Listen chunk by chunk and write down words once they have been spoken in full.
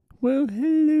Well,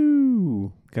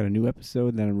 hello. Got a new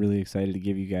episode that I'm really excited to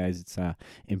give you guys. It's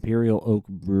Imperial Oak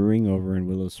Brewing over in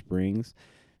Willow Springs.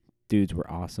 Dudes were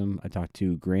awesome. I talked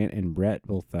to Grant and Brett,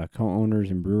 both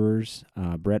co-owners and brewers.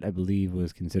 Brett, I believe,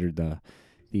 was considered the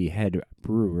head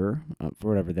brewer, for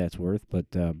whatever that's worth,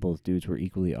 but both dudes were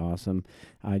equally awesome.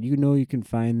 You can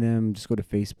find them. Just go to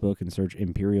Facebook and search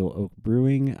Imperial Oak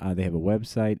Brewing. They have a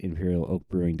website,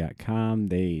 imperialoakbrewing.com.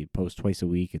 They post twice a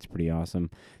week. It's pretty awesome.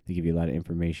 They give you a lot of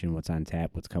information, what's on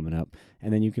tap, what's coming up.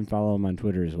 And then you can follow them on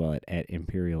Twitter as well at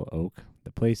Imperial Oak.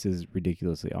 The place is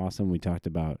ridiculously awesome. We talked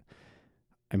about,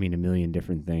 a million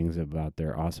different things about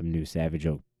their awesome new Savage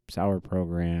Oak Sour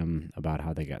program, about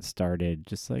how they got started,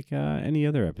 just like any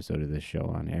other episode of this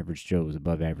show on Average Joe's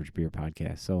Above Average Beer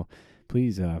podcast. So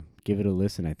please give it a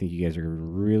listen. I think you guys are going to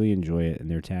really enjoy it, and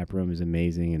their tap room is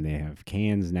amazing, and they have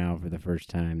cans now for the first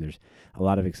time. There's a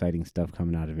lot of exciting stuff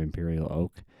coming out of Imperial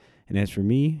Oak. And as for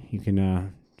me, you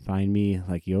can find me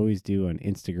like you always do on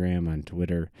Instagram, on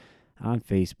Twitter, on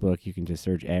Facebook. You can just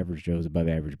search Average Joe's Above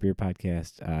Average Beer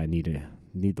Podcast. I need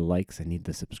the likes. I need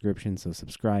the subscription. So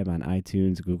subscribe on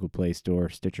iTunes, Google Play Store,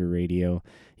 Stitcher Radio.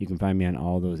 You can find me on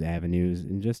all those avenues,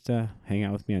 and just hang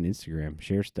out with me on Instagram.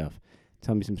 Share stuff.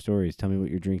 Tell me some stories. Tell me what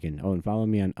you're drinking. Oh, and follow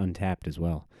me on Untapped as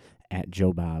well, at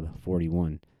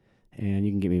JoeBob41. And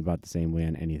you can get me about the same way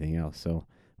on anything else. So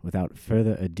without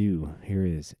further ado, here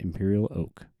is Imperial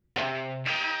Oak.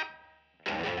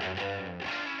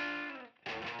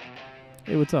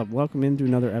 Hey, what's up? Welcome into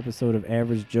another episode of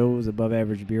Average Joe's Above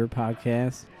Average Beer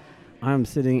Podcast. I'm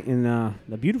sitting in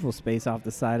the beautiful space off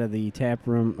the side of the tap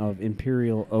room of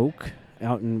Imperial Oak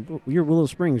out in you're Willow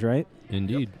Springs, right?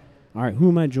 Indeed. Yep. All right, who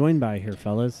am I joined by here,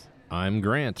 fellas? I'm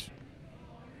Grant.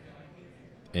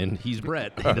 And he's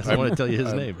Brett. He doesn't want to tell you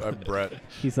his name. I'm Brett.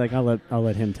 He's like, I'll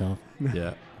let him tell.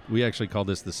 Yeah. We actually call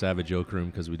this the Savage Oak Room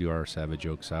because we do our Savage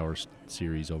Oak Sour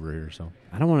series over here. So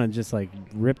I don't want to just like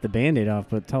rip the Band-Aid off,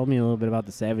 but tell me a little bit about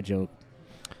the Savage Oak.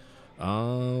 I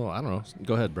don't know.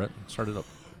 Go ahead, Brett. Start it up.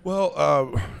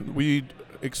 Well, we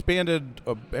expanded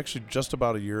actually just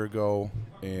about a year ago,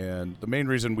 and the main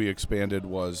reason we expanded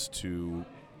was to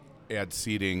add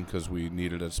seating because we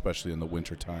needed it, especially in the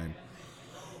wintertime.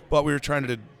 But we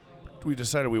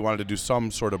decided we wanted to do some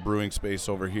sort of brewing space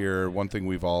over here. One thing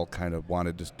we've all kind of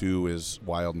wanted to do is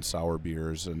wild and sour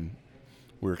beers, and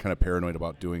we were kind of paranoid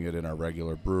about doing it in our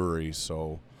regular brewery,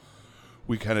 so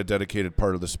we kind of dedicated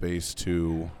part of the space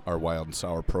to our wild and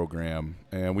sour program.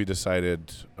 And we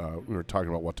decided, we were talking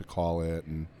about what to call it,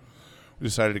 and we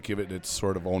decided to give it its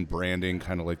sort of own branding,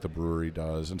 kind of like the brewery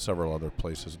does and several other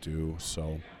places do.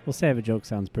 So, well, Savage Oak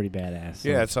sounds pretty badass. So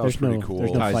yeah, it sounds pretty cool.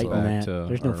 There's no Ties fighting back that. to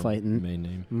There's no our fighting. main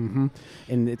name. Mm-hmm.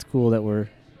 And it's cool that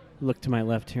look to my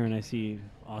left here, and I see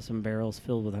awesome barrels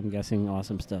filled with, I'm guessing,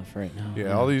 awesome stuff right now.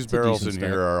 Yeah, all these barrels in decent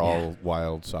here start. are all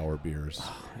wild sour beers.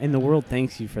 And the world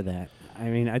thanks you for that.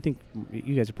 I think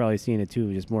you guys are probably seeing it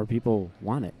too. Just more people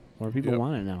want it. More people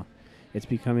want it now. It's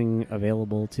becoming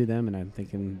available to them, and I'm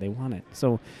thinking they want it.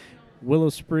 So, Willow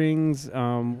Springs,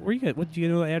 where you at? What do you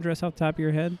know the address off the top of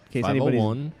your head? In case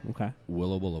 501 okay.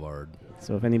 Willow Boulevard.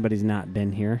 So if anybody's not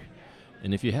been here,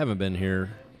 And if you haven't been here,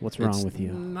 what's wrong with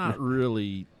you? Not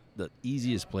really the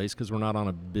easiest place because we're not on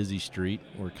a busy street.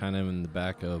 We're kind of in the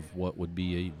back of what would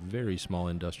be a very small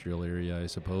industrial area, I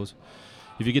suppose.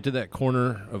 If you get to that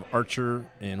corner of Archer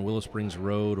and Willow Springs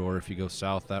Road, or if you go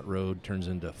south, that road turns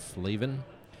into Flavin.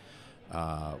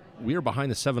 We are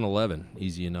behind the 7-Eleven,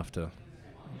 easy enough to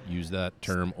use that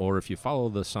term. Or if you follow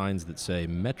the signs that say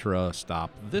Metra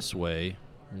stop this way,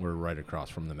 we're right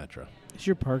across from the Metra. Is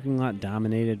your parking lot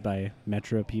dominated by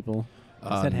Metro people?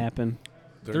 Does that happen?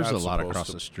 They're There's a not lot supposed across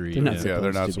to- the street. They're not Yeah,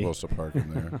 they're not supposed to be. supposed to park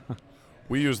in there.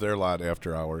 We use their lot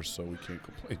after hours, so we can't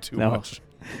complain too No. much.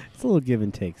 It's a little give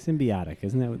and take. Symbiotic,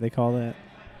 isn't that what they call that?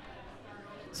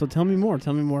 So tell me more.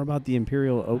 Tell me more about the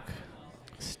Imperial Oak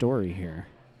story here.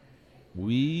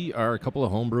 We are a couple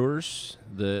of homebrewers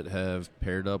that have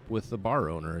paired up with the bar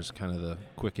owner is kind of the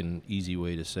quick and easy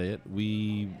way to say it.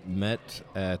 We met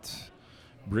at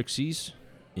Brixie's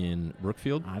in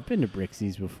Brookfield. I've been to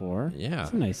Brixie's before. Yeah.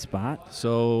 It's a nice spot.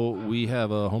 So we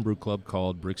have a homebrew club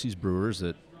called Brixie's Brewers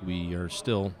that we are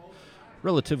still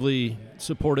relatively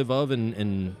supportive of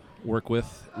and work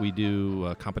with. We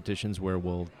do competitions where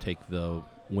we'll take the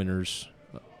winners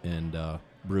and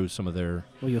brew some of their...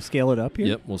 Well, you'll scale it up here?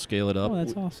 Yep, we'll scale it up. Oh,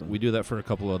 that's awesome. We do that for a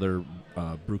couple other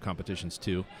brew competitions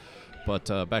too. But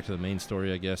back to the main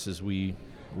story, I guess, is we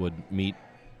would meet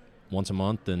once a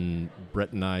month, and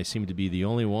Brett and I seem to be the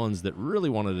only ones that really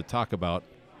wanted to talk about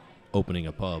opening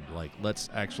a pub. Like, let's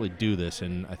actually do this.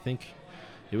 And I think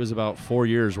it was about 4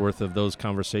 years worth of those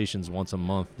conversations once a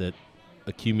month that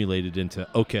accumulated into,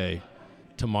 okay,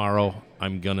 tomorrow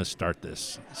I'm going to start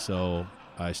this. So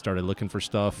I started looking for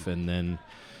stuff, and then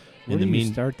Where do you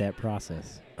start that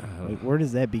process? Like, where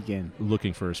does that begin?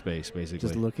 looking for a space, basically.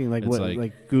 Just looking, like It's what,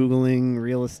 like Googling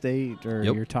real estate, or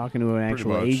Yep. you're talking to an Pretty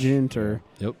actual much. agent, or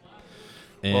Yep.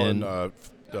 Well, And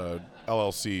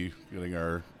LLC getting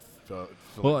our.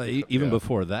 even yeah.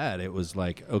 before that, it was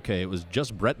like, okay, it was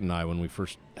just Brett and I when we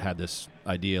first had this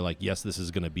idea, like, yes, this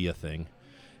is going to be a thing.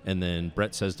 And then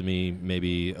Brett says to me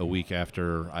maybe a week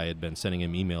after I had been sending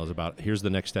him emails about, here's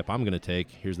the next step I'm going to take,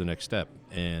 here's the next step.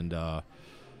 And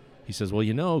he says,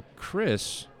 well,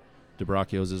 Chris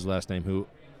DeBracchio is his last name, who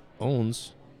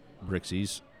owns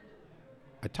Brixie's.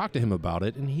 I talked to him about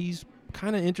it, and he's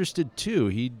kind of interested too.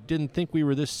 He didn't think we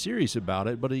were this serious about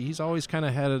it, but he's always kind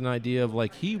of had an idea of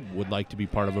like he would like to be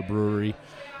part of a brewery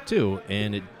too.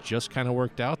 And it just kind of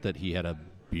worked out that he had a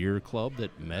beer club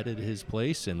that met at his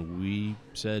place, and we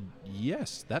said,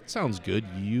 yes, that sounds good.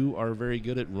 You are very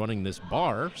good at running this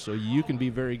bar, so you can be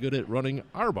very good at running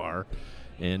our bar.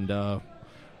 And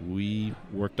we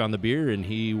worked on the beer, and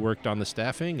he worked on the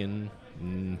staffing, and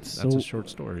that's a short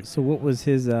story. So what was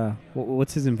his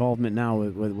what's his involvement now?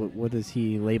 What is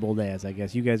he labeled as? I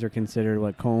guess you guys are considered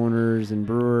what, co-owners and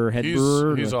head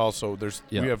brewer. He's also We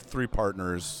Yeah. have 3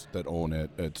 partners that own it.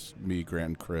 It's me, Grant,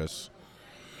 and Chris,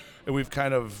 and we've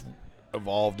kind of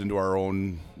evolved into our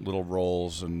own little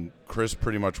roles. And Chris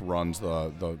pretty much runs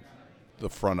the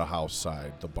front of house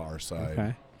side, the bar side.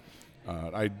 Okay.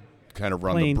 I kind of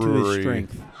run Playing the to brewery. his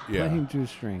strength. Yeah. Playing to his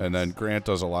strength. And then Grant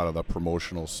does a lot of the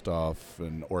promotional stuff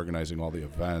and organizing all the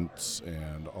events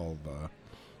and all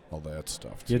that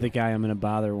stuff too. You're the guy I'm going to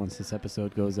bother once this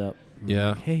episode goes up. I'm Yeah.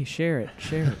 like, hey, share it.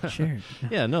 Share it.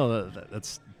 Yeah, no,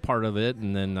 that's part of it.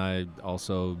 And then I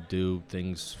also do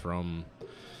things from,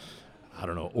 I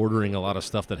don't know, ordering a lot of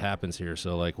stuff that happens here.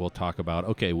 So, like, we'll talk about,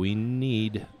 okay, we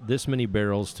need this many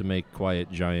barrels to make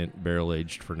Quiet Giant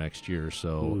barrel-aged for next year. So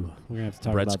Ooh, we're going to have to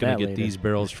talk Brett's about going that to get later. these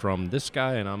barrels from this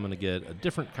guy, and I'm going to get a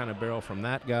different kind of barrel from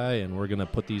that guy, and we're going to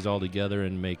put these all together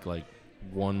and make, like,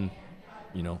 one,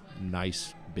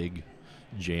 nice big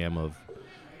jam of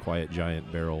Quiet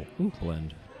Giant barrel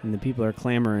blend. And the people are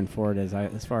clamoring for it,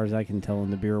 as far as I can tell,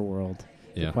 in the beer world.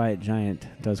 Yeah. The Quiet Giant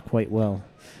does quite well.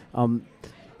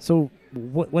 So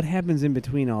what happens in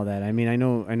between all that? I mean, I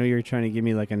know you're trying to give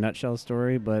me like a nutshell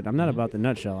story, but I'm not about the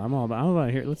nutshell. I'm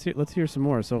about here. Let's hear some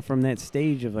more. So from that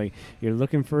stage of like you're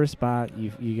looking for a spot,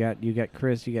 you got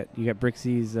Chris, you got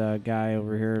Brixie's guy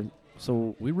over here.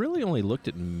 So We really only looked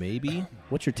at maybe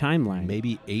what's your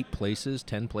timeline? 8 places,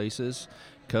 10 places,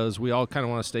 because we all kind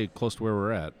of want to stay close to where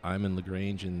we're at. I'm in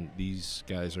LaGrange, and these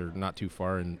guys are not too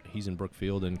far, and he's in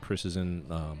Brookfield, and Chris is in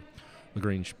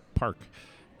LaGrange Park.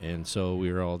 And so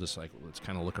we were all just like, let's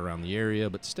kind of look around the area,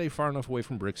 but stay far enough away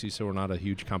from Brixie so we're not a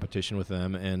huge competition with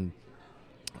them. And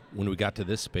when we got to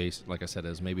this space, like I said,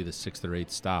 as maybe the 6th or 8th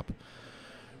stop,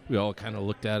 we all kind of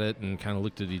looked at it and kind of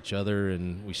looked at each other,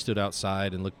 and we stood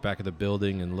outside and looked back at the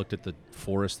building and looked at the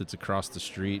forest that's across the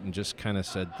street and just kind of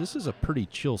said, this is a pretty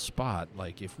chill spot.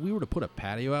 Like, if we were to put a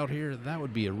patio out here, that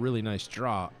would be a really nice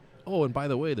draw. Oh, and by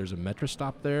the way, there's a metro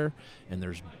stop there, and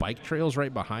there's bike trails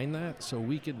right behind that, so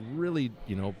we could really,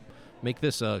 make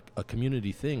this a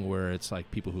community thing where it's like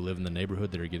people who live in the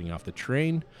neighborhood that are getting off the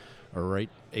train are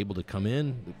able to come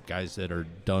in. The guys that are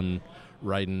done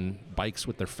riding bikes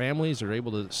with their families are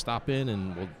able to stop in,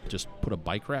 and we'll just put a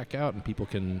bike rack out, and people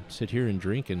can sit here and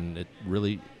drink, and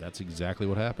that's exactly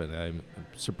what happened. I'm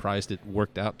surprised it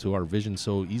worked out to our vision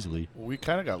so easily. We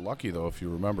kind of got lucky, though, if you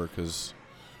remember, because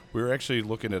we were actually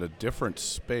looking at a different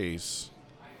space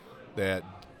that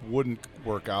wouldn't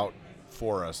work out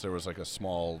for us. There was like a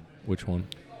small... Which one?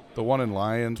 The one in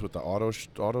Lyons with the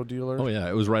auto dealer. Oh, yeah.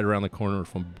 It was right around the corner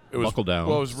from Buckle Down.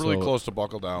 Well, it was really close to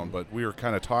Buckle Down, but we were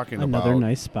kind of talking Another about...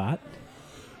 nice spot.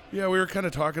 Yeah, we were kind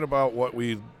of talking about what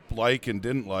we like and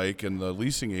didn't like, and the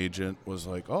leasing agent was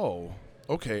like, oh,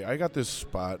 okay, I got this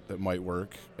spot that might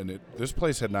work, and this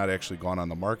place had not actually gone on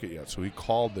the market yet, so he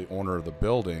called the owner of the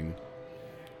building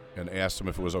and asked him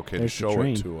if it was okay There's to the show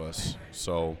train. it to us.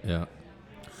 So Yeah.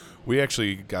 we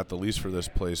actually got the lease for this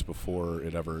place before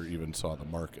it ever even saw the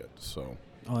market. So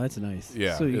Oh, that's nice.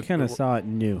 Yeah, So you kind of saw it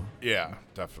new. yeah,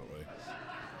 definitely.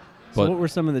 So But- what were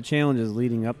some of the challenges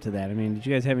leading up to that? I mean, did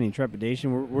you guys have any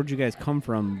trepidation? Where'd you guys come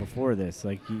from before this?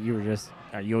 Like, you were just,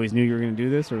 you always knew you were going to do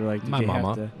this? Or, like, did My you mama.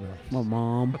 have to? My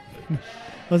mom.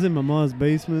 I was in my mom's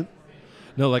basement.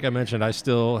 No, like I mentioned, I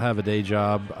still have a day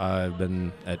job. I've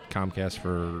been at Comcast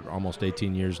for almost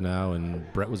 18 years now, and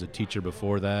Brett was a teacher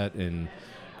before that, and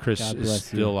Chris God is bless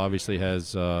still you. obviously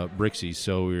has Brixie,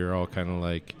 so we were all kind of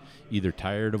like either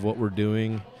tired of what we're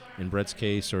doing in Brett's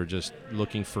case or just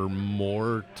looking for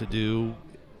more to do.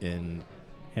 And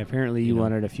Apparently, you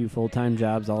wanted a few full-time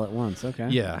jobs all at once. Okay.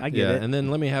 Yeah, I get it. And then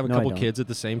let me have a No, I couple don't. kids at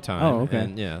the same time. Oh, okay.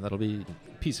 And that'll be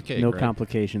a piece of cake. No right?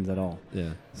 complications at all. Yeah.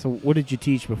 So, what did you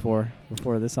teach before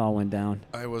this all went down?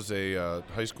 I was a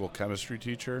high school chemistry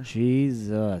teacher.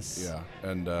 Jesus. Yeah,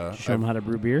 and Did you show them how to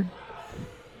brew beer?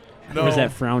 no, Or is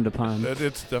that frowned upon?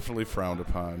 it's definitely frowned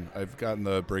upon. I've gotten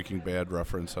the Breaking Bad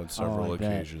reference on several I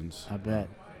bet. occasions. I bet.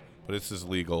 But this is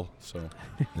legal, so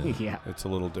Yeah. it's a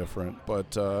little different.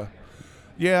 But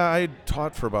yeah, I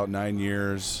taught for about 9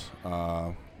 years.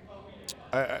 I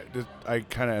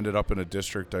kind of ended up in a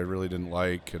district I really didn't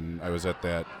like, and I was at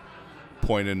that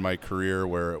point in my career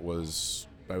where I was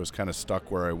kind of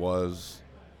stuck where I was.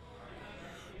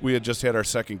 We had just had our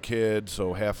second kid,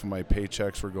 so half of my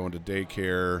paychecks were going to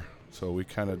daycare. So we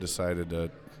kind of decided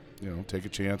to, take a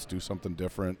chance, do something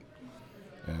different,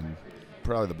 and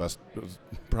probably the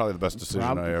best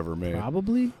decision I ever made.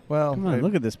 Probably? Well, Come on,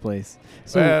 look at this place.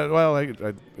 So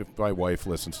if my wife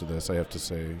listens to this, I have to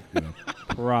say,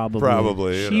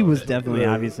 probably. She was definitely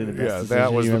obviously the best Yeah, decision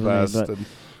that was you the ever made, best. but,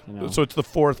 And so it's the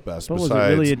fourth best. but was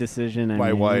besides it really a decision?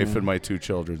 my wife and my two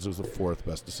children. It was the fourth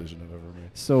best decision I've ever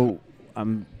made. So,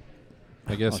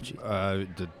 I guess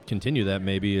to continue that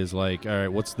maybe is like, all right,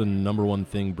 what's the number one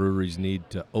thing breweries need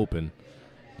to open?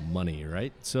 Money,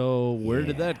 right? So where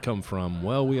did that come from?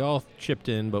 Well, we all chipped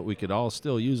in, but we could all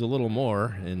still use a little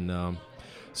more. And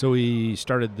so we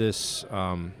started this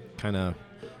kind of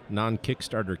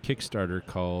Kickstarter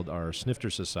called our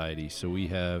Snifter Society. So we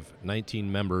have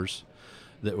 19 members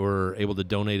that were able to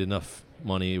donate enough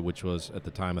money, which was at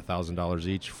the time $1,000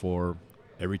 each, for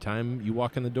every time you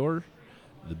walk in the door,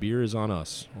 the beer is on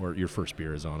us, or your first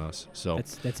beer is on us. So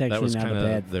that's actually that was not kind a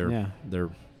bad. of their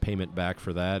payment back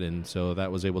for that, and so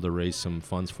that was able to raise some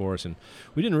funds for us. And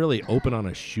we didn't really open on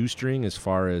a shoestring as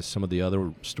far as some of the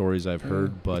other stories I've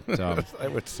heard, but I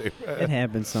would say it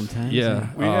happens sometimes. Yeah.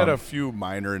 we had a few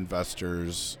minor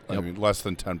investors. Yep. I mean, less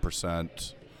than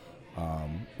 10%.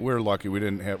 We're lucky. We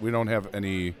don't have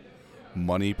any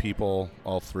money people.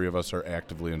 All three of us are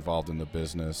actively involved in the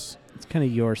business. It's kind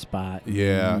of your spot.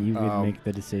 Yeah, you would make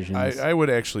the decisions. I would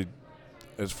actually,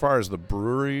 as far as the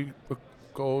brewery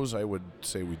goes, I would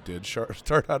say we did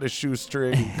start out a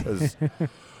shoestring because.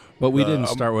 But we didn't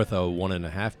start with a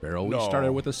 1.5 barrel. We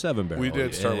started with a 7 barrel. We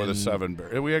did start with a 7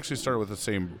 barrel. We actually started with the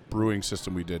same brewing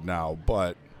system we did now,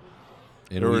 but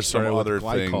there were some other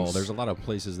things. There's a lot of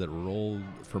places that roll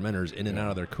fermenters in and out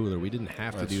of their cooler. We didn't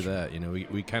have to do that.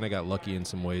 We kind of got lucky in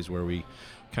some ways where we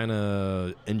kind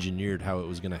of engineered how it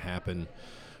was going to happen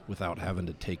without having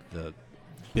to take the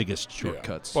biggest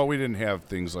shortcuts. Well, we didn't have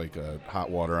things like a hot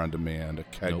water on demand, a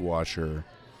keg washer,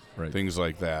 things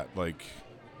like that. Like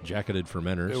jacketed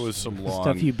fermenters. It was some long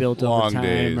stuff you built over time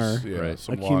days, or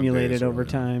some accumulated over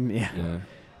days. time. Yeah.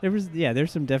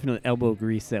 There's some definite elbow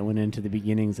grease that went into the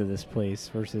beginnings of this place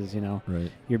versus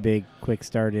your big quick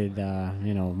started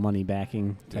money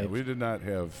backing type. Yeah, we did not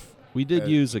have. We did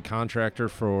use a contractor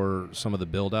for some of the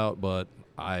build out, but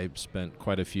I spent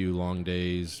quite a few long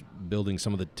days building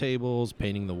some of the tables,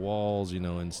 painting the walls,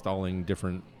 installing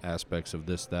different aspects of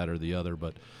this, that, or the other.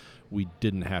 But we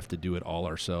didn't have to do it all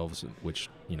ourselves, which,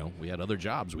 we had other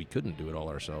jobs. We couldn't do it all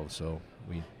ourselves. So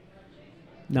we.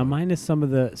 Now, minus some of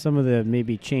the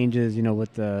maybe changes,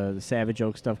 with the Savage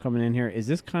Oak stuff coming in here, is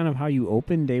this kind of how you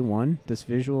open day one, this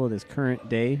visual, this current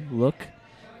day look?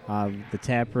 The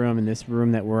tap room and this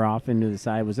room that we're off into the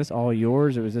side, was this all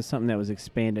yours, or was this something that was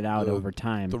expanded out over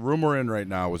time? The room we're in right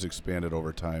now was expanded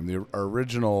over time. Our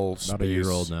original about space a year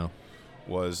old now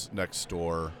was next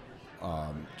door.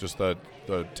 Just the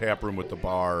tap room with the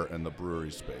bar and the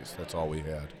brewery space. That's all we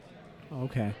had.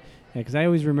 Okay. Yeah, because I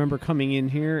always remember coming in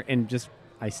here and just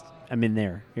I'm in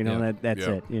there. That's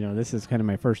it. This is kind of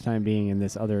my first time being in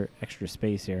this other extra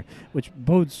space here, which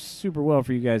bodes super well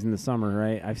for you guys in the summer,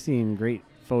 right? I've seen great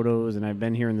photos, and I've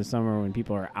been here in the summer when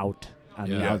people are out on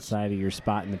the outside of your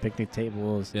spot and the picnic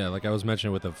tables. Yeah, like I was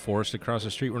mentioning with the forest across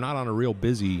the street, we're not on a real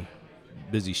busy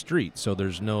street, so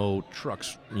there's no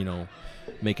trucks,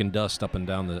 making dust up and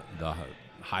down the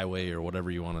highway or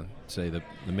whatever you want to say, the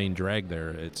main drag there.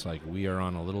 It's like we are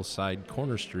on a little side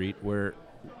corner street where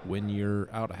when you're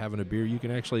out having a beer, you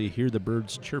can actually hear the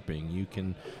birds chirping. You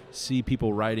can see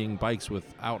people riding bikes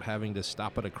without having to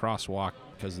stop at a crosswalk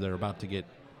because they're about to get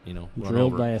run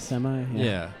drilled over by a semi.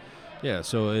 Yeah.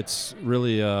 So it's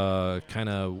really a kind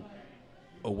of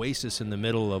oasis in the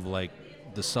middle of like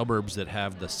the suburbs that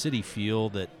have the city feel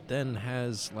that then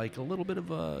has like a little bit of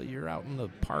a you're out in the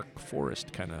park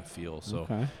forest kind of feel. So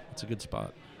it's a good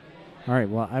spot. All right.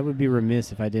 Well, I would be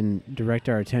remiss if I didn't direct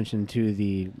our attention to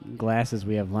the glasses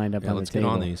we have lined up on the table. Let's get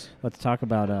on these. Let's talk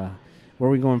about where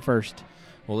are we going first?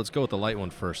 Well, let's go with the light one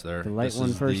first there. The light This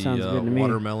one is first the, sounds good to me.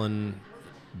 Watermelon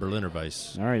Berliner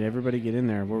Weiss. All right, everybody get in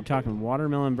there. We're talking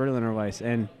watermelon Berliner Weiss.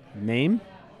 And name?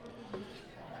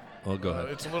 Well, go ahead.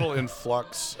 It's a little in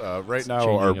flux. Right It's now,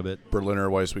 changing our a bit. Berliner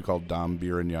Weiss we call Dom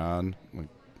Birignan, like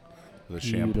the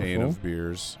champagne Beautiful. of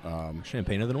beers.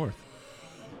 Champagne of the North.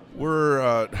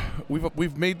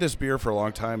 We've made this beer for a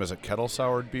long time as a kettle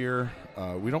soured beer.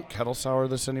 We don't kettle sour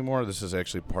this anymore. This is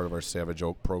actually part of our Savage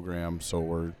Oak program, so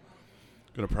we're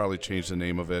going to probably change the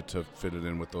name of it to fit it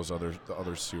in with the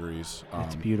other series.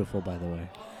 It's beautiful, by the way.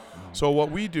 So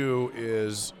what we do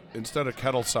is, instead of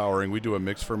kettle souring, we do a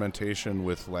mixed fermentation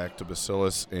with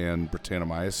Lactobacillus and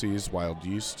Brettanomyces wild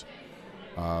yeast.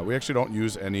 We actually don't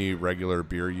use any regular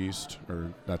beer yeast,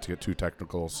 or not to get too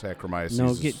technical, Saccharomyces.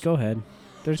 No, go ahead.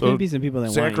 There's So going to be some people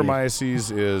that want you.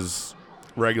 Saccharomyces is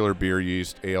regular beer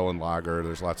yeast, ale and lager.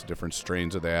 There's lots of different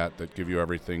strains of that give you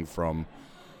everything from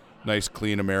nice,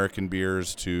 clean American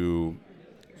beers to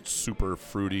super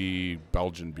fruity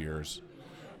Belgian beers.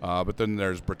 But then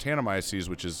there's Brettanomyces,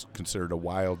 which is considered a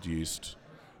wild yeast,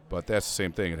 but that's the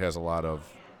same thing. It has a lot of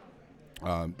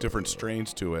different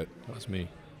strains to it. That was me.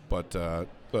 But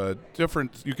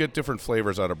you get different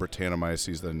flavors out of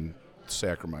Brettanomyces than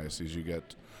Saccharomyces. You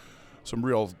get some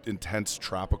real intense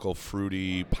tropical,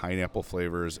 fruity pineapple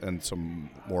flavors and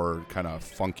some more kind of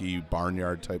funky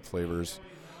barnyard type flavors.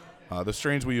 The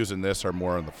strains we use in this are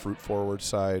more on the fruit forward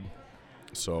side.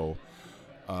 So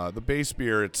the base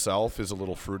beer itself is a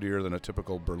little fruitier than a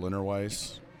typical Berliner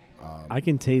Weiss. I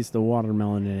can taste the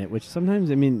watermelon in it, which sometimes,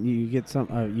 I mean, you get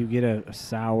you get a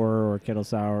sour or kettle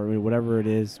sour, whatever it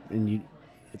is, and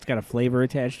it's got a flavor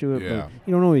attached to it, Yeah. but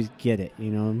you don't always get it.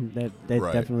 You know, that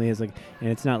Right. definitely is like, and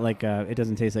it's not like it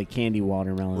doesn't taste like candy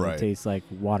watermelon. Right. It tastes like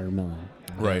watermelon.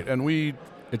 Right, and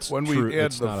It's when true. we add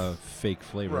It's not a fake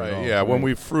flavor at all. right, yeah. When Right.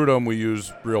 we fruit them, we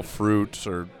use real fruits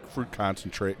or fruit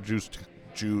concentrate, juice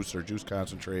or juice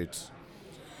concentrates,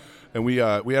 and we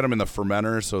add them in the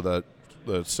fermenter so that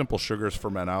the simple sugars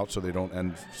ferment out, so they don't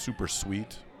end super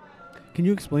sweet. Can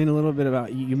you explain a little bit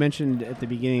about, you mentioned at the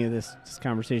beginning of this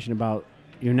conversation about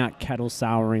you're not kettle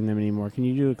souring them anymore. Can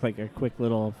you do like a quick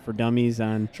little for dummies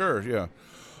on? Sure, yeah.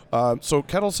 So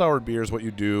kettle soured beers, what you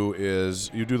do is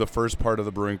you do the first part of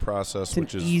the brewing process, It's an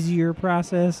which is easier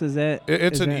process. Is that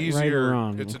it's is an that right easier or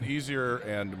wrong? it's an easier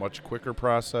and much quicker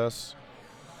process.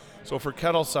 So for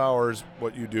kettle sours,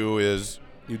 what you do is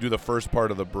you do the first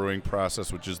part of the brewing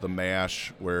process, which is the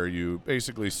mash, where you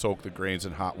basically soak the grains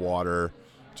in hot water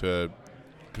to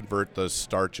convert the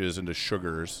starches into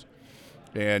sugars,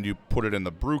 and you put it in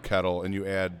the brew kettle, and you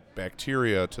add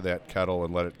bacteria to that kettle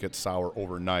and let it get sour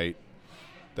overnight.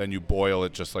 Then you boil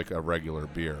it just like a regular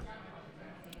beer.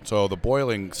 So the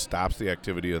boiling stops the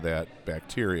activity of that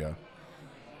bacteria.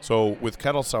 So with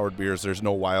kettle soured beers, there's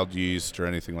no wild yeast or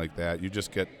anything like that. You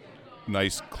just get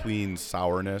nice, clean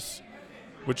sourness,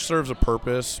 which serves a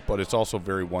purpose, but it's also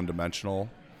very one-dimensional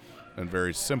and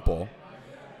very simple.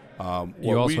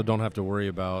 You also don't have to worry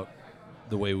about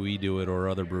the way we do it or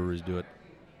other breweries do it,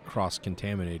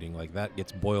 cross-contaminating. Like that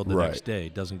gets boiled the Right. next day.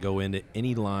 It doesn't go into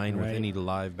any line with Right. any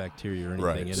live bacteria or anything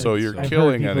Right. in it. So you're I've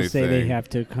killing heard people say they anything. have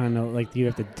to kind of like you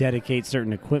have to dedicate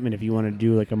certain equipment if you want to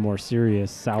do like a more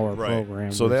serious sour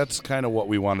program. So versus- that's kind of what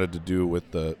we wanted to do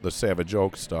with the Savage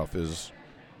Oak stuff, is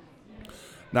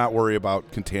not worry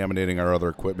about contaminating our other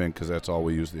equipment, because that's all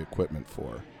we use the equipment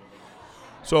for.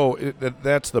 So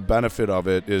that's the benefit of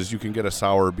it, is you can get a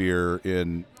sour beer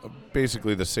in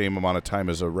basically the same amount of time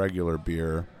as a regular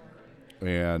beer,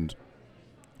 and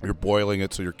you're boiling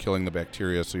it, so you're killing the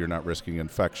bacteria, so you're not risking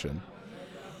infection.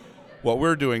 What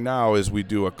we're doing now is we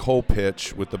do a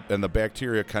co-pitch and the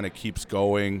bacteria kind of keeps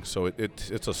going, so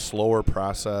it's a slower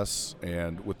process,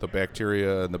 and with the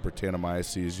bacteria and the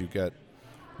Brettanomyces, you get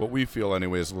what we feel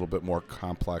anyway is a little bit more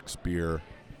complex beer.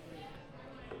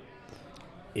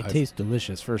 it tastes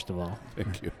delicious. First of all,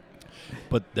 Thank you.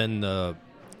 But then the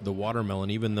watermelon,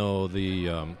 even though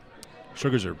the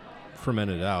sugars are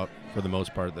fermented out for the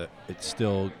most part, that it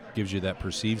still gives you that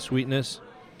perceived sweetness,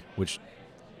 which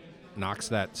knocks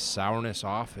that sourness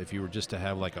off. If you were just to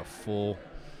have like a full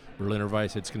Berliner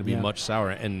Weiss, it's going to be Yeah. much sour.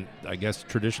 And I guess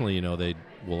traditionally, they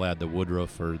will add the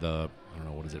Woodruff or the, I don't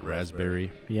know, what is it,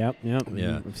 raspberry, yep. Yeah.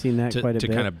 I've seen that quite a to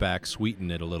bit. kind of back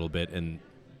sweeten it a little bit. And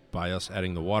by us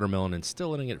adding the watermelon and still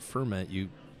letting it ferment, you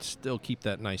still keep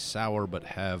that nice sour, but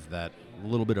have that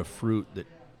little bit of fruit that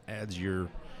adds your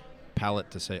palate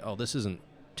to say, oh, this isn't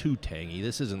too tangy.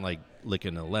 This isn't like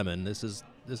licking a lemon. This is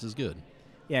good.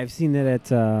 Yeah, I've seen that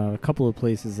at a couple of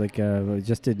places. Like we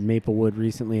just did Maplewood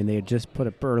recently, and they had just put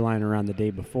a Berliner on the day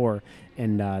before,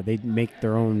 and they'd make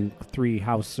their own 3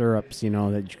 house syrups. You know,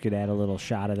 that you could add a little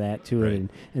shot of that to Right. it,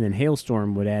 and then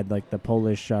Hailstorm would add like the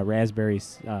Polish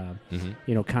raspberries,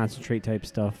 you know, concentrate type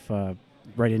stuff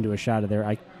right into a shot of their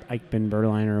Eichmann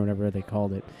Berliner or whatever they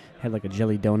called it. Had like a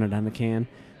jelly donut on the can.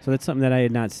 So that's something that I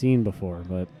had not seen before,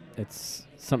 but it's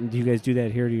something. Do you guys do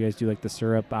that here? Do you guys do like the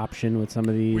syrup option with some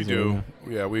of these? We do.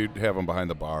 or- Yeah, we have them behind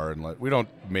the bar, and we don't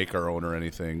make our own or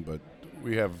anything, but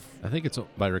we have. I think it's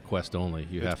by request only.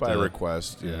 You It's have by to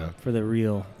request. Yeah. For the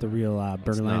real It's not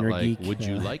Berliner like, geek. would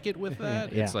you like it with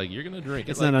that? Yeah. It's like you're gonna drink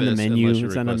it. It's like not on the this menu. unless you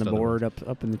It's not on the request board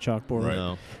up in the chalkboard. Right.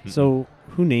 No. So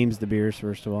who names the beers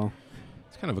first of all?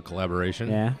 It's kind of a collaboration.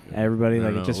 Yeah, everybody I like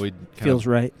don't it know, just we kind feels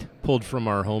of right. pulled from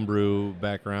our homebrew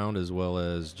background as well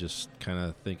as just kind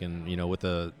of thinking, with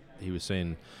he was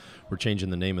saying we're changing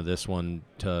the name of this one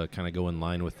to kind of go in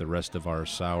line with the rest of our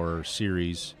sour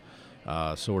series.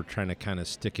 So we're trying to kind of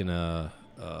stick in a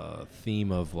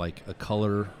theme of like a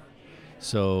color.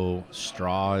 So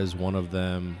straw is one of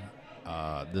them.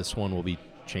 This one will be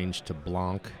changed to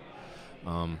Blanc,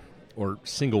 or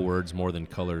single words more than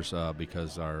colors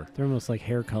because our They're almost like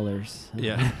hair colors.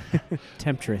 yeah.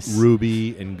 Temptress.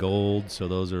 Ruby and gold, so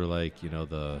those are like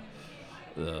the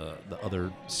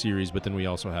other series. But then we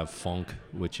also have Funk,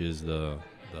 which is the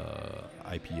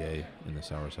IPA in the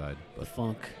sour side. The But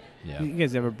funk. yeah, You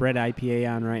guys have a Brett IPA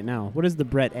on right now. What does the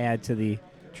Brett add to the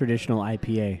traditional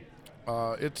IPA?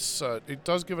 It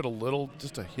does give it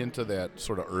just a hint of that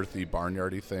sort of earthy,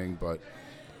 barnyardy thing, but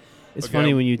It's Again,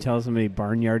 funny when you tell somebody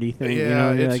barnyardy thing. you Yeah,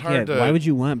 know, you're it's like, hard to- why would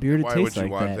you want beer to why taste would you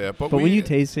like want that? that? But But when we- you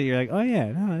taste it, you're like, oh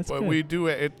yeah, no, that's But good. we do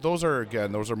it. Those are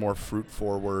more fruit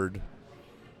forward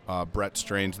Brett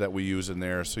strains that we use in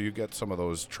there. So you get some of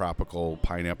those tropical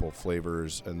pineapple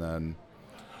flavors, and then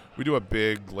we do a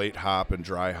big late hop and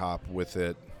dry hop with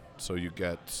it. So you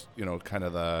get kind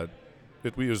of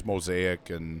we use Mosaic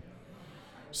and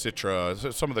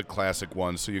Citra, some of the classic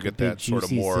ones. So you get Big, that sort of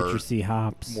juicy, more citrusy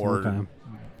hops. Okay.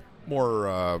 more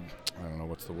I don't know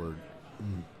what's the word.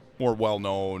 More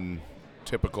well-known,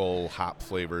 typical hop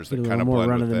flavors Get a that little kind of more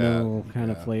blend run with of the that. mill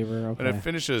kind of Yeah. flavor. Okay. And it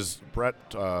finishes. Brett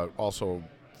also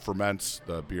ferments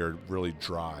the beer really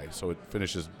dry, so it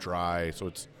finishes dry. So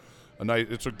it's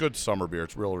a good summer beer.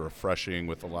 It's real refreshing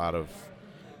with a lot of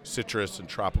citrus and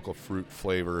tropical fruit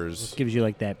flavors. Gives you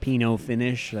like that Pinot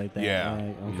finish, like that.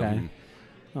 Yeah. Okay. Mhm.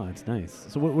 Oh, that's nice.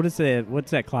 So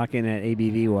what's that clock in at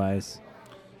ABV wise?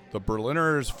 The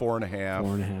Berliner is 4.5,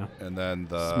 4.5. and then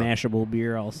the Smashable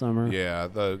beer all summer. yeah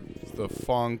the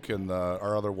Funk and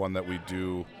our other one that we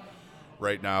do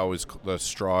right now is the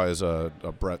straw is a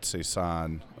Brett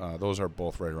Saison. Those are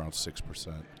both right around 6%.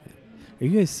 Are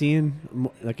you guys seeing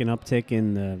like an uptick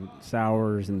in the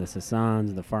sours and the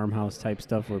Saisons, the farmhouse type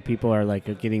stuff, where people are like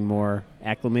getting more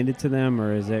acclimated to them,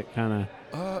 or is it kind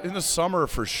of? In the summer,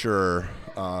 for sure.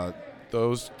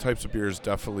 Those types of beers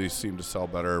definitely seem to sell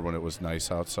better when it was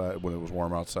nice outside, when it was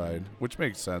warm outside, which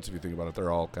makes sense if you think about it.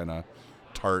 They're all kind of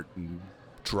tart and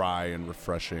dry and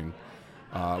refreshing.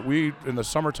 In the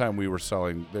summertime they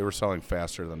were selling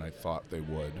faster than I thought they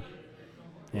would.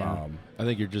 Yeah. I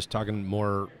think you're just talking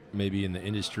more maybe in the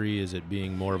industry. Is it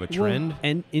being more of a trend? Well,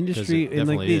 and industry, it and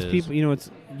like definitely these is. people,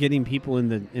 it's getting people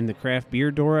in the craft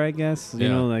beer door, I guess. You Yeah.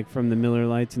 know, like from the Miller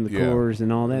Lights and the Yeah. Coors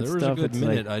and all that There was stuff. a good it's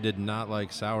minute like, I did not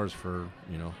like sours for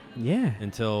yeah.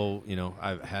 until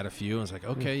I've had a few. And I was like,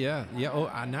 okay, yeah. Oh,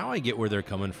 now I get where they're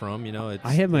coming from. It's,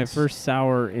 I had my it's- first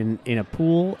sour in a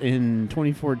pool in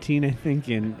 2014, I think,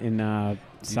 in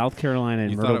South Carolina in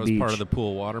You Myrtle thought it was Beach. part of the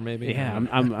pool water, maybe? Yeah,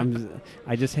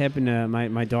 I just happened to.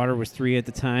 My daughter was 3 at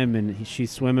the time, and she's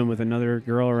swimming with another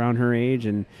girl around her age,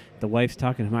 and the wife's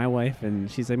talking to my wife, and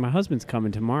she's like, "My husband's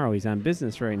coming tomorrow. He's on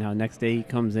business right now." Next day he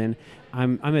comes in.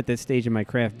 I'm at that stage in my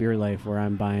craft beer life where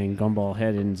I'm buying Gumball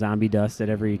Head and Zombie Dust at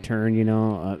every turn.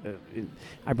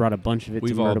 I brought a bunch of it.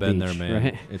 We've to all Myrtle been Beach, there, man.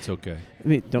 Right? It's okay. I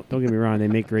mean, don't get me wrong. They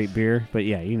make great beer, but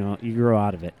yeah, you grow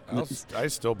out of it. I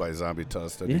still buy Zombie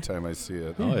Dust anytime I see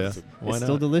it. Oh, yeah. It's- Why It's not?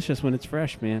 still delicious when it's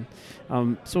fresh, man.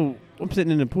 So I'm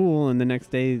sitting in the pool, and the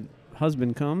next day,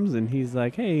 husband comes, and he's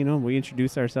like, "Hey, we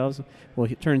introduce ourselves." Well,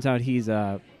 it turns out he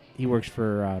works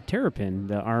for Terrapin,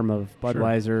 the arm of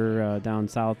Budweiser down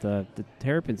south. The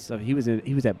Terrapin stuff. He was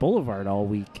at Boulevard all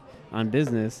week on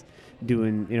business,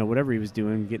 doing whatever he was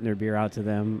doing, getting their beer out to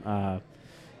them,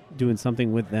 doing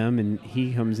something with them, and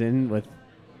he comes in with.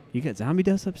 You got Zombie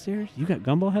Dust upstairs? You got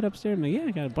Gumball Head upstairs? I'm like, yeah,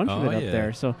 I got a bunch of Oh, it up yeah.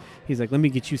 there. So he's like, let me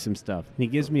get you some stuff. And he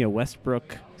gives me a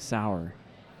Westbrook sour.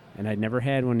 And I'd never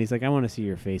had one. He's like, I want to see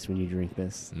your face when you drink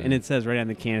this. Mm. And it says right on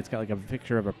the can, it's got like a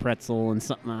picture of a pretzel and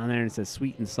something on there, and it says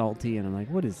sweet and salty. And I'm like,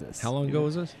 what is this? How long ago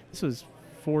was this? This was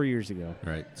 4 years ago.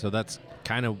 Right. So that's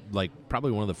kind of like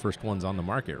probably one of the first ones on the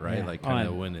market, right? Yeah. Like Oh, kind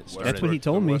of and when it started. That's what he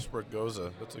told me. Westbrook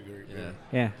Goza. That's a great beer.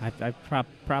 Yeah. Yeah, I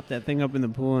propped that thing up in the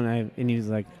pool, and he was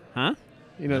like, huh?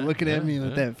 You know, Yeah, looking at me with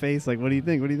yeah. that face, like, what do you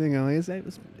think? What do you think? I'm like,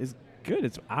 it's good.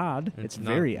 It's odd. It's not-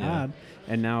 very yeah. odd.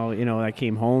 And now, you know, I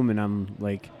came home, and I'm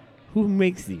like, who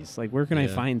makes these? Like, where can I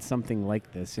Yeah. find something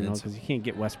like this? You know, It's- because you can't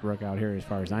get Westbrook out here as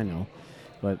far as I know.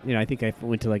 But, you know, I think I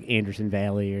went to, like, Anderson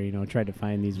Valley or, you know, tried to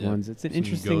find these Yeah. ones. It's an Some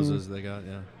interesting... Gozas they got,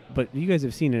 yeah. But you guys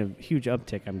have seen a huge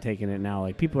uptick. I'm taking it now.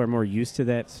 Like, people are more used to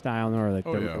that style now, or, like,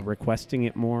 Oh, they're yeah. requesting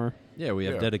it more. Yeah, we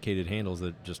have Yeah. dedicated handles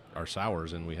that just are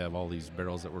sours, and we have all these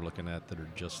barrels that we're looking at that are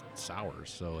just sours.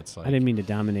 So it's like I didn't mean to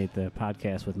dominate the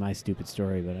podcast with my stupid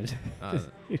story, but uh,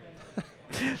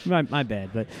 my bad.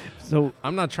 But so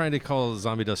I'm not trying to call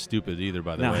Zombie Dust stupid either.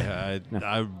 By the No. way, No. I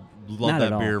Not love at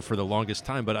that all. beer for the longest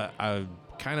time, but I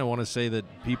kind of want to say that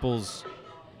people's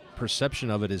perception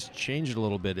of it has changed a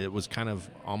little bit. It was kind of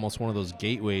almost one of those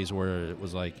gateways where it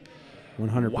was like,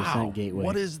 100% wow, gateway.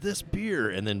 what is this beer?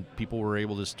 And then people were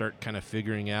able to start kind of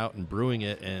figuring out and brewing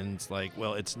it, and it's like,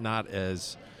 well, it's not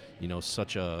as, you know,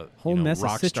 such a Whole mess of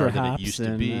rock Citra star that it hops used to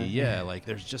and, be. yeah. Like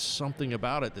there's just something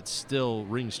about it that still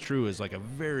rings true as like a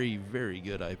very, very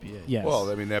good IPA. Yes. Well,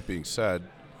 I mean, that being said,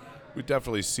 we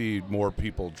definitely see more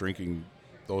people drinking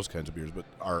those kinds of beers, but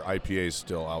our IPAs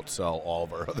still outsell all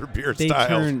of our other beer they styles.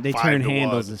 turn 5 turn to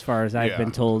handles 1. as far as I've Yeah.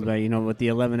 been told by, you know, with the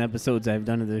 11 episodes I've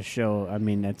done of this show. I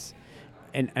mean, that's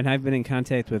and I've been in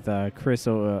contact with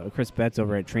Chris Betts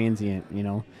over at Transient, you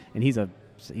know, and he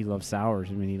loves sours.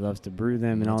 I mean, he loves to brew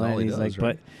them and all That's that. all And he he's does, like,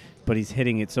 right? but he's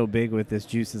hitting it so big with this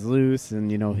Juice is Loose and,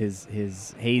 you know, his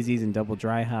hazies and double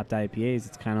dry hopped IPAs.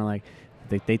 It's kind of like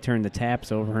they turn the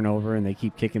taps over and over and they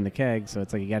keep kicking the keg. So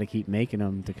it's like you got to keep making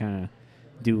them to kind of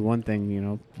do one thing. You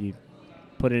know, you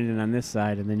put it in on this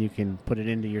side and then you can put it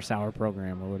into your sour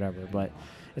program or whatever. But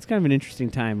it's kind of an interesting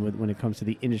time when it comes to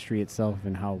the industry itself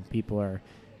and how people are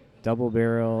double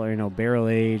barrel or, you know, barrel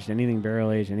aged, anything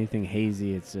barrel aged, anything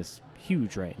hazy. It's just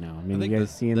huge right now. I mean, I think you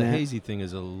guys seeing the that? hazy thing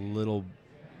is a little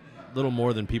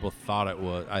more than people thought it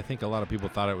was. I think a lot of people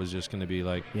thought it was just going to be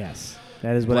like Yes,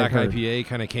 that is what Black I've heard. IPA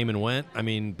kind of came and went. I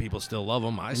mean, people still love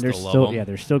them. I And still there's love still them. yeah,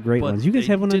 there's still great but ones. You guys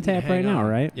they have one on didn't tap right hang now, on.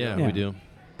 right? Yeah, we do.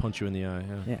 Punch you in the eye.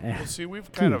 Yeah. Yeah. Well, see, we've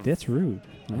kind Dude, of that's rude.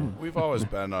 Yeah. we've always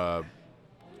been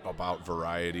about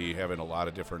variety, having a lot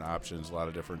of different options, a lot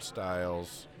of different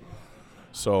styles.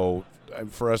 So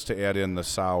for us to add in the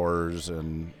sours,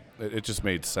 and it just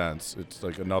made sense. It's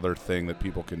like another thing that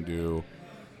people can do.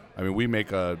 I mean, we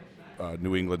make a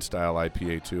New England style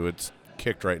IPA too. It's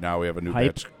kicked right now. We have a new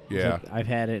Hype? batch. Yeah, I've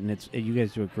had it, and you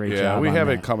guys do a great yeah. job. We on have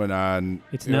that. it coming on.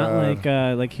 It's not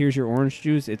like here's your orange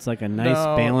juice. It's like a nice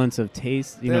No, balance of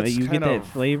taste. You know, that's you get kind that of-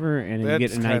 flavor, and you get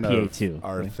that's an kind IPA of too.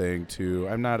 Our Like, thing too.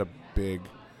 I'm not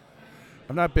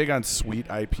big on sweet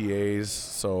IPAs,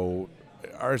 so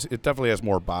ours it definitely has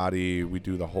more body. We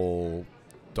do the whole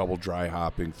double dry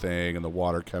hopping thing and the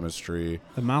water chemistry.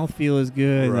 the mouthfeel is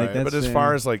good. Right. Like that's But as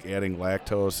far as like adding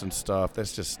lactose and stuff,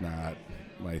 that's just not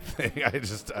my thing.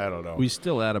 I don't know. We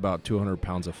still add about 200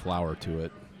 pounds of flour to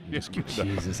it. Just keep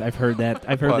Jesus, I've heard that.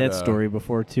 I've heard But, that story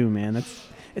before too, man.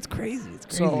 It's crazy. It's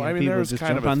crazy. So I mean, People there's just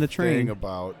kind jump of a on the thing train.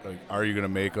 about like, are you going to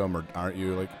make them or aren't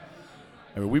you? Like,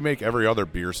 I mean, we make every other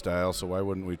beer style, so why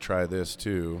wouldn't we try this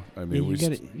too? I mean, Yeah, we you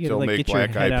gotta still like make get your black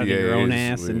head IPAs. out of your own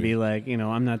ass and We- be like, you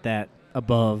know, I'm not that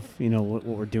above, you know, what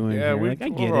we're doing Yeah, here. we, Like, I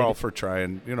get we're all it. for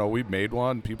trying. You know, we made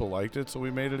one, people liked it, so we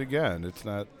made it again. It's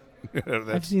not. I've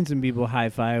That's seen some people high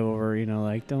five over, you know,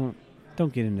 like don't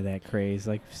get into that craze.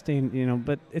 Like stay, you know,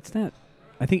 but it's not.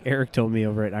 I think Eric told me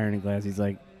over at Iron and Glass, he's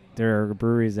like, there are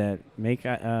breweries that make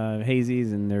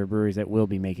hazies, and there are breweries that will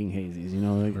be making hazies. You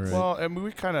know, like, Right. well, I mean,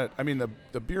 we kind of. I mean,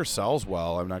 the beer sells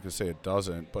well. I'm not gonna say it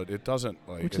doesn't, but it doesn't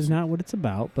like. which it's- is not what it's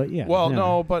about. But yeah. Well, yeah.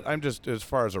 no, but I'm just as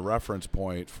far as a reference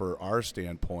point for our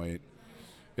standpoint.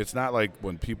 It's not like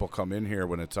when people come in here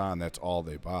when it's on, that's all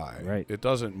they buy. Right. It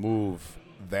doesn't move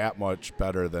that much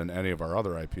better than any of our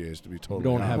other IPAs, to be totally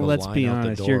don't honest. have Well, a let's be line out the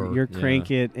honest. door. Your Yeah. crank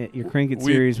it We-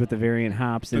 series with the variant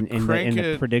hops the and the Crank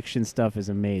It- prediction stuff is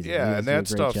amazing. You Yeah, guys and do a that great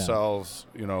stuff job. sells.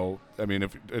 You know, I mean,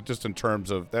 if it, just in terms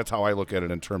of that's how I look at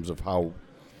it in terms of how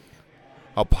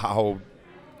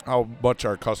much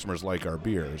our customers like our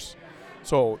beers.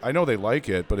 So I know they like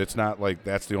it, but it's not like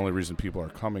that's the only reason people are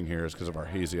coming here is because of our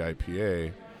hazy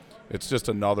IPA. It's just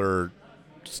another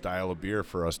style of beer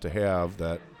for us to have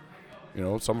that, you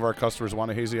know, some of our customers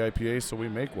want a hazy IPA, so we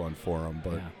make one for them.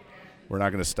 But Yeah. we're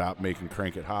not going to stop making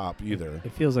Crank It Hop either.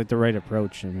 It feels like the right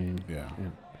approach. I mean, Yeah.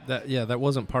 that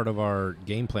wasn't part of our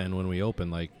game plan when we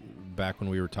opened. Like back when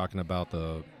we were talking about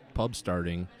the pub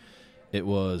starting, it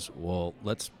was, well,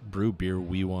 let's brew beer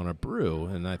we want to brew,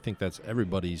 and I think that's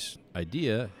everybody's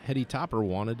idea. Hetty Topper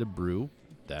wanted to brew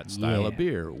that style of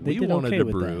beer. They We did wanted okay to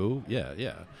with brew,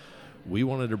 we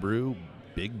wanted to brew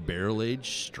big barrel-aged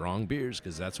strong beers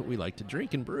because that's what we like to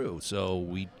drink and brew. So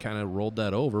we kind of rolled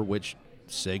that over, which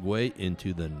segue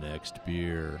into the next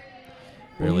beer.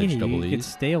 Barrel-aged double You get E's.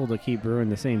 stale to keep brewing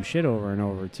the same shit over and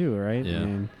over too, right?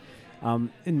 Yeah.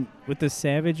 And with the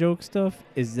Savage Oak stuff,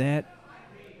 is that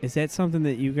something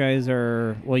that you guys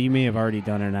are? Well, you may have already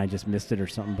done it, and I just missed it or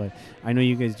something. But I know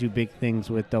you guys do big things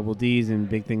with Double D's and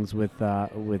big things with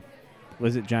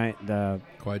was it Giant?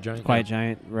 Quiet Giant. Quiet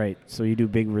Giant, right? So you do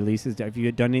big releases. Have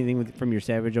you done anything from your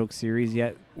Savage Oak series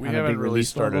yet? We on a haven't big really release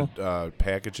started level?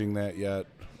 packaging that yet.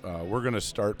 We're going to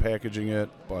start packaging it,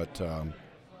 but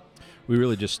We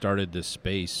really just started this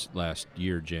space last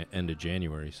year, end of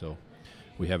January, so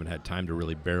we haven't had time to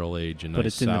really barrel age and But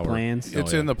nice it's in sour. the plans?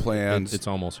 it's in the plans. It's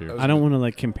almost here. I don't want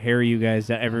to compare you guys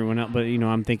to everyone else, but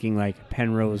I'm thinking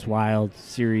Penrose Wild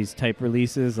series type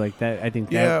releases like that. I think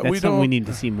that's something we need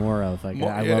to see more of. I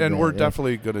love and that, we're yeah.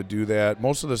 definitely going to do that.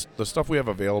 Most of the stuff we have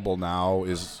available now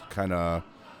is kind of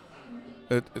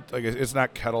it's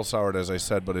not kettle soured, as I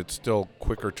said, but it's still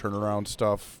quicker turnaround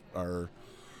stuff.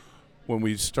 When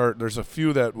we start, there's a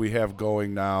few that we have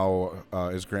going now.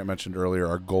 As Grant mentioned earlier,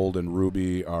 our Gold and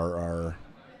Ruby are our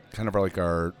kind of like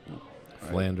our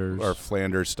Flanders. our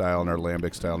Flanders style and our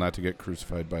Lambic style. Not to get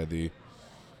crucified by the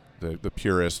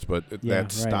purist, but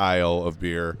that style of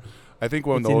beer. I think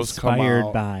when It's those come inspired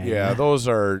out, by. those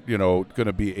are going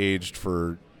to be aged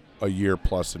for a year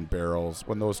plus in barrels.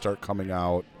 When those start coming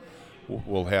out,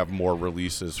 we'll have more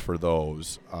releases for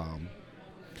those.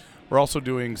 We're also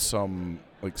doing some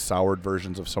soured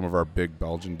versions of some of our big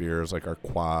Belgian beers, like our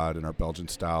Quad and our Belgian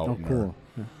Stout. Oh, and cool.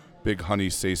 our big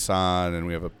Honey Saison, and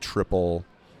we have a triple.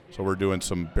 So we're doing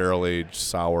some barrel-aged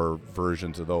sour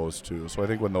versions of those too. So I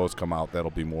think when those come out, that'll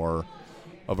be more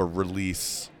of a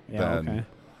release than.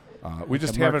 Okay. We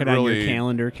just mark haven't it on really your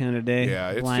calendar kind of day. Yeah,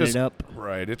 it's line just it up.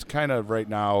 right. It's kind of right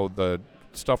now the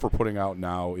stuff we're putting out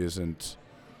now isn't,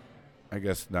 I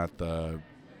guess, not the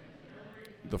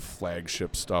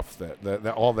flagship stuff that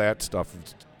all that stuff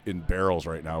is in barrels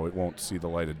right now. It won't see the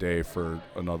light of day for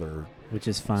another, which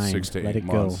is fine. 6 to let 8 it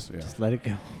months. go. Yeah. Just let it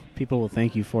go. People will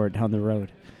thank you for it down the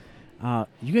road.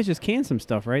 You guys just canned some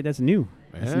stuff, right? That's new.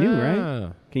 That's new,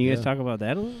 right? Can you guys talk about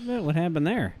that a little bit? What happened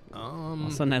there? All of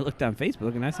a sudden, I looked on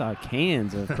Facebook and I saw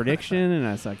cans of Prediction and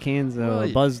I saw cans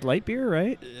of Buzz Light beer,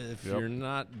 right? If you're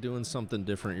not doing something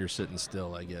different, you're sitting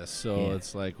still, I guess. So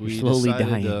it's like we slowly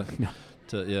decided dying.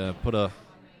 to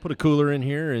put a cooler in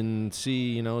here and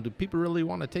see, do people really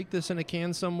want to take this in a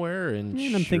can somewhere? And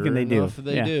I'm thinking they do. enough,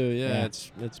 they do. Yeah.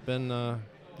 It's been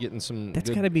getting some.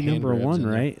 That's got to be number one,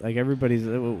 right? Like everybody's,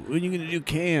 well, when are you going to do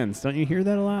cans? Don't you hear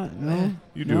that a lot? No,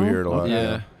 You do hear it a lot.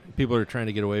 Yeah. People are trying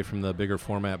to get away from the bigger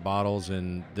format bottles,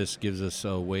 and this gives us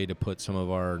a way to put some of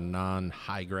our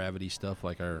non-high gravity stuff,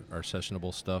 like our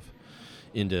sessionable stuff,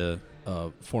 into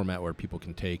a format where people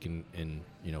can take and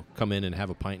come in and have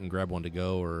a pint and grab one to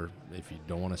go, or if you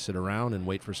don't want to sit around and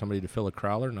wait for somebody to fill a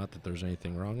crowler, not that there's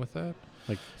anything wrong with that.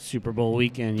 Like Super Bowl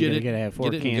weekend, you gotta have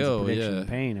 4 cans of Prediction and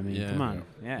Pain. I mean, come on.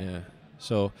 Yeah.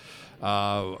 So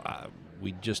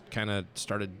we just kind of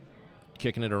started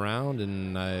kicking it around,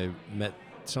 and I met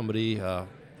somebody.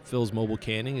 Phil's Mobile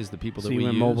Canning is the people that we went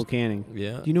used. Mobile Canning.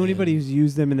 Yeah. Do you know anybody who's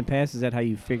used them in the past? Is that how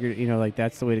you figured,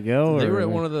 that's the way to go? They were at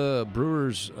one of the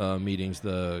brewers' meetings,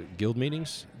 the guild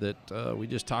meetings, that we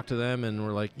just talked to them, and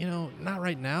we're like, not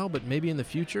right now, but maybe in the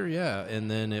future, yeah. And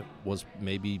then it was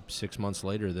maybe 6 months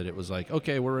later that it was like,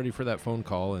 okay, we're ready for that phone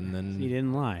call, and then... You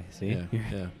didn't lie, see?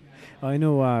 Yeah. Well, I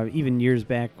know even years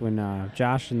back when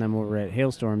Josh and them were at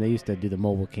Hailstorm, they used to do the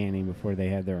mobile canning before they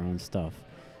had their own stuff.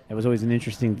 That was always an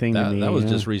interesting thing to me. That was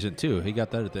just recent, too. He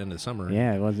got that at the end of the summer.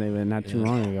 Yeah, it wasn't even not too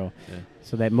long ago. Yeah.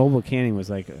 So that mobile canning was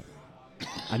like,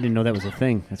 I didn't know that was a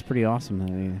thing. That's pretty awesome. I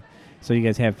mean, so you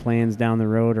guys have plans down the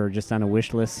road or just on a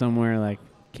wish list somewhere? Like,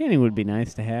 canning would be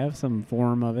nice to have, some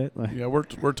form of it. Yeah,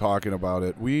 we're talking about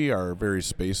it. We are very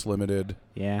space limited.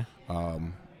 Yeah.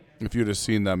 If you'd have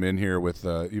seen them in here with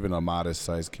even a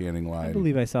modest-sized canning line. I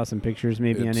believe I saw some pictures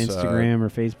maybe on It's, Instagram or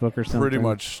Facebook or something. Pretty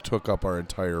much took up our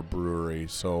entire brewery.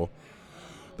 So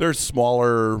there's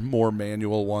smaller, more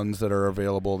manual ones that are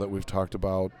available that we've talked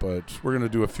about, but we're going to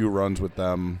do a few runs with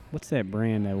them. What's that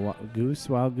brand? Wild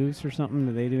Goose or something?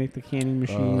 Do they make the canning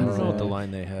machines? I don't know what the line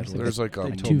they had was. There's like a They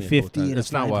told me 250 and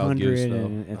it's not Wild Goose, though.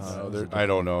 and I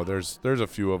don't know. There's a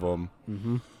few of them.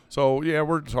 Mm-hmm. So yeah,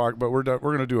 we're talking, but we're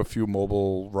going to do a few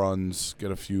mobile runs,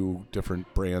 get a few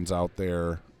different brands out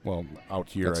there. Well, out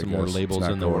here, Got some I guess. more It's labels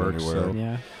not in the going works. anywhere. So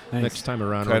Yeah. Nice. next time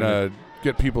around, Kind of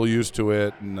get people used to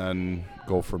it, and then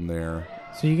go from there.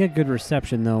 So you get good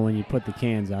reception though when you put the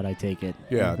cans out. I take it.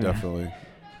 Yeah, definitely.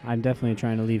 I'm definitely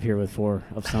trying to leave here with 4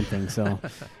 of something. So,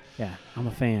 yeah, I'm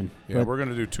a fan. Yeah, But we're going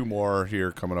to do 2 more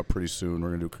here coming up pretty soon. We're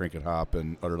going to do Crank It Hop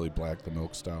and Utterly Black, the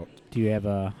milk stout. do you have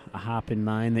a hop in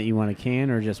mind that you want to can,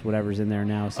 or just whatever's in there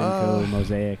now? Simcoe,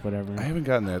 Mosaic, whatever. I haven't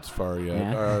gotten that far yet.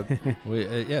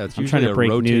 Yeah. it's I'm usually trying to a break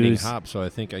rotating news. hop. So I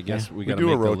think I guess we We got to do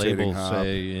a make the rotating label hop.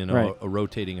 say Right. a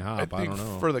rotating I hop. I think don't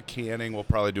know. for the canning, we'll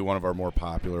probably do one of our more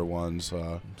popular ones.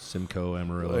 Simcoe,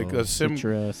 Amarillo. Like a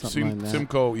Citra, something like that.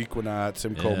 Simcoe Equinox,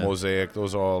 Simcoe Yeah. Mosaic.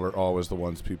 Those all are always the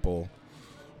ones people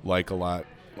like a lot.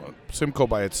 Simcoe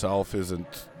by itself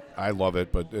isn't. I love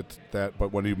it, but it's that.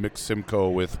 But when you mix Simcoe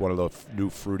with one of the new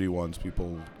fruity ones,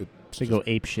 people They go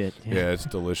ape shit. yeah, it's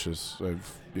delicious.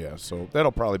 So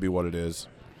that'll probably be what it is.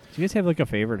 Do you guys have like a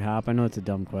favorite hop? I know it's a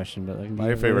dumb question, but like do you My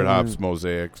have favorite one? hop's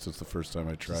Mosaic. Since the first time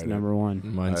I tried Just it. number one.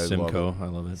 Mine's I love Simcoe. I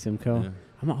love it. Simcoe. Yeah.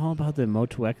 I'm all about the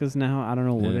Motuecas now. I don't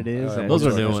know what Yeah. it is. Yeah, I those are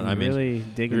just new been ones. I mean, really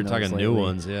digging You're those talking new lately.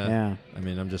 ones, yeah. Yeah. I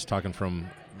mean, I'm just talking from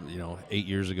 8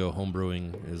 years ago.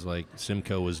 Homebrewing is like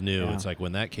Simcoe was new. Yeah. It's like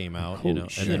when that came out, Holy and then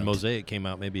shit. Mosaic came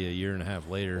out maybe a year and a half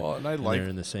later. Well, and I and like. they're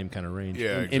in the same kind of range.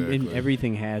 Yeah, And exactly.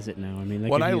 everything has it now. I mean,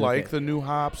 like Well, if I you look like at- the new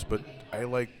hops, but I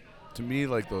like, to me,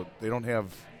 like they don't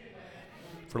have,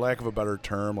 for lack of a better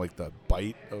term, like the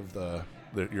bite of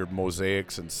your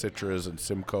Mosaics and Citras and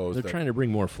Simcoes. They're trying to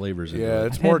bring more flavors into Yeah, it.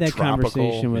 it's I've more had that tropical.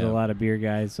 conversation with a Yeah. lot of beer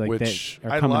guys like Which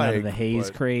that I are coming out of like, the haze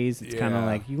but craze. It's kind of yeah.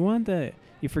 like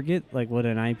you forget like what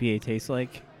an IPA tastes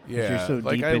like. Yeah, you're so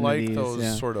like deep I into like these, those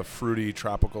yeah. sort of fruity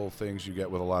tropical things you get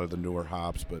with a lot of the newer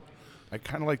hops, but I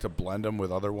kind of like to blend them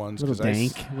with other ones. Little 'cause I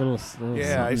dank, little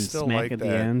yeah, I something still smack like at that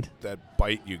the end. that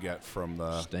bite you get from the.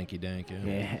 Stanky dank.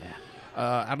 Yeah.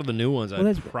 Out of the new ones, Well, I'd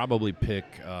that's- probably pick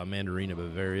Mandarina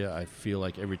Bavaria. I feel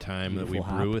like every time that we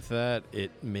Beautiful brew hop. with that,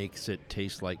 it makes it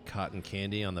taste like cotton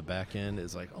candy on the back end.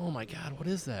 It's like, oh my god, what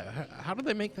is that? How do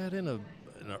they make that in a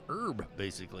herb,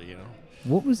 basically? You know,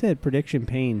 What was that prediction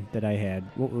pain that I had?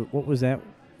 What was that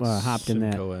hopped in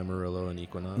that? Simcoe, Amarillo, and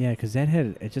Equinox. Yeah, because that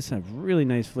had it just a really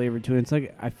nice flavor to it. It's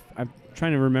like I'm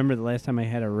trying to remember the last time I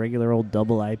had a regular old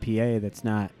double IPA that's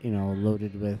not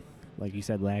loaded with, like you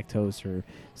said, lactose or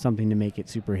something to make it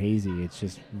super hazy. It's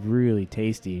just really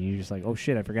tasty, and you're just like, oh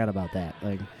shit, I forgot about that.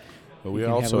 Like, But we you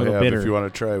can have a also little have, bitter. if you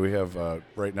want to try, we have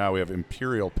right now we have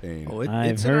Imperial Pain. Oh,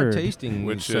 I've it's in our heard. tasting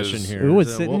Which session is- here. Ooh, it's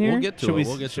So sitting we'll, here. We'll get to Should it.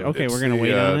 We'll get to Okay, It's we're gonna the,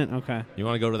 wait on it. Okay, You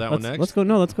want to go to that one next? let's go.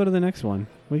 No, let's go to the next one.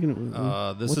 We can.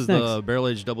 This what's is next? the barrel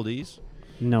aged double D's.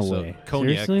 No so way.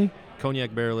 cognac. Seriously,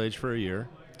 Cognac barrel aged for a year.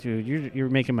 dude, you're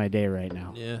making my day right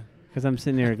now. Yeah. Because I'm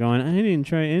sitting there going, I didn't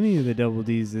try any of the double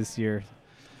D's this year.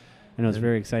 I know it's And-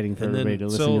 very exciting for and everybody then,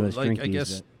 to listen so, to us like, drink I these.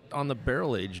 guess on the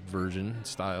barrel aged version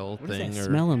style What thing, is that or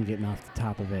smell I'm getting off the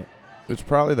top of it? It's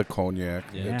probably the cognac.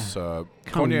 Yeah. It's Cognac.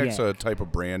 cognac's a type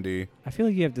of brandy. I feel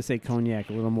like you have to say cognac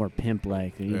a little more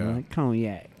pimp-like. You know, Yeah. like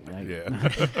cognac. Like,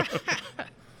 Yeah.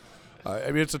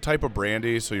 I mean, it's a type of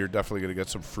brandy, so you're definitely going to get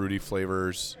some fruity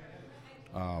flavors.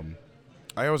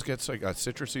 I always get like a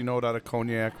citrusy note out of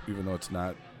cognac, even though it's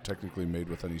not technically made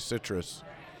with any citrus.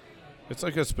 It's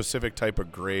like a specific type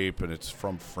of grape, and it's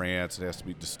from France. It has to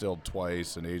be distilled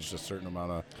twice and aged a certain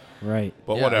amount of. right.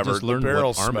 But Yeah, I whatever. just The learned what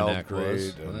barrel smelled Armagnac great.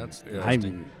 was. Well, and- that's yeah.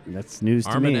 interesting. That's news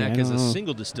to me. I Armagnac is a don't know.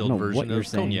 single distilled know what version you're of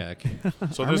saying.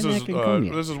 cognac. So this is Armagnac and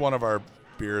cognac. this is one of our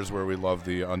beers where we love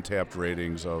the untapped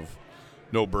ratings of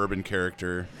no bourbon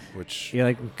character, which Yeah,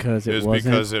 like because it is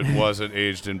wasn't. because it wasn't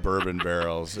aged in bourbon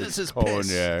barrels. This It's is piss.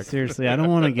 cognac. Seriously, I don't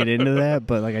want to get into that,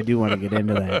 but like I do want to get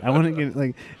into that. I want to get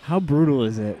like, how brutal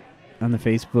is it on the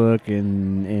Facebook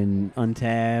and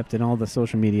Untapped and all the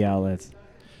social media outlets?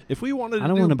 If we wanted I to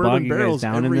don't do wanna bog bourbon you guys barrels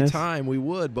down in every this. time, we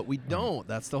would, but we don't.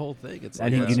 That's the whole thing. It's I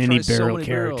like, didn't let's get any try so barrel many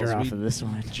character barrels. off of this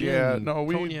one. Gin, Yeah, no,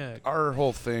 cognac, our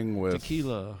whole thing with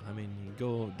tequila. I mean, you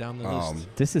go down the list.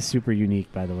 This is super unique,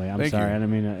 by the way. I'm Thank sorry. you. I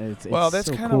mean, it's well, that's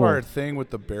so kind cool. of our thing with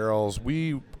the barrels.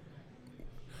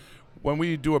 When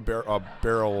we do a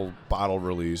barrel bottle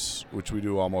release, which we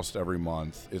do almost every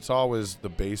month, it's always the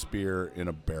base beer in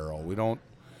a barrel. We don't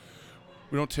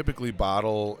typically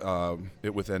bottle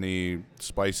it with any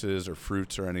spices or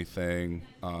fruits or anything.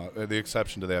 The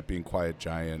exception to that being Quiet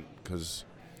Giant, because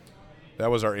that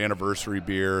was our anniversary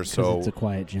beer. 'Cause So it's a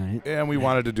quiet giant. and we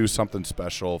wanted to do something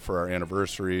special for our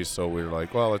anniversary, so we were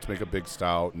like, well, let's make a big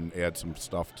stout and add some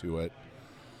stuff to it.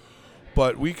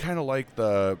 But we kind of like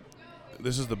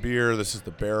this is the beer, this is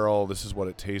the barrel, this is what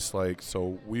it tastes like.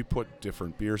 So we put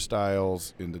different beer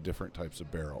styles into different types of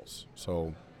barrels.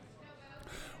 So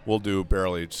we'll do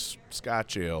barrel-aged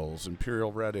Scotch ales,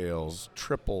 Imperial Red ales,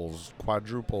 triples,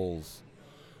 quadruples,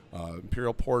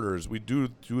 Imperial Porters. We do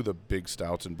the big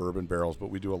stouts and bourbon barrels, but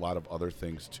we do a lot of other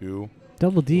things too.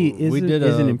 Double D is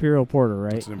an Imperial Porter,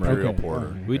 right? It's an Imperial Okay. Porter.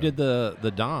 All right. We did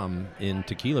the Dom in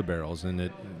tequila barrels, and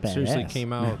it seriously Badass.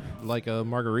 came out like a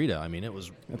margarita. I mean, it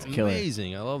was That's killer.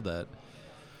 amazing. I love that.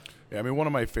 Yeah, I mean, one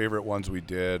of my favorite ones we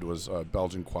did was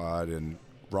Belgian Quad and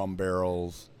rum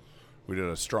barrels. We did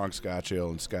a strong Scotch ale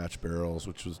and Scotch barrels,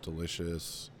 which was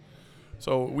delicious.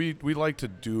 So we like to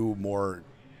do more,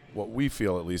 what we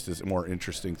feel at least is more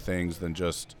interesting things than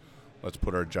just let's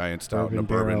put our giant stout in a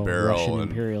bourbon barrel Russian and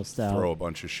Imperial Stout. throw a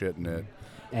bunch of shit in it.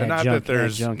 And not Adjunct, that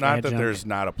there's adjunct. there's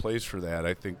not a place for that.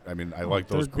 I mean I like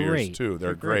those They're beers great. too.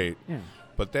 They're great. Yeah.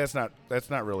 But that's not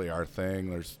really our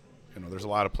thing. There's a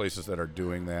lot of places that are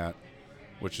doing that,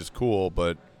 which is cool,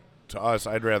 but to us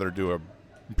I'd rather do a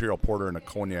Imperial Porter in a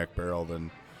cognac barrel than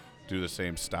do the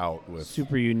same stout with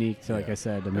Super unique, like Yeah. I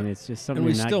said. I mean, it's just something And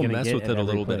we you're not still gonna mess get with at it a every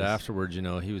little bit place. afterwards.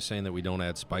 He was saying that we don't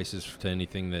add spices to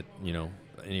anything that,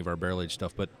 any of our barrel aged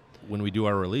stuff. But when we do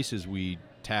our releases, we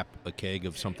tap a keg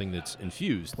of something that's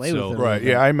infused. Play with so, it. Right.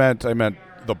 Yeah, I meant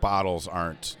the bottles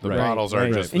aren't. The Right. bottles are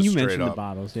Right. just and the you straight mentioned up. the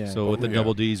bottles, yeah. So with the Yeah.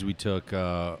 double Ds, we took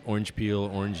orange peel,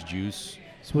 orange juice.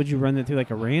 So would you run that through like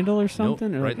a Randall or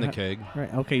something? Nope, or right like in the how- keg.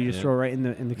 Right. Okay, you just Yeah. throw it right in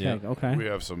the Yeah. keg. Okay. We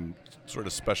have some sort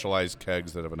of specialized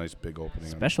kegs that have a nice big opening.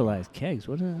 Specialized kegs.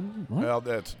 What? What? Well,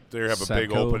 they have a big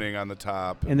Satco. opening on the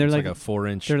top. And they're It's like, like a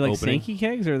 4-inch they're like opening. Sankey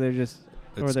kegs, or they're just,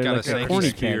 or It's they're got like a Yeah, a they're corny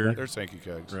Sankey keg. sphere. like- They're Sankey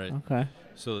kegs. Right. Okay.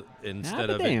 So instead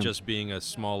Ah, of damn. it just being a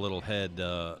small little head,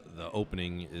 the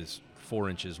opening is 4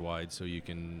 inches wide, so you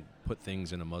can put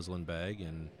things in a muslin bag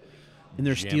and And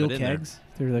they're jam steel it in there. kegs.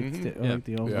 They're like, Mhm. like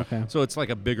the old. Yeah. Okay. So it's like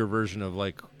a bigger version of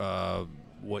like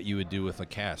what you would do with a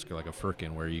cask or like a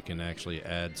firkin, where you can actually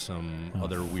add some Oh,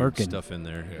 other weird firkin. stuff in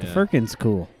there. The Firkin's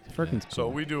cool. The Firkin's cool. So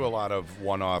we do a lot of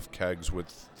one-off kegs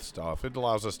with stuff. It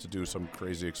allows us to do some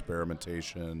crazy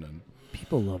experimentation, and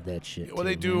People love that shit. well,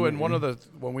 they too, do. man. And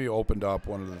when we opened up,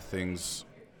 one of the things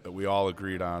that we all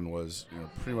agreed on was,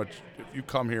 pretty much if you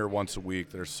come here once a week,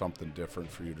 there's something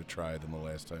different for you to try than the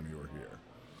last time you were here.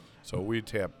 So we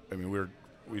tap. I mean,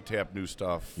 we tap new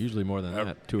stuff. Usually more than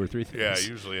that, 2 or 3 things.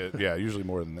 Yeah, usually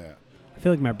more than that. I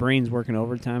feel like my brain's working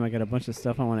overtime. I got a bunch of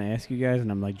stuff I want to ask you guys,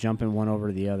 and I'm like jumping one over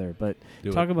to the other. But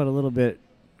Do talk it. about a little bit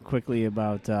quickly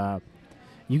about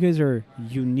you guys are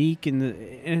unique in the.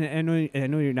 And I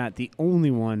know you're not the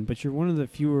only one, but you're one of the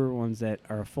fewer ones that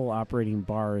are a full operating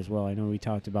bar as well. I know we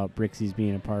talked about Brixie's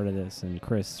being a part of this, and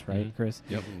Chris, right, Mhm. Chris?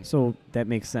 Yep. So that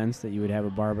makes sense that you would have a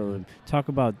bar, but talk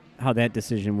about how that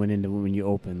decision went into when you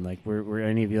opened. Like, were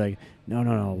any of you like,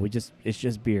 no, it's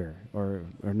just beer, or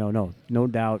no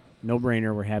doubt, no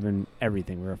brainer, we're having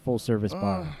everything. We're a full service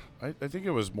bar. I think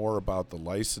it was more about the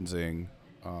licensing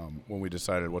when we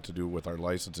decided what to do with our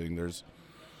licensing. There's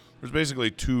basically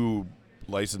 2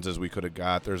 licenses we could have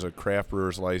got. There's a craft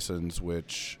brewer's license,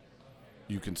 which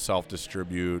you can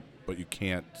self-distribute, but you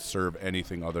can't serve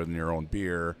anything other than your own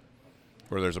beer.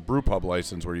 Or there's a brew pub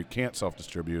license where you can't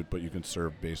self-distribute, but you can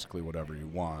serve basically whatever you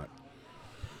want.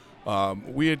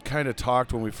 We had kind of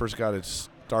talked when we first got it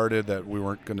started that we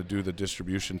weren't going to do the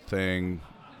distribution thing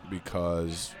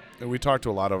because we talked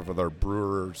to a lot of other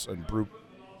brewers and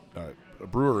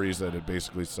breweries that had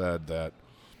basically said that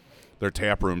their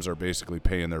tap rooms are basically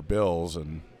paying their bills,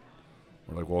 and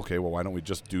we're like, well, okay, why don't we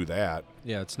just do that?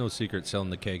 Yeah, it's no secret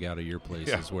selling the keg out of your place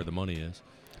Yeah. is where the money is.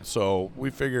 So we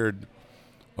figured,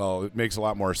 well, it makes a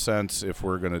lot more sense if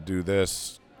we're going to do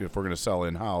this, if we're going to sell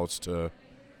in-house, to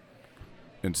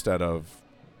instead of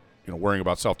worrying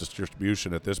about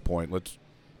self-distribution at this point, let's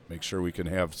make sure we can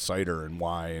have cider and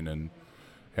wine and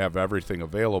have everything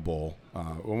available.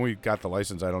 When we got the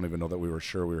license, I don't even know that we were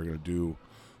sure we were going to do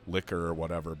liquor or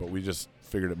whatever, but we just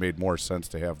figured it made more sense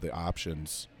to have the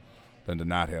options than to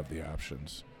not have the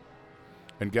options.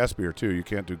 And guest beer too. You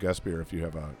can't do guest beer if you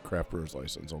have a craft brewer's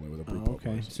license, only with a brew pub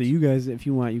Okay, license. so you guys, if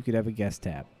you want, you could have a guest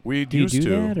tap. We Do you used do to.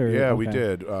 that, or- Yeah, we okay.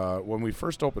 did. When we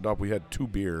first opened up, we had 2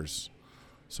 beers.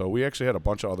 So we actually had a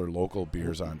bunch of other local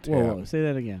beers on tap. Whoa, say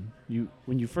that again.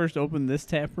 When you first opened this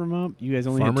tap room up, you guys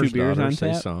only had Farmer's 2 beers Daughter, on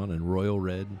tap. Saison, and Royal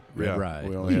Red Yeah, Rye. we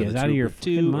What only are you had guys the out of 2 your beers.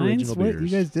 Two fucking minds? original What you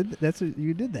beers. guys did? That's what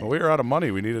you did that. Well, we were out of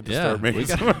money. We needed to Yeah, start making we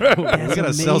some. got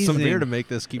to sell some amazing. beer to make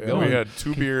this keep Yeah, going. we had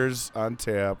 2 beers on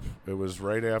tap. It was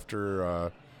right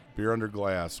after Beer Under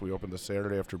Glass. We opened the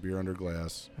Saturday after Beer Under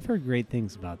Glass. I've heard great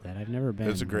things about that. I've never been.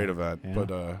 It's a great event. Yeah.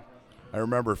 But I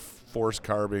remember force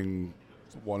carbing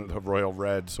one of the Royal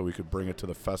Red so we could bring it to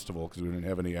the festival because we didn't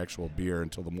have any actual beer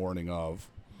until the morning of.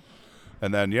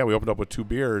 And then, we opened up with 2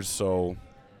 beers, so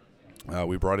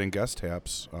we brought in guest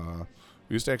taps.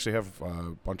 We used to actually have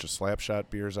a bunch of Slapshot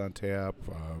beers on tap,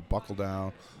 Buckle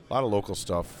Down, a lot of local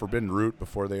stuff. Forbidden Root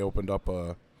before they opened up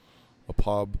a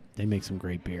pub. They make some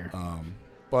great beer.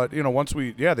 But once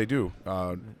they do,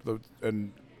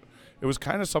 and it was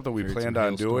kind of something we planned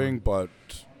on doing. But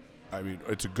I mean,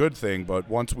 it's a good thing. But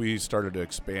once we started to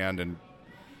expand and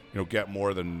get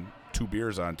more than 2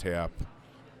 beers on tap,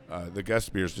 the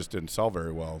guest beers just didn't sell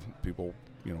very well. People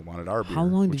wanted our beer. How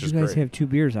long did you guys have 2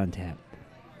 beers on tap?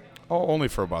 Oh, only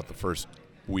for about the first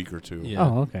week or 2. Yeah.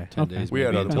 Oh, okay. 10 days. We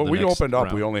had maybe, when we opened up,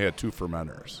 round. we only had 2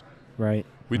 fermenters. Right.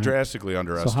 We right. drastically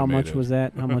underestimated. So how much was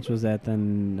that? How much was that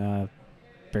then,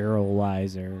 barrel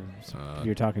wise, or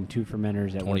you're talking 2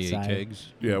 fermenters at what 28 size? kegs.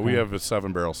 Yeah, we have a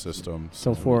 7-barrel system.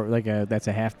 So for that's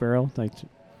a half barrel, like.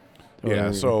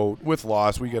 Yeah. So with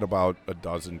loss, we get about a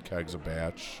dozen kegs a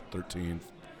batch, 13.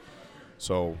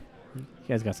 So. You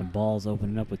guys got some balls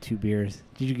opening up with 2 beers.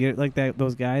 Did you get like that?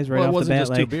 Those guys right Well, it off the wasn't bat,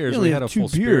 just like 2 beers. "You only We had have a 2 full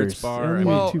beers. spirits bar. I only I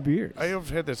Well, need 2 beers. I have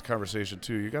had this conversation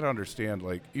too. You got to understand,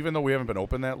 like, even though we haven't been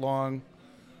open that long,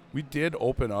 we did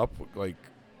open up like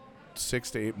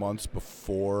 6 to 8 months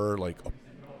before like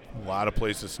a lot of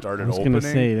places started I was opening. gonna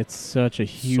say that's such a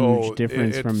huge So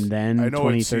difference from then, I know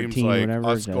it 2013, seems like whatever.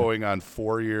 us to- going on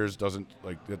 4 years doesn't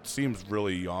like it seems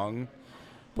really young.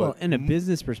 well, But in a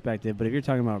business perspective, but if you're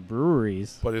talking about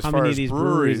breweries, But as how far many as of these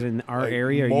breweries, breweries in our like,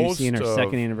 area are you most seeing our of-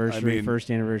 second I anniversary, mean,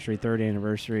 first anniversary, third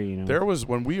anniversary? there was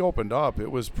when we opened up, it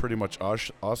was pretty much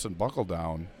us and Buckle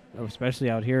Down. Especially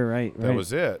out here, right? That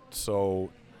was it. So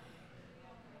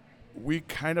we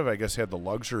kind of, I guess, had the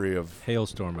luxury of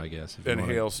Hailstorm, I guess. if you And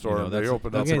wanna- Hailstorm, they that's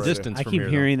opened that's up a right- distance I from keep here,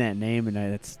 hearing that name, and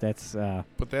that's but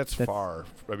that's that's- far.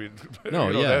 I mean, No,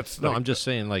 yeah. that's No, like- I'm just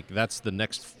saying, like, that's the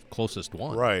next closest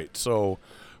one. right. So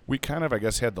we kind of, I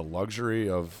guess, had the luxury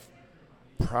of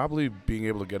probably being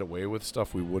able to get away with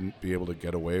stuff we wouldn't be able to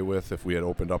get away with if we had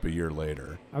opened up a year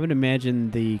later. I would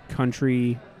imagine the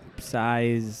country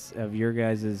size of your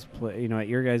guys' at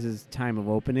your guys' time of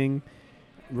opening.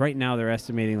 Right now, they're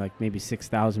estimating like maybe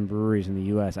 6,000 breweries in the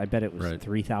U.S. I bet it was Right.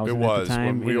 3,000 It at was the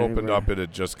time. when we opened up. It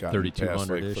had just gotten past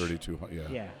like 3,200-ish. 3,200.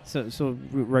 Yeah. Yeah. So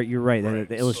right, you're right. Right,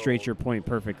 That illustrates so- your point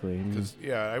perfectly. Because I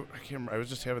can't remember, I was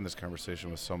just having this conversation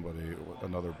with somebody,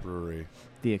 another brewery.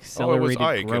 The Oh, it accelerated was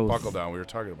Ike growth. at Buckle Down. We were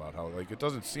talking about how like it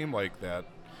doesn't seem like that,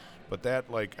 but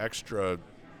that like extra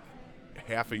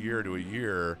half a year to a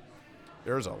year,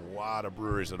 there's a lot of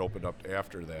breweries that opened up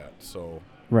after that. So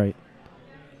Right.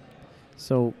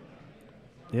 So,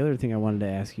 the other thing I wanted to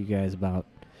ask you guys about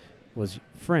was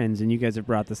friends, and you guys have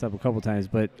brought this up a couple times,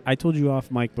 but I told you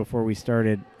off mic before we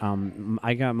started.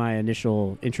 I got my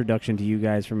initial introduction to you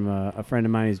guys from a friend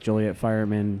of mine. He's Joliet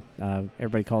Fireman.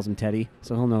 Everybody calls him Teddy,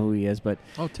 so he'll know who he is. But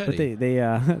Oh, Teddy.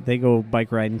 but they go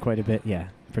bike riding quite a bit. Yeah,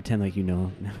 pretend like you know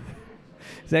him.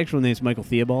 His actual name's Michael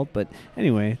Theobald, but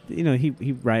anyway, he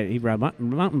ride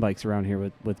mountain bikes around here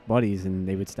with buddies, and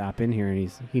they would stop in here,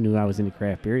 and he knew I was into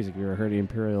craft beer. He's like, "You ever heard of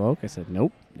Imperial Oak?" I said,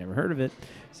 "Nope, never heard of it." I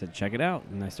said, "Check it out,"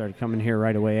 and I started coming here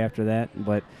right away after that.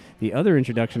 But the other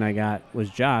introduction I got was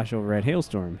Josh over at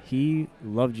Hailstorm. He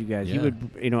loved you guys. He Yeah.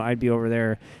 would, I'd be over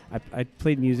there. I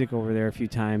played music over there a few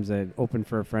times. I opened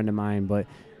for a friend of mine, but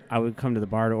I would come to the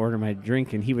bar to order my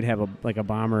drink, and he would have a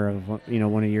bomber of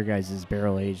one of your guys'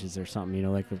 barrel ages or something,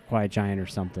 like a Quiet Giant or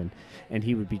something, and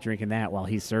he would be drinking that while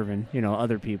he's serving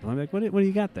other people. I'm like, what do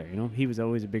you got there? He was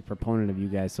always a big proponent of you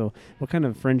guys. So what kind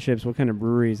of friendships, what kind of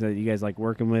breweries that you guys like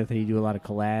working with? Do you do a lot of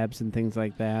collabs and things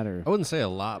like that, or? I wouldn't say a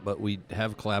lot, but we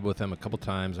have collabed with them a couple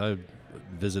times. I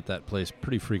visit that place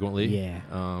pretty frequently. Yeah,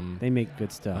 they make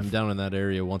good stuff. I'm down in that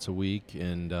area once a week,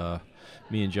 and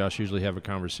me and Josh usually have a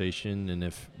conversation, and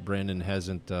if Brandon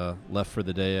hasn't left for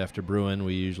the day after brewing,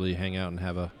 we usually hang out and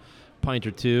have a pint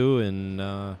or two,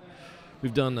 and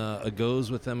we've done a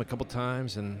goes with them a couple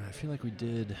times, and I feel like we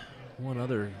did one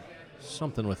other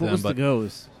something with What them. was But the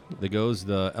goes? the goes,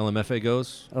 the LMFA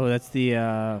goes. Oh, that's the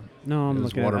no. I'm It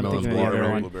was looking at. I'm watermelon, thinking of the other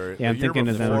watermelon, one. blueberry. Yeah, I'm The year thinking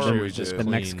of before the- we was just did- the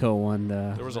clean. Mexico one.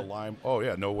 There was a lime. Oh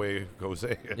yeah, No Way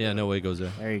Jose. Yeah, No Way Goes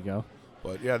There. There you go.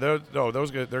 But yeah,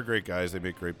 they're great guys. They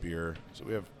make great beer. So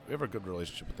we have a good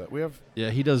relationship with that. We have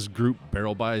Yeah, he does group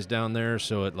barrel buys down there,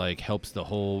 so it like helps the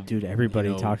whole Dude,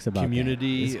 everybody talks about that.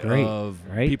 community It's great, of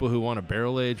right? people who want to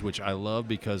barrel age, which I love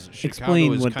because Chicago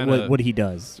Explain is what, kind what of what he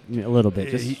does a little bit.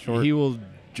 Just short. he will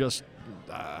just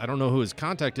I don't know who his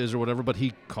contact is or whatever, but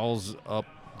he calls up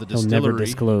the He'll distillery. never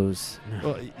disclose.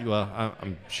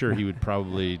 I'm sure he would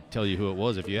probably tell you who it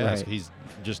was if you asked. Right. He's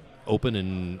just open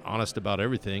and honest about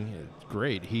everything. It's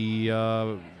great. He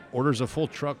orders a full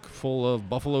truck full of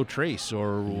Buffalo Trace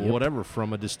or Yep. whatever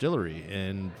from a distillery,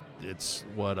 and it's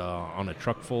on a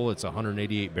truck full, it's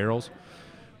 188 barrels.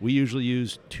 We usually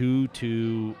use 2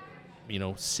 to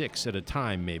 6 at a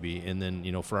time maybe, and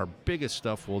then for our biggest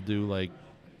stuff we'll do like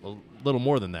a little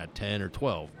more than that, 10 or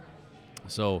 12.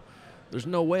 So there's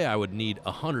no way I would need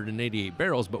 188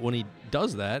 barrels, but when he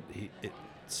does that, it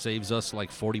saves us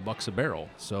like $40 a barrel.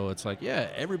 So it's like, yeah,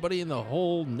 everybody in the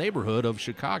whole neighborhood of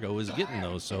Chicago is getting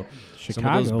those. So some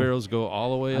of those barrels go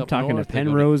all the way I'm up talking north. to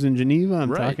Penrose in Geneva. I'm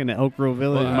Right. talking to Elk Grove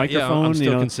Village Microphone. Yeah, I'm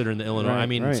still considering the Illinois. Right, I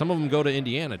mean, right. some of them go to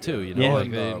Indiana too. Yeah.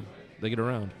 Like they get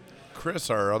around. Chris,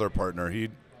 our other partner, he,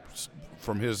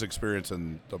 from his experience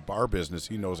in the bar business,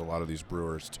 he knows a lot of these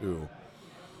brewers too.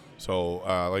 So,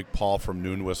 like Paul from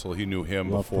Noon Whistle, he knew him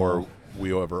Love before Paul.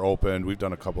 we ever opened. We've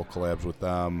done a couple collabs with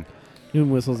them. Noon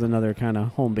Whistle's another kind of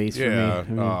home base for me.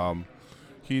 I mean,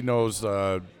 He knows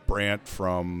Brant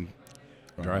from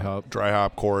Dry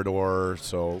Hop Corridor.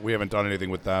 So we haven't done anything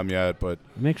with them yet, but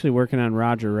I'm actually working on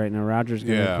Roger right now. Roger's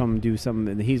going to come do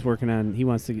something that he's working on. He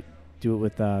wants to do it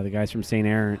with the guys from St.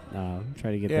 Aaron,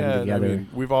 try to get them together. I mean,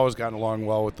 we've always gotten along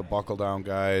well with the Buckle Down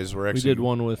guys. We did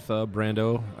one with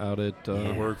Brando out at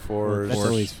Workforce. That's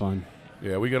always fun.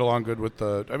 Yeah, we get along good with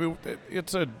the.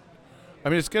 I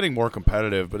mean, it's getting more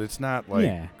competitive, but it's not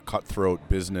like cutthroat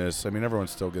business. I mean, everyone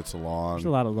still gets along. There's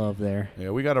a lot of love there. Yeah,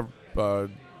 we got a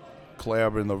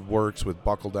collab in the works with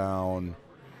Buckle Down.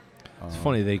 It's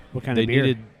funny they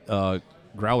needed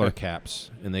growler caps,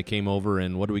 and they came over,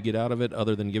 and what do we get out of it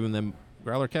other than giving them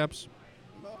growler caps?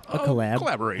 A collab.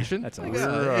 Collaboration. That's awesome.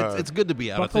 Yeah, it's good to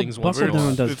be out of things once Buckle in a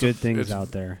while. Down does good things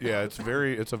out there. Yeah, it's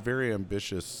a very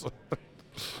ambitious.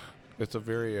 It's a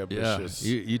very ambitious.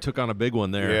 Yeah, you took on a big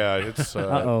one there. Yeah, it's.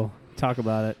 Talk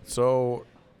about it. So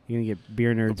you're gonna get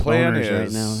beer nerds the plan boners is,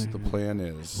 right now. The plan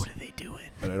is. What are they doing?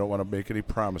 And I don't want to make any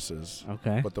promises.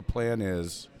 Okay. But the plan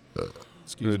is, we're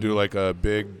going to do like a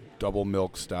big double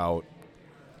milk stout,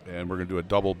 and we're going to do a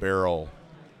double barrel.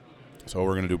 So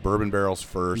we're going to do bourbon barrels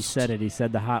first. He said it. He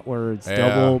said the hot words. Yeah,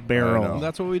 Double I barrel. know.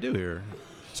 That's what we do here.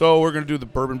 So we're going to do the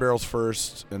bourbon barrels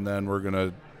first, and then we're going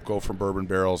to go from bourbon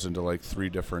barrels into like 3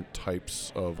 different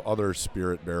types of other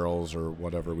spirit barrels or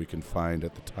whatever we can find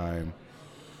at the time.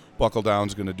 Buckle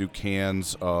Down's going to do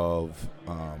cans of,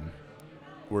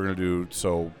 we're going to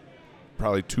do,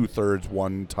 probably 2/3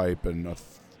 one type and a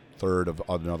third of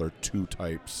another 2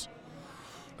 types.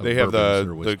 They have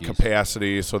the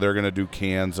capacity, so they're going to do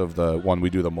cans of the one we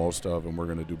do the most of, and we're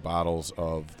going to do bottles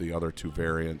of the other 2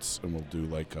 variants, and we'll do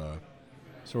like a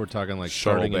So we're talking like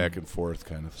shuttle back and forth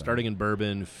kind of thing. Starting in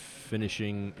bourbon,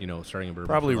 finishing, starting in bourbon.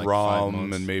 Probably for like rum 5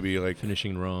 months, and maybe like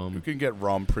finishing rum. You can get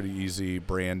rum pretty easy,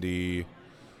 brandy.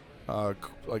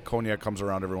 Like cognac comes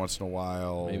around every once in a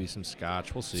while. Maybe some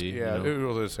scotch. We'll see. Yeah,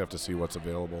 we'll just have to see what's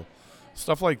available.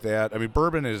 Stuff like that. I mean,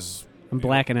 bourbon is. I'm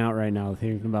blacking out right now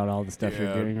thinking about all the stuff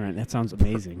you're doing right. That sounds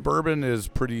amazing. Bourbon is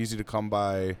pretty easy to come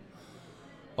by.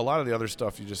 A lot of the other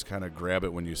stuff, you just kind of grab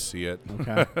it when you see it.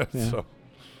 Okay. Yeah. So.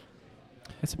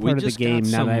 That's a part of the game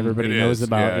now that everybody knows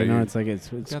about. Yeah, it's like it's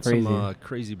got crazy. Some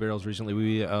crazy barrels recently.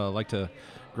 We like to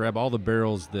grab all the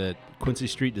barrels that Quincy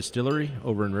Street Distillery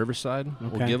over in Riverside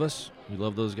will give us. We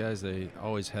love those guys. They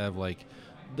always have like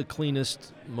the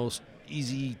cleanest, most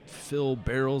easy fill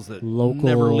barrels that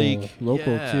never leak.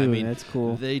 Local yeah, too. I mean, that's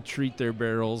cool. They treat their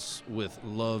barrels with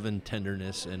love and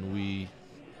tenderness, and we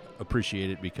appreciate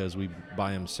it because we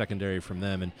buy them secondary from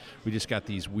them. And we just got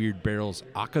these weird barrels,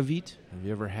 Akavit. Have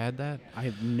you ever had that? I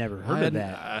have never heard of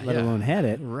that, let alone had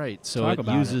it. Right. So it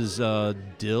uses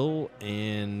dill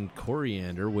and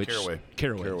coriander, which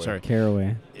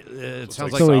Caraway. It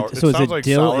sounds so like is it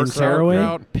dill and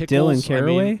caraway? Pickles, dill and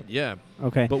caraway? I mean, yeah.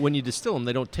 Okay. But when you distill them,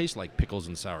 they don't taste like pickles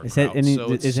and sauerkraut.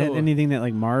 Is that anything that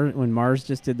like Mars, when Mars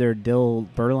just did their dill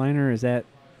Berliner, is that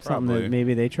something that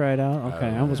maybe they tried out? Okay,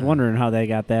 I was wondering how they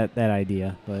got that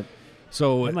idea, but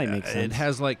so that might make sense. It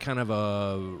has like kind of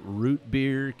a root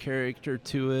beer character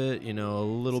to it, a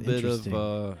little bit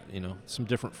of some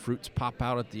different fruits pop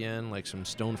out at the end, like some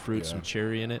stone fruit, some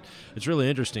cherry in it. It's really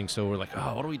interesting. So we're like,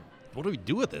 oh, what do we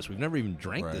do with this? We've never even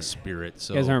drank this spirit.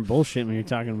 So you guys aren't bullshitting when you're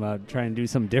talking about trying to do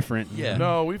something different. Yeah.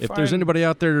 No, if there's anybody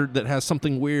out there that has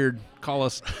something weird, call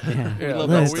us. Yeah.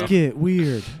 Let's get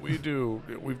weird.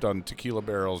 We've done tequila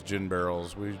barrels, gin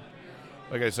barrels.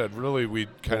 Like I said, really we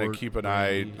kind of keep an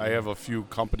eye. I have a few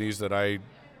companies that I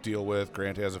deal with.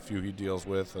 Grant has a few he deals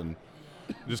with, and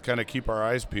just kind of keep our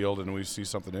eyes peeled. And we see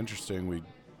something interesting, we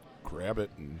grab it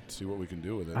and see what we can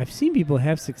do with it. I've seen people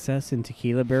have success in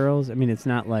tequila barrels. I mean, it's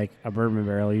not like a bourbon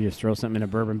barrel. You just throw something in a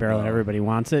bourbon barrel and everybody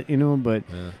wants it, But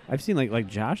I've seen like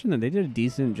Josh and them. They did a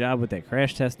decent job with that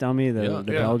crash test dummy. The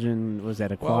Belgian, was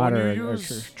that a quad or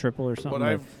triple or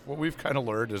something? What we've kind of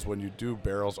learned is when you do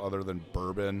barrels other than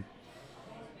bourbon,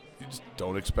 just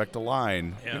don't expect a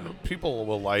line. Yeah. You know, people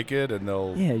will like it, and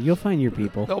Yeah, you'll find your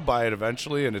people. they'll buy it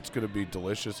eventually, and it's going to be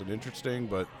delicious and interesting.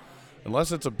 But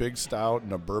unless it's a big stout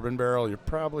and a bourbon barrel, you're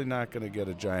probably not going to get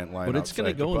a giant line. But it's going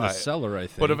to go in the buy it. cellar, I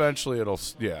think. But eventually it'll,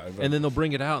 yeah. and then they'll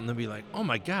bring it out and they'll be like, "Oh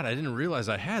my God, I didn't realize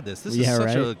I had this. This is Yeah,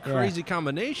 such a right? Yeah. crazy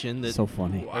combination that So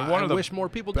funny. I, And one of the wish more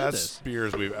people did this." best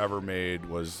beers we've ever made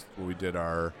was when we did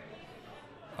our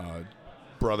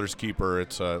Brother's Keeper.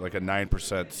 It's like a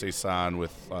 9% Saison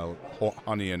with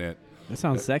honey in it. That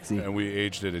sounds sexy. And we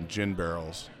aged it in gin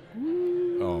barrels.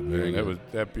 Oh Very man, good.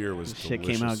 that beer was Shit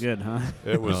delicious. came out good, huh?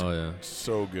 It was Oh yeah,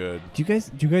 so good. Do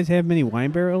you guys have many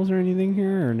wine barrels or anything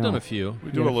here, or no? done a few. We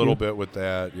You do got a a little few? bit with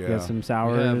that. You Yeah. got some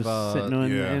sours have, sitting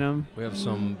yeah. in them. We have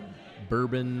some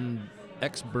bourbon,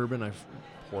 ex-bourbon. I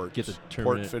Port, get the term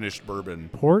port in it. finished bourbon.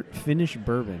 Port finished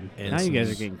bourbon. And Now you guys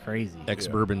some are getting crazy.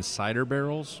 ex-bourbon cider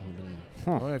barrels. We've been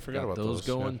Huh. Oh, I forgot got about those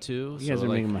going yeah. too. You guys So, are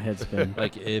like, making my head spin.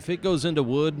 like if it goes into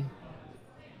wood,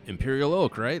 Imperial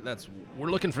Oak, right? We're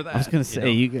looking for that. I was gonna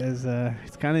say, you guys.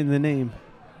 It's kind of in the name.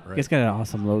 You right. guys got an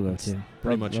awesome logo too.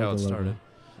 pretty Love- much love how it the logo. started.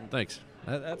 Thanks.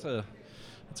 That's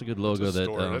a good logo. That's a that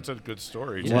story. That's a good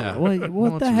story. yeah. What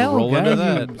Let's the hell, roll into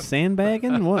guys? You that.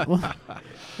 sandbagging? What?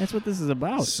 That's what this is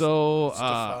about. So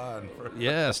Stefan.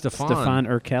 yeah, Stefan. Stefan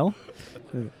Urkel.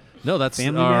 No, that's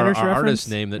Family our Matters artist reference?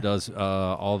 name that does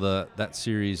all that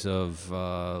series of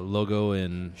logo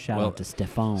and Shout well, out to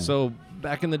Stefan. So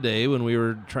back in the day when we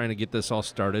were trying to get this all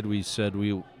started, we said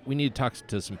we need to talk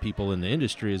to some people in the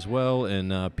industry as well.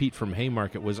 And Pete from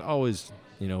Haymarket was always,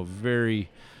 very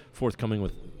forthcoming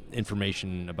with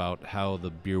information about how the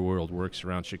beer world works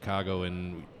around Chicago.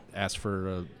 And we asked for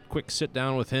a quick sit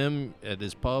down with him at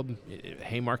his pub.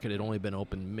 Haymarket had only been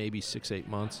open maybe 6-8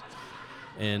 months,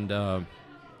 and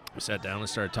we sat down and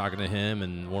started talking to him,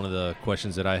 and one of the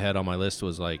questions that I had on my list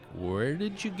was like, where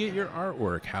did you get your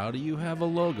artwork? How do you have a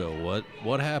logo?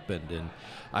 What happened? And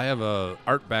I have a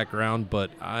art background, but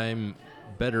I'm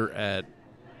better at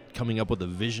coming up with a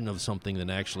vision of something than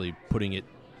actually putting it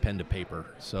pen to paper.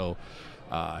 So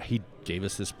he gave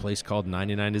us this place called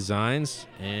 99 Designs,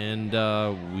 and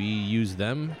we use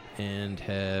them and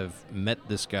have met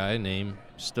this guy named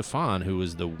Stefan, who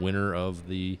is the winner of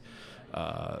the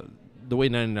way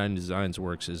 99 Designs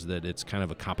works is that it's kind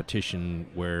of a competition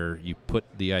where you put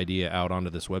the idea out onto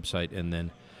this website, and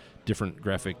then different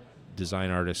graphic design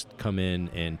artists come in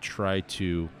and try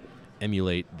to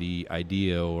emulate the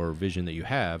idea or vision that you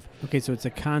have. Okay, so it's a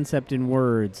concept in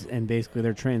words, and basically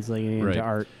they're translating it Right. into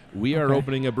art. We are Okay.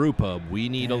 opening a brew pub. We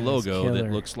need a That is logo that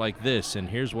killer. looks like this, and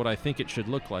here's what I think it should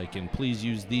look like, and please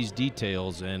use these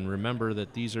details, and remember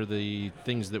that these are the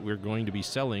things that we're going to be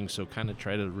selling, so kind of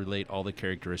try to relate all the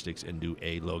characteristics and do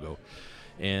a logo.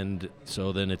 And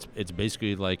so then it's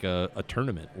basically like a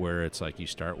tournament where it's like you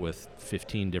start with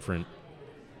 15 different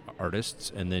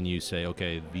artists, and then you say,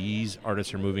 okay, these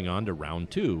artists are moving on to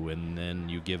round 2, and then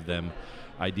you give them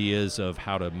ideas of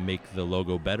how to make the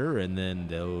logo better, and then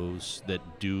those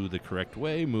that do the correct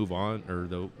way move on, or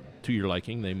to your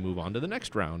liking, they move on to the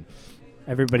next round.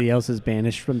 Everybody else is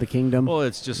banished from the kingdom. Well,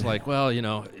 it's just like, well,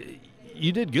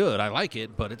 you did good, I like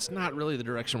it, but it's not really the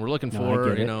direction we're looking No, I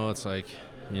for. get it. It's like,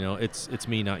 it's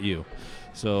me, not you.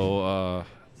 So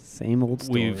Same old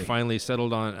story. we finally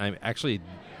settled on.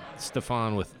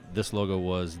 Stefan with this logo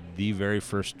was the very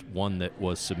first one that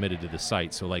was submitted to the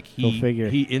site. So like Go figure.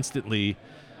 he instantly,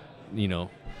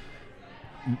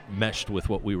 meshed with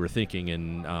what we were thinking.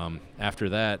 And after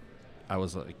that, I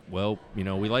was like, well, we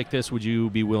like this. Would you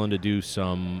be willing to do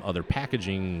some other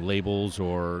packaging labels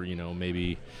or,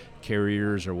 maybe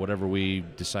carriers or whatever we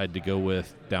decide to go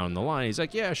with down the line? He's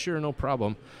like, yeah, sure, no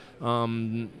problem.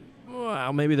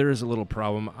 Well, maybe there is a little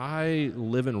problem. I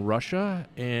live in Russia,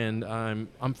 and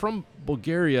I'm from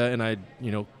Bulgaria, and I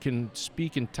can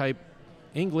speak and type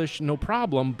English, no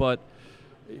problem, but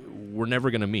we're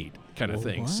never going to meet, kind of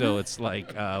thing. What? So it's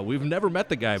like we've never met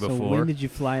the guy So before. when did you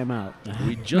fly him out?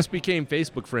 We just became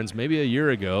Facebook friends maybe a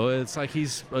year ago. It's like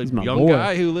he's a He's my young boy.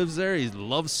 guy who lives there. He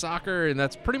loves soccer, and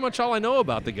that's pretty much all I know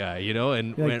about the guy,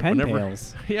 And You're like pen whenever,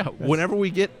 pals. yeah, whenever we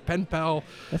get pen pal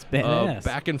That's badass.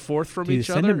 back and forth from Do you each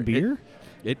send other, him beer?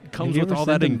 it comes you with ever all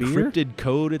that send him beer? encrypted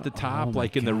code at the top, Oh my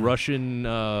like in the God. Russian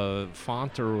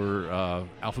font or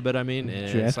alphabet. I mean, Did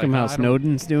and you it's ask like, him how I don't-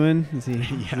 Snowden's doing? Is he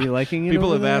liking it?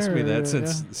 People over have asked me there, that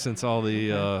or- since all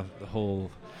the whole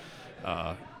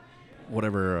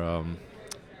whatever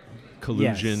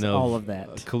collusion Yes, of all of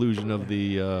that. collusion of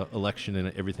the election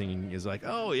and everything is like,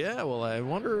 oh yeah, well I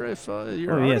wonder if your Oh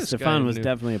yeah, artist guy Stefan was knew.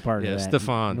 definitely a part Yeah, of that.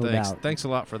 Stefan, no thanks doubt. thanks a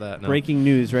lot for that. No. Breaking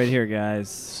news right here, guys.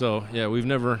 So yeah, we've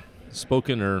never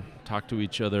spoken or talked to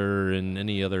each other in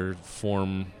any other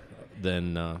form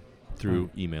than through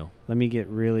email. Let me get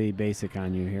really basic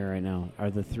on you here right now. Are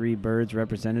the 3 birds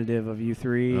representative of you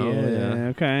 3? Oh, yeah.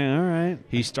 Okay, all right.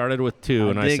 He started with 2,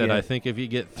 and I dig said, it. I think if you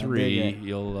get dig 3, it.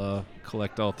 you'll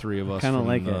collect all 3 of us Kinda from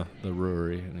like the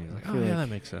brewery. And he's like, I oh, feel yeah, like- that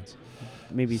makes sense.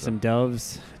 Maybe So- some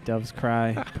doves. Doves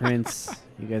cry. Prince.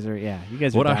 You guys are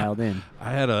What I- dialed in.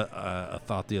 I had a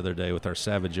thought the other day with our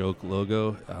Savage Oak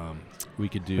logo. We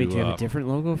could do... Wait, do you have a different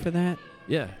logo for that?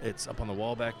 Yeah, it's up on the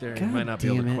wall back there. God You might not be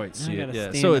able damn to it. quite see I it. gotta Yeah,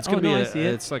 stand so up. it's gonna Oh, be no, I see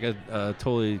it. it's like a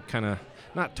totally kind of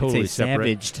not totally it's a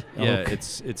separate. savaged Yeah, oak.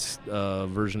 it's a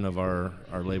version of our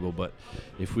label, but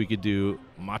if we could do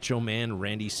Macho Man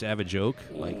Randy Savage Oak,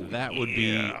 like that would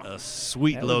be a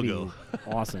sweet That would logo. be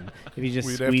awesome. If you just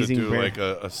We'd have to squeezing do bear- like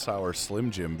a sour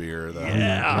Slim Jim beer. Then.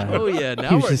 Yeah. God. Oh yeah. Now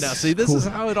He's we're just now. See, this is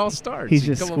sque- how it all starts. He's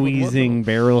You just come up with one squeezing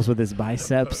barrels with his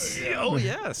biceps. little- Oh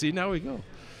yeah. See, now we go.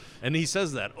 And he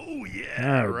says that. Oh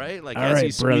yeah. All right. Right. Like All as right,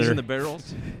 he's squeezing brother. the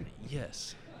barrels.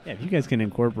 Yes. Yeah, if you guys can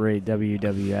incorporate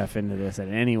WWF into this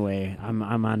in any way, I'm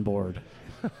on board.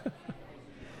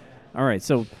 All right,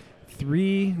 so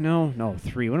 3.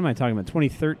 What am I talking about?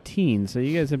 2013. So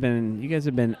you guys have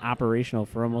been operational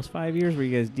for almost 5 years. Were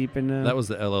you guys deep in? That was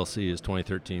the LLC is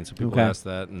 2013. So people Okay. ask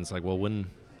that, and it's like, well, when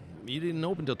you didn't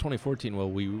open until 2014. Well,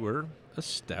 we were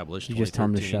established. You just tell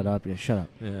them to 2013. shut up. Yeah, shut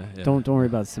up. Yeah. Don't worry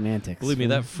about semantics. Believe me,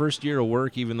 that first year of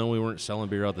work, even though we weren't selling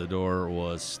beer out the door,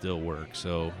 was still work.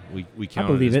 So we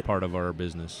counted it believe as it. part of our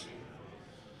business.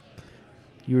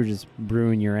 You were just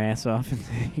brewing your ass off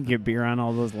and get beer on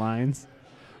all those lines.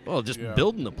 Well, just Yeah.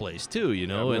 building the place too, you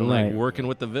know, Yeah, and right. like working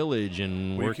with the village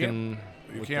and Well, you working.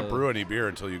 You with can't the- brew any beer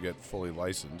until you get fully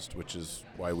licensed, which is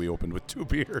why we opened with 2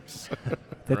 beers.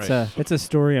 That's a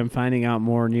story I'm finding out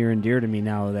more near and dear to me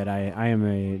now that I am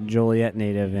a Joliet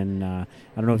native, and I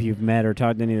don't know if you've met or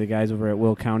talked to any of the guys over at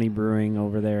Will County Brewing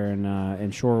over there in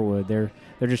Shorewood.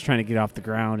 They're just trying to get off the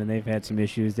ground, and they've had some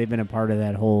issues. They've been a part of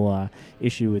that whole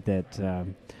issue with that.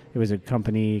 It was a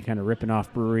company kind of ripping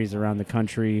off breweries around the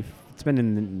country. It's been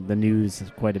in the news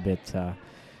quite a bit.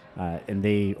 And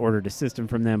they ordered a system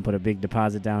from them, put a big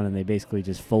deposit down, and they basically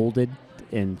just folded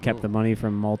and kept the money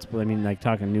from multiple. I mean, like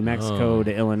talking New Mexico Oh.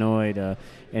 to Illinois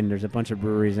and there's a bunch of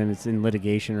breweries, and it's in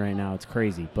litigation right now. It's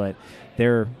crazy, but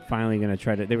they're finally going to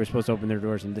try to. They were supposed to open their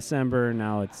doors in December.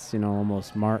 Now it's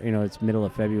almost March. It's middle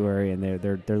of February, and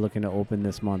they're looking to open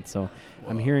this month. So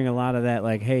I'm hearing a lot of that,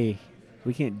 like, hey,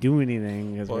 we can't do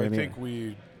anything because Well, I think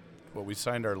we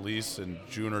signed our lease in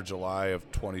June or July of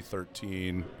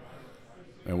 2013,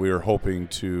 and we were hoping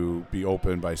to be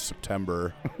open by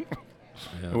September.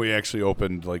 Yeah. And we actually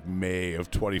opened like May of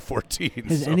 2014.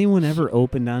 Has so anyone ever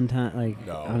opened on time, like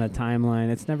No. on a timeline?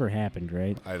 It's never happened,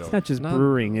 right? I It's don't. not just Not-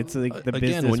 brewing; it's like the Again,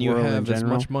 business when you world in have as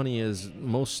general. much money as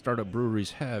most startup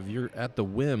breweries have, you're at the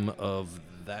whim of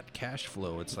that cash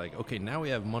flow. It's like, okay, now we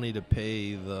have money to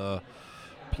pay the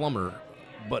plumber,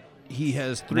 but he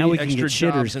has 3 Now we can extra get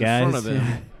jobs shitters, in guys. front of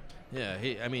him. Yeah,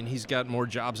 he's got more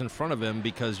jobs in front of him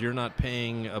because you're not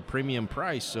paying a premium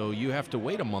price, so you have to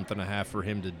wait a month and a half for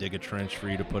him to dig a trench for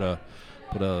you to put a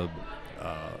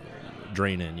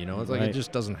drain in. It's like Right. it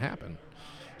just doesn't happen.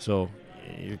 So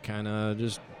you're kind of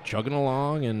just chugging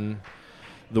along. And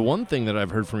the one thing that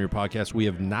I've heard from your podcast, we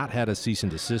have not had a cease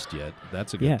and desist yet.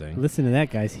 That's a good Yeah, thing. listen to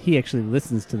that, guys. He actually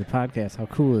listens to the podcast. How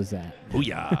cool is that?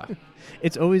 Booyah!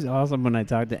 It's always awesome when I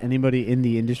talk to anybody in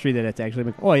the industry that it's actually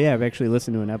like, oh yeah, I've actually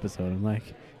listened to an episode. I'm like,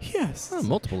 yes,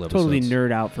 Multiple episodes. totally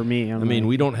nerd out for me. I mean, like,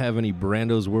 we don't have any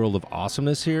Brando's World of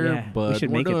Awesomeness here, Yeah, we but should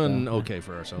we're make it, doing though. okay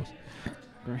for ourselves.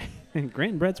 Grant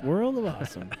and Brett's World of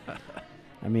Awesome.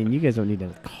 I mean, you guys don't need to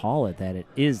call it that. It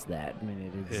is that. I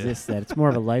mean, it exists that. It's more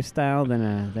of a lifestyle than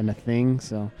a thing.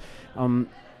 So,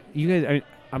 you guys,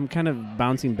 I'm kind of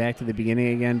bouncing back to the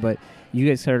beginning again, but you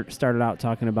guys started out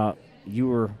talking about you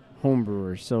were home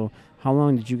brewers. So, how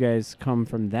long did you guys come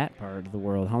from that part of the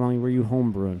world? How long were you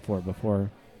home brewing for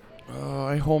before?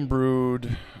 I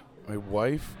homebrewed. My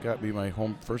wife got me my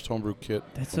first homebrew kit.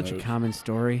 That's when such I a was- common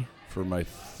story. for my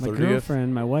My 30th.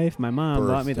 girlfriend, my wife, my mom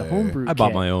bought me the birthday. homebrew I bought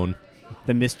kit. my own.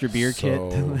 The Mr. Beer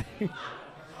So- kit.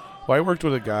 Well, I worked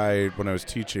with a guy when I was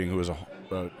teaching who was a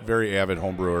very avid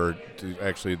homebrewer.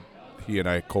 Actually, he and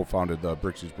I co-founded the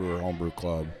Brixie's Brewer Homebrew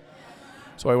Club.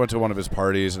 So I went to one of his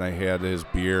parties and I had his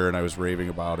beer and I was raving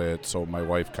about it. So my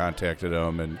wife contacted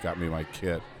him and got me my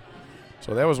kit.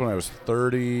 So that was when I was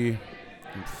 30.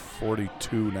 I'm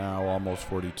 42 now, almost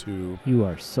 42. You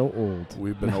are so old.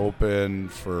 We've been open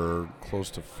for close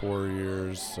to 4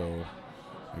 years, so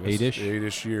I guess 8-ish?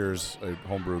 8-ish years I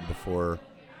homebrewed before.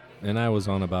 And I was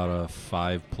on about a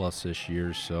 5+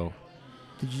 years, so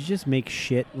Did you just make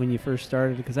shit when you first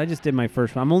started? Because I just did my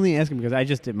first one. I'm only asking because I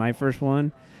just did my first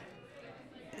one.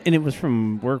 And it was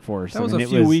from Workforce. That was I mean, a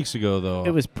few weeks ago, though.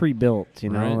 It was pre-built, you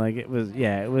know, Right. like it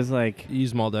was like. You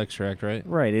use malt extract, right?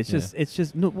 Right. It's Yeah.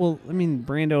 just no. Well, I mean,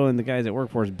 Brando and the guys at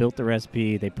Workforce built the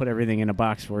recipe. They put everything in a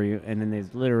box for you, and then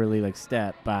there's literally like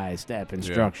step by step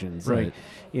instructions. Right. Like,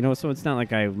 you know, so it's not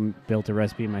like I built a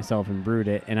recipe myself and brewed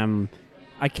it, and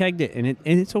I kegged it, and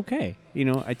it's okay. You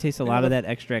know, I taste a lot of that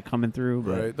extract coming through.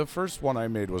 But Right. The first one I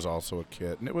made was also a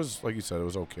kit, and it was, like you said, it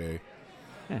was okay.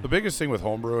 Yeah. The biggest thing with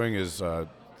homebrewing is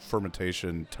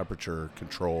fermentation, temperature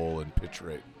control, and pitch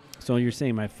rate. So you're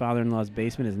saying my father-in-law's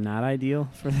basement is not ideal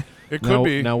for that? It could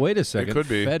be. Now, wait a second. could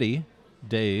be. Fetty,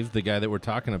 Dave, the guy that we're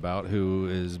talking about, who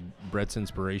is Brett's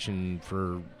inspiration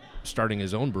for starting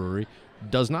his own brewery,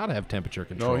 does not have temperature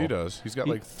control. No, he does. He's got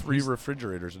like 3 he's-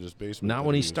 refrigerators in his basement. Not that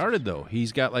when he uses. started, though.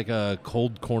 He's got like a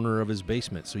cold corner of his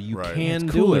basement, so you Right. can It's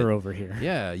do cooler it. over here.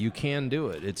 Yeah, you can do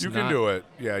it. It's You not, can do it.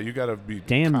 Yeah, you got to be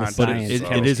Damn the conscious. But science, it is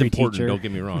chemistry important. teacher. Don't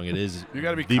get me wrong. It is. You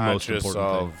got to be the most conscious important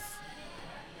of thing.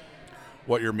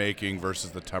 what you're making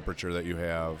versus the temperature that you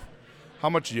have. How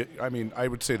much I mean, I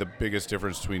would say the biggest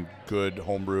difference between good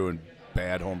homebrew and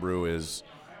bad homebrew is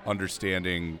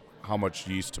understanding how much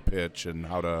yeast to pitch and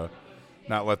how to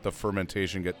not let the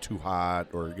fermentation get too hot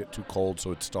or get too cold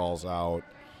so it stalls out.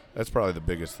 That's probably the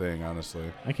biggest thing,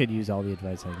 honestly. I could use all the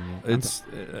advice I can get. It's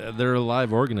they're a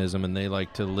live organism, and they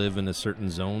like to live in a certain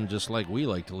zone, just like we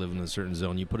like to live in a certain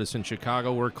zone. You put us in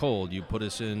Chicago, we're cold. You put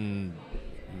us in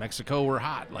Mexico, we're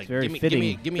hot. Like, very give me fitting.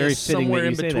 Very a fitting somewhere that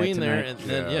in you say that between there, tonight. and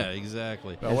then Yeah. yeah,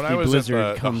 exactly. Now, As when the I was at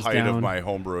blizzard the comes height down. of my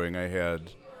homebrewing, I had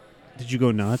Did you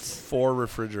go nuts? 4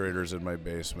 refrigerators in my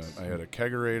basement. I had a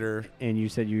kegerator. And you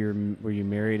said were you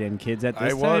married and kids at this I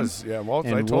time? was, yeah. Well,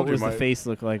 And I told what you was my the face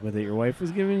look like with it your wife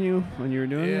was giving you when you were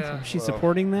doing Yeah, this? Was she well,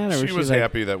 supporting that, or she was was she like,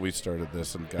 happy that we started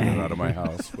this and got it out of my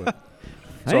house. But,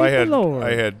 so Thank I the had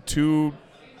Lord. 2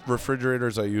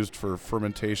 refrigerators I used for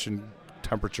fermentation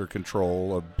temperature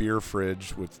control, a beer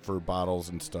fridge for bottles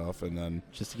and stuff, and then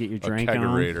just to get your a drink on?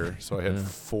 kegerator. So I had Yeah.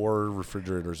 4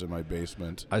 refrigerators in my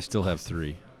basement. I still have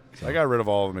 3. I got rid of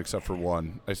all of them except for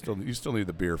one. You still need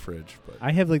the beer fridge, but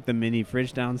I have like the mini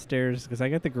fridge downstairs because I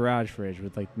got the garage fridge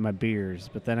with like my beers,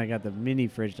 but then I got the mini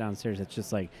fridge downstairs that's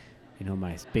just like, you know,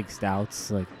 my big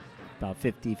stouts, like about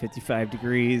 50, 55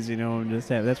 degrees, you know, and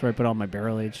that's where I put all my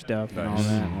barrel aged stuff and all Nice.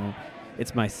 that.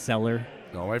 It's my cellar.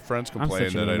 no, my friends such complain a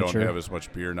that I don't amateur. have as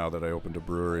much beer now that I opened a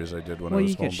brewery as I did when Well, I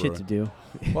was you get shit to homebrewing.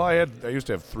 do. Well, I used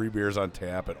to have 3 beers on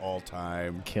tap at all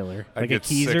time. Killer. I'd Like a get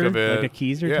sick keezer? of it. Like a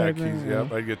keezer yeah, type keys, thing? yeah,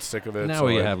 I'd get sick of it. Now so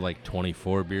we I'd- have like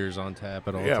 24 beers on tap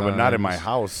at all Yeah, times. but not in my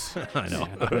house. I know.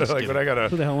 Like when I got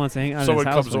Who the hell wants to hang out someone in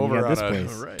his house comes when you over got on this a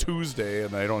place? Right. Tuesday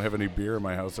and I don't have any beer in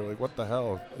my house, they're like, "What the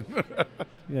hell?"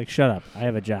 You're like, shut up. I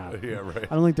have a job. Yeah, right.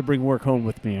 I don't like to bring work home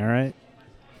with me, all right?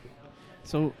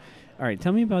 So, all right,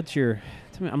 tell me about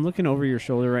I'm looking over your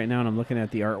shoulder right now, and I'm looking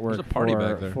at the artwork a party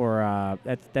back there. for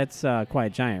that's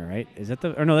Quiet Giant, right? Is that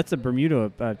that's the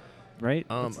Bermuda, right?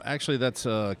 Actually, that's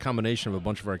a combination of a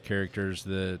bunch of our characters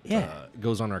that Yeah.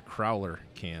 goes on our Crowler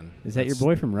can. Is that your That's-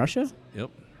 boy from Russia? Yep.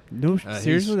 No,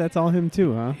 seriously, that's all him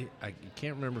too, huh? I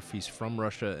can't remember if he's from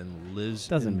Russia and lives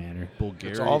Doesn't in matter.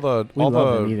 Bulgaria. It's all the We all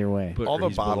love him the either way. But- all or the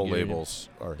he's bottle Bulgarian. labels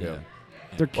are Yeah. him.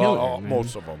 They're Well, killer. man.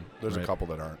 most of them. There's a Right. couple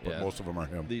that aren't, but Yeah. most of them are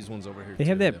him. These ones over here. They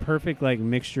have too, that yeah. perfect like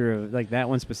mixture of like that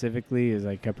one specifically is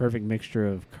like a perfect mixture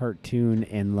of cartoon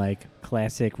and like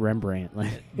classic Rembrandt.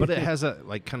 Like, But it has a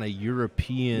like kind of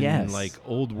European, Yes. like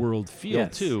old world feel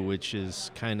Yes. too, which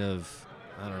is kind of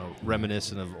I don't know,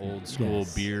 reminiscent of old school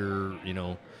Yes. beer,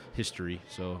 history.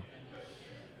 So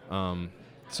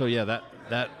yeah,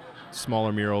 that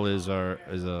smaller mural is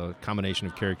a combination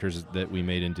of characters that we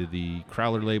made into the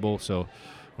Crowler label. So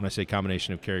when I say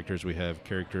combination of characters, we have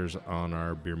characters on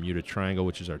our Bermuda Triangle,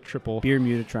 which is our triple.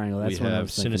 Bermuda Triangle. That's We what I have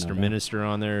was thinking Sinister of, Minister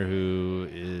on there, who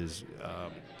is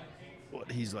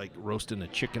he's like roasting a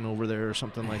chicken over there or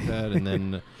something like that. And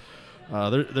then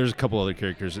there's a couple other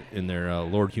characters in there,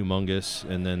 Lord Humongous,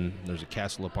 and then there's a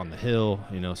castle up on the hill.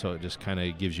 So it just kind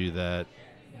of gives you that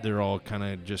they're all kind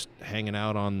of just hanging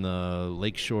out on the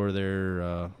lake shore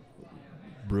there,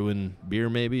 brewing beer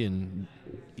maybe and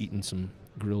eating some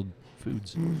grilled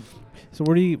foods. So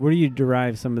where do you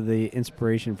derive some of the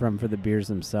inspiration from for the beers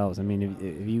themselves? I mean,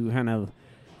 if you kind of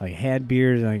like had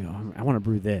beers like, oh, I want to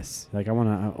brew this, like I want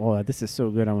to, oh, this is so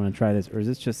good, I want to try this, or is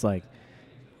this just like,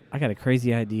 I got a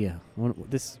crazy idea,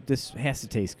 this has to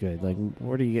taste good? Like,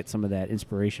 where do you get some of that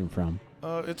inspiration from?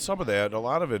 It's some of that. A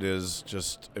lot of it is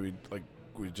just, like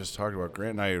we just talked about,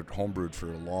 Grant and I had homebrewed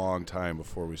for a long time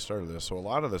before we started this, so a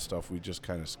lot of the stuff we just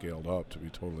kind of scaled up, to be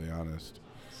totally honest.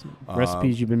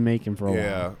 Recipes you've been making for a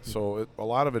Yeah, while. so a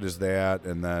lot of it is that,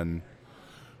 and then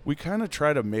we kind of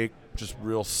try to make just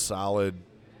real solid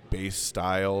base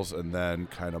styles and then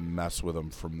kind of mess with them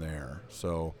from there.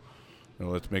 So,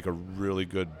 let's make a really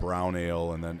good brown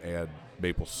ale and then add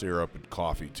maple syrup and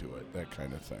coffee to it, that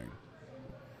kind of thing.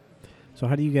 So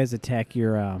how do you guys attack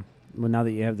your, now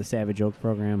that you have the Savage Oak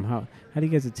program, how do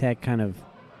you guys attack kind of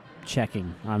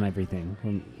checking on everything?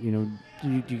 When,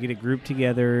 do you get a group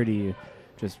together? Do you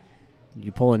just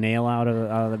you pull a nail out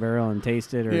of the barrel and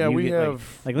taste it? Or Yeah, do you we get,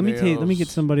 have let me get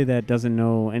somebody that doesn't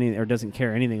know any or doesn't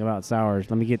care anything about sours.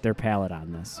 Let me get their palate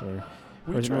on this. Or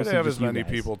we is it try to mostly have just as you many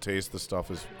guys? people taste the stuff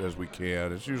as we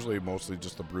can. It's usually mostly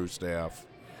just the brew staff,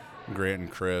 Grant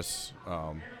and Chris.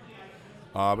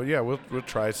 But yeah, we'll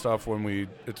try stuff when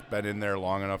it's been in there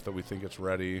long enough that we think it's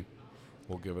ready.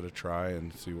 We'll give it a try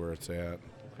and see where it's at.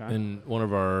 Okay. And one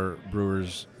of our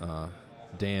brewers,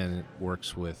 Dan,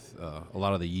 works with a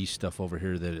lot of the yeast stuff over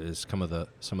here that is some of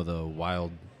the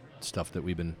wild stuff that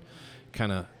we've been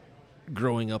kind of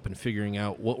growing up and figuring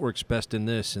out what works best in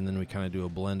this, and then we kind of do a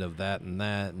blend of that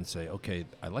and say, okay,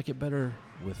 I like it better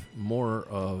with more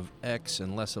of X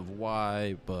and less of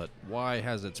Y, but Y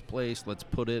has its place, let's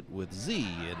put it with Z,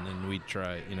 and then we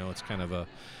try, it's kind of a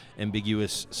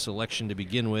ambiguous selection to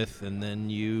begin with, and then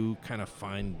you kind of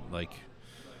find like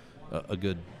a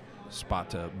good spot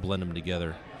to blend them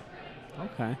together.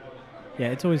 Okay. Yeah,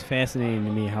 it's always fascinating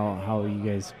to me how you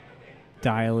guys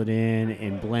dial it in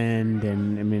and blend.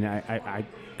 And I mean, I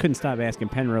couldn't stop asking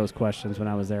Penrose questions when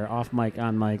I was there, off mic,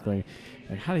 on mic, like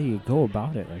how do you go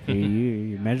about it? Like, are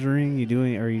you measuring, you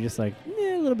doing, or are you just like,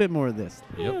 a little bit more of this,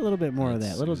 Yep. a little bit more of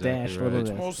That's that, little exactly dash, right. little It's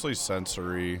of this. mostly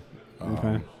sensory.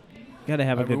 Okay. Got to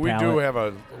have a I mean, good we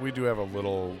palate. do have a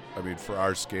little. I mean, for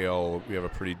our scale, we have a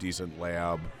pretty decent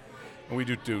lab, and we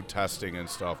do testing and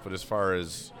stuff. But as far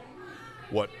as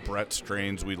what Brett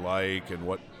strains we like and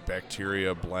what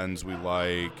bacteria blends we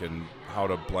like and how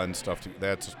to blend stuff,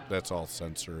 that's all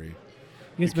sensory.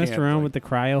 You guys we messed can't, around like- with the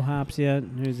cryo hops yet?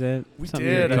 Is that We something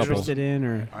did. you're I just- interested in,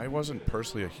 or I wasn't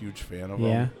personally a huge fan of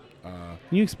yeah? them.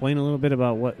 Can you explain a little bit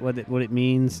about what it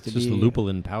means It's to just be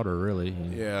lupulin powder, really.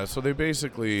 Yeah, so they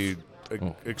basically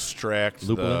extract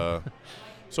Lupulin?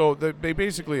 they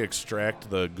basically extract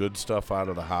the good stuff out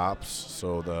of the hops.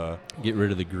 So Get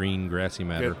rid of the green grassy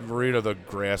matter. get rid of the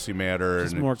grassy matter.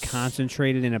 just and more it's-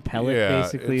 concentrated in a pellet, yeah,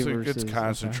 basically? it's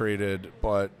concentrated,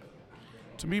 but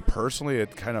to me personally,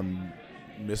 it kind of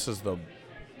misses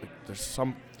there's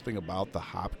something about the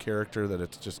hop character that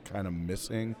it's just kind of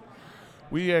missing.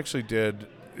 We actually did.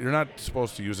 You're not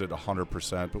supposed to use it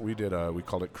 100%, but we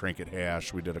called it Crank It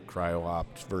Hash. We did a cryo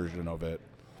hopped version of it,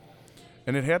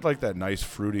 and it had like that nice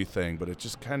fruity thing, but it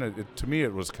just kind of, to me,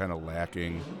 it was kind of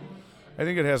lacking. I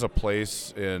think it has a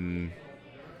place in.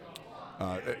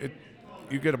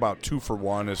 You get about 2 for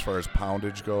 1 as far as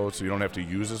poundage goes, so you don't have to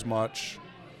use as much.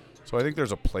 So I think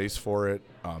there's a place for it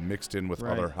mixed in with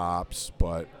Right. other hops,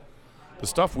 but the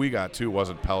stuff we got too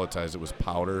wasn't pelletized; it was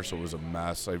powder, so it was a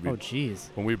mess. I mean, Oh, jeez.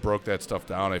 when we broke that stuff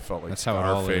down, I felt like That's how it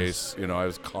all Scarface. I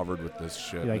was covered with this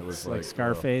shit. Like, it was like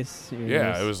Scarface.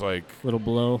 yeah, it was like little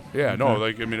blow. yeah, no, Okay.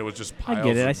 like I mean, it was just I piles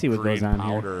get it. of I see what green goes on here.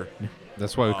 powder.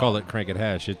 That's why we call it Crank It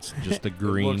Hash. It's just the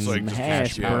green looks like Some just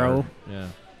hash, yeah. bro. Yeah.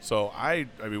 So I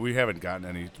mean, we haven't gotten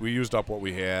any. We used up what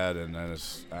we had, and then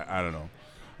I don't know.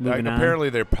 Moving on.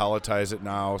 Apparently, they pelletize it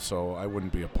now, so I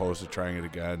wouldn't be opposed to trying it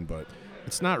again. But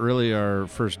It's not really our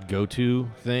first go-to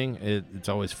thing. It's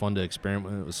always fun to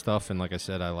experiment with stuff, and like I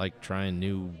said, I like trying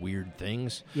new weird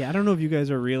things. Yeah, I don't know if you guys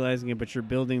are realizing it, but you're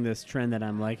building this trend that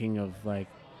I'm liking of like,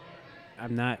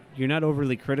 you're not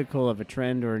overly critical of a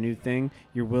trend or a new thing.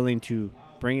 You're willing to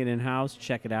bring it in-house,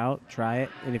 check it out, try it,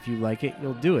 and if you like it,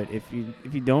 you'll do it. If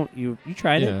you don't, you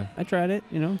tried Yeah. it. I tried it,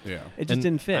 yeah, It just And,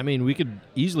 didn't fit. I mean, we could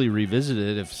easily revisit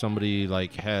it if somebody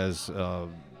like has,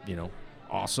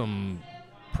 awesome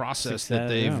process that Success,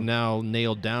 they've yeah. now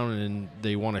nailed down and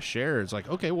they want to share. It's like,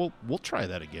 okay, well, we'll try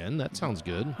that again. That sounds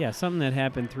good. yeah, something that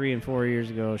happened 3 and 4 years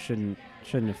ago shouldn't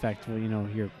affect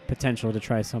your potential to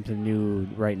try something new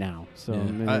right now. So Yeah. I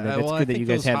mean, I that's well, I good that think you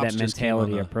guys those have hops that just came on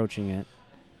mentality the- approaching it.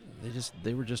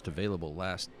 They were just available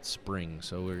last spring,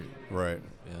 so we're right.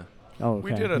 yeah. Oh,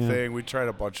 okay. We did a yeah. thing. We tried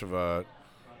a bunch of we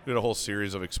did a whole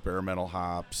series of experimental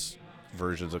hops,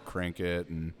 versions of Crank It,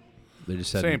 and They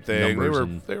just had same thing.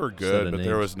 numbers They were set good, of but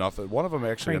there names. was nothing. One of them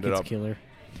actually Crank ended It's up. killer.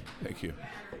 Thank you.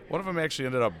 One of them actually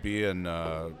ended up being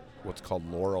what's called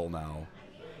Laurel now.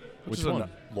 Which is a one?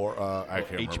 nu- I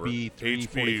can't remember. HB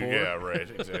 344? Yeah, right.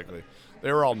 Exactly.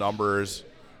 They were all numbers,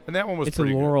 and that one was It's a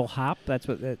pretty Laurel hop. That's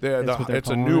what. That's what they're it's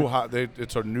a calling new it. hop.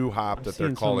 It's a new hop I've that they're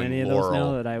seen so calling many of those now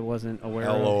Laurel. that I wasn't aware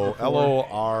L of. before.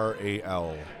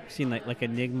 Loral. I've seen like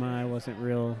Enigma. I wasn't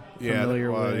real Yeah,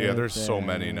 familiar with. yeah. There's so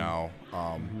many and- now.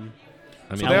 I So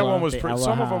mean, that Ella- one was the pretty. Ella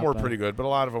Some of them were hop, pretty good, but a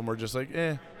lot of them were just like,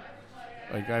 eh.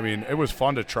 Like, I mean, it was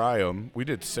fun to try them. We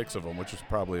did 6 of them, which was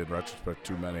probably in retrospect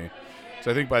too many. So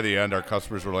I think by the end, our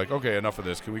customers were like, okay, enough of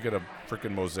this. Can we get a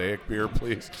freaking Mosaic beer,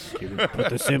 please? Put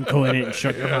the Simcoe in it and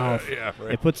shut your mouth. Yeah,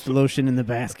 right. It puts the lotion in the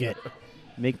basket.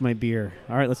 Make my beer.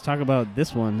 All right, let's talk about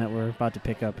this one that we're about to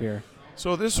pick up here.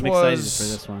 So this I'm was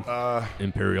excited for this one.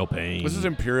 Imperial Pain. This is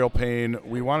Imperial Pain.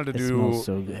 We wanted to It do smells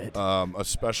so good. a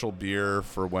special beer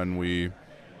for when we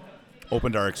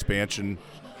opened our expansion.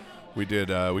 We did.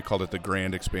 We called it the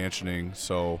Grand Expansioning.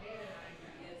 So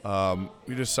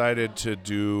we decided to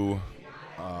do.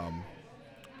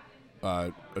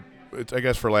 I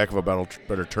guess for lack of a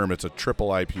better term, it's a triple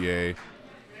IPA.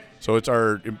 So it's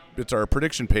our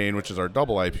Prediction Pain, which is our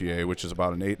double IPA, which is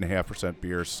about an 8.5%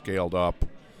 beer scaled up.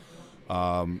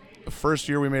 The first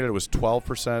year we made it was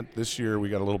 12%. This year we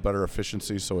got a little better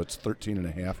efficiency, so it's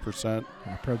 13.5%.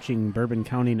 Approaching Bourbon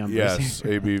County numbers. Yes,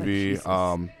 ABV. Jesus.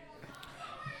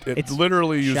 It's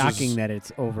literally uses shocking that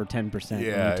it's over 10% when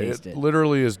you taste it.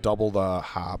 Literally is double the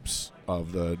hops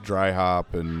of the dry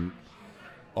hop and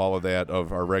all of that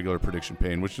of our regular Prediction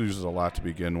Pain, which uses a lot to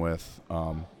begin with.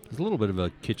 It's a little bit of a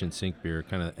kitchen sink beer,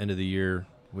 kind of end of the year.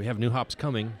 We have new hops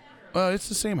coming. It's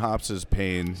the same hops as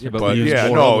Pain, Yeah, but but we use yeah,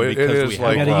 more no, of them it because is we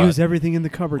like I gotta use everything in the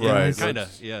cupboard, right. guys. Kind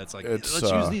of, yeah. It's like, It's,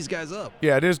 let's use these guys up.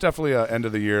 Yeah, it is definitely a end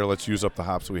of the year. Let's use up the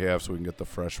hops we have so we can get the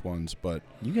fresh ones. But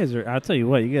You guys are, I'll tell you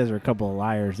what, you guys are a couple of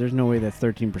liars. There's no way that's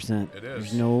 13%. It is.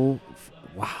 There's no,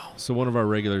 wow. So one of our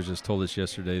regulars just told us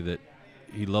yesterday that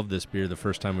he loved this beer the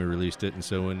first time we released it, and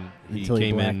so when Until he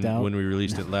came blacked in out? when we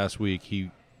released it last week,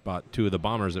 he bought 2 of the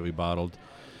bombers that we bottled,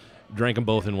 drank them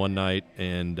both in one night,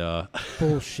 and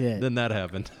Bullshit. then that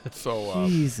happened. so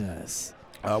Jesus.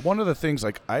 one of the things,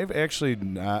 like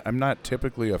I'm not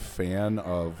typically a fan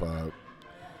of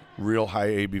real high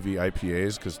ABV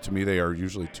IPAs because to me they are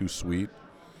usually too sweet.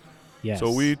 Yes.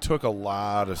 So we took a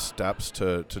lot of steps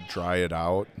to dry it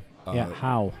out. Yeah,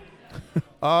 how?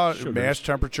 Sugars. Mash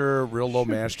temperature, real low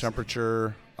mash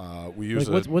temperature. We use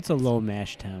What's a low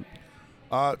mash temp?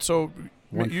 so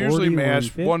 140, usually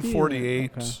mash 150?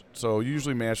 148. Okay. So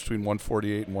usually mash between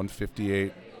 148 and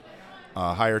 158.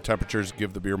 Higher temperatures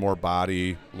give the beer more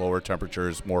body. Lower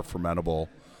temperatures more fermentable.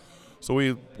 So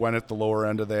we went at the lower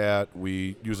end of that.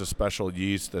 We use a special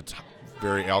yeast that's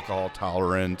very alcohol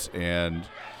tolerant and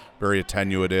very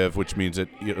attenuative, which means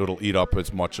it'll eat up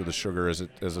as much of the sugar as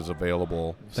is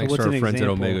available. Thanks what's to our an friends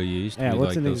example? at Omega Yeast. Yeah, We what's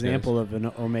like an those example of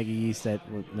an Omega yeast that,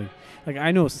 like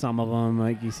I know some of them,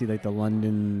 like you see like the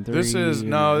London 3. This is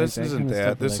and this that isn't kind of that.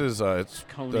 stuff, This like is it's the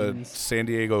Conings. San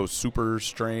Diego Super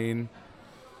Strain.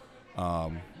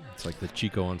 guys. It's like the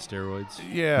Chico on steroids.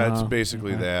 Yeah, it's Oh,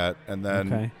 basically okay. that, and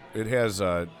then Okay. it has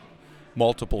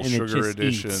multiple And it sugar just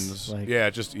additions. eats, like- Yeah,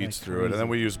 it just like eats through it, and then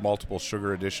crazy. we use multiple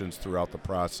sugar additions throughout the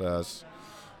process.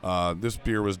 This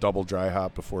beer was double dry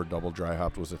hop before double dry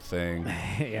hop was a thing,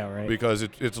 Yeah, right. because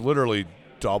it's literally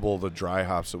double the dry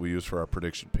hops that we use for our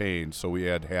Prediction Pain. So we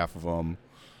add half of them,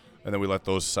 and then we let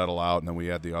those settle out, and then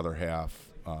we add the other half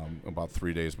about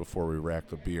 3 days before we rack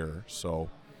the beer. So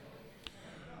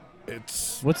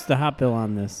it's What's the hop bill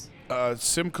on this?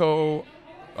 Simcoe,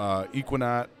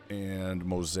 Equinaut, and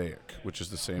Mosaic, which is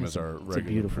the same as our regular. It's a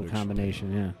beautiful Prediction.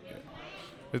 combination, yeah.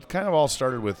 It kind of all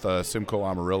started with Simcoe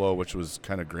Amarillo, which was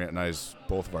kind of Grant and I's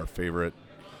both of our favorite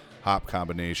hop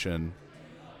combination.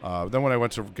 Then when I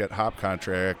went to get hop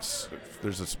contracts,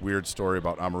 there's this weird story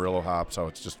about Amarillo hops, how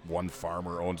it's just one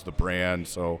farmer owns the brand,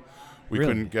 so we Really?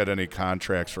 couldn't get any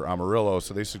contracts for Amarillo,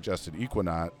 so they suggested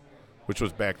Equinaut, which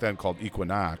was back then called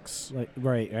Equinox. Like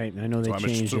right. I know they So I'm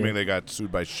changed assuming it. they got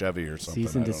sued by Chevy or something.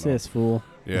 Cease and I don't know. desist, fool.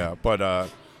 Yeah, but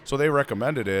so they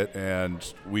recommended it, and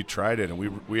we tried it, and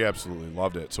we absolutely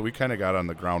loved it. So we kind of got on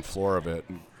the ground floor of it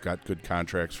and got good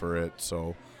contracts for it.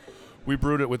 So we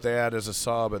brewed it with that as a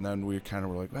sub, and then we kind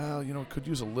of were like, well, could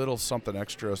use a little something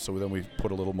extra. So then we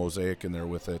put a little Mosaic in there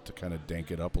with it to kind of dank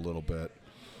it up a little bit.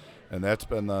 And that's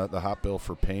been the hop bill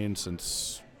for Pain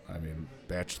since,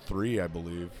 batch 3, I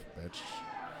believe.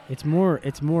 It's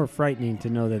more frightening to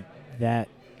know that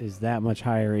is that much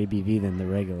higher ABV than the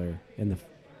regular.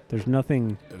 There's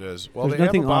nothing. It is. Well, There's they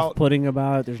nothing have about off-putting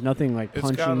about it. There's nothing like It's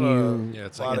punching got you. Yeah,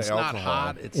 it's A lot like of it's not alcohol.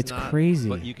 hot. It's not, crazy.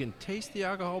 But you can taste the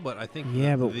alcohol. But I think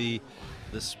Yeah, the, but-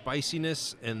 the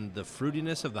spiciness and the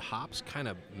fruitiness of the hops kind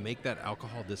of make that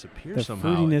alcohol disappear The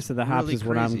somehow. fruitiness It's of the hops really is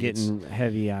what I'm crazy. It's- getting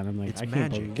heavy on. I'm like, it's I can't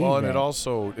magic. believe well, and that. it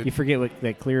also You forget what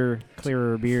that clearer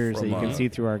beers that From, you can see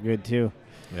through are good too.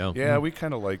 Yeah. yeah, we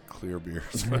kind of like clear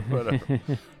beers. Whatever.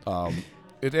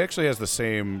 It actually has the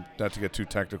same, not to get too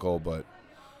technical, but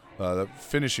the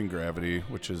finishing gravity,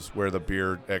 which is where the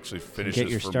beer actually finishes.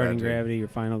 Get your starting fermenting. gravity, your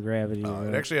final gravity.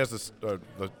 It actually has this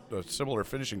a similar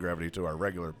finishing gravity to our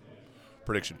regular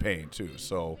Prediction Pain too.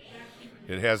 So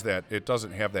it has that. It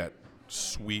doesn't have that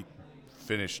sweet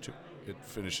finish to it.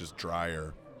 Finishes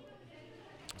drier.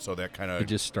 So that kind of It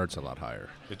just starts a lot higher.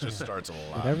 it just starts a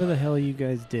lot. Whatever the hell you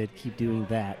guys did, keep doing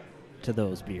that to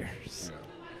those beers. Yeah.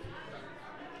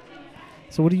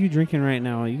 So what are you drinking right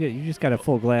now? You just got a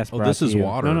full glass. Oh, brought this to is you.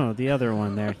 water. No, the other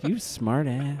one there. You smart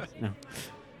ass. No,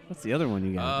 what's the other one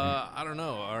you got? I don't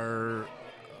know. Our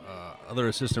other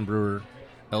assistant brewer,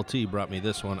 LT, brought me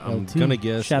this one. I'm LT. gonna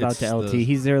guess. Shout out it's to LT. the-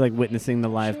 He's there like witnessing the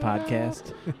live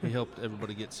podcast. He helped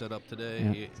everybody get set up today.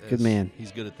 Yeah, He- good man.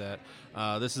 He's good at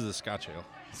that. This is a Scotch ale,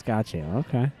 Scotch ale.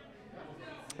 Okay.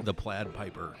 the Plaid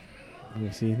Piper. You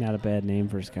see, not a bad name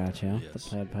for a Scotch ale. The Yes.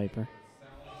 Plaid Piper.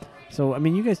 So, I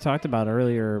mean, you guys talked about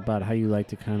earlier about how you like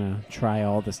to kind of try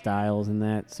all the styles and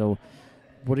that. So,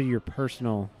 what are your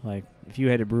personal, like, if you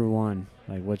had to brew one,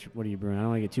 like, what are you brewing? I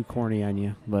don't want to get too corny on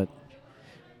you, but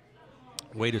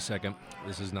Wait a second.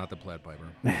 This is not the Plaid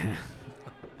Piper.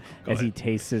 as he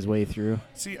tastes his way through.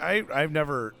 See,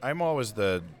 I'm always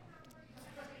the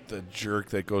jerk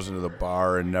that goes into the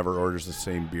bar and never orders the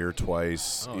same beer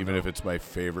twice, Oh, even no. if it's my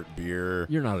favorite beer.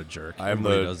 You're not a jerk. I'm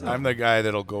Everybody does that. the guy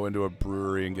that'll go into a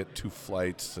brewery and get 2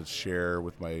 flights to share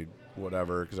with my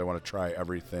whatever because I want to try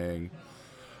everything.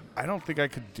 I don't think I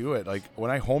could do it. Like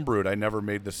when I homebrewed, I never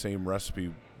made the same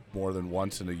recipe more than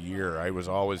once in a year.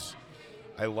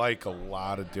 I like a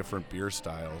lot of different beer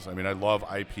styles. I mean, I love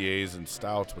IPAs and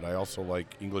stouts, but I also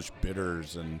like English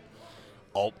bitters and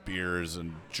alt beers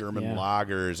and German Yeah.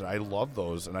 lagers. I love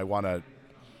those, and I want to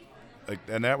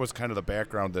and that was kind of the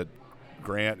background that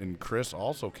Grant and Chris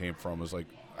also came from. Was like,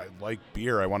 I like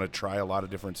beer. I want to try a lot of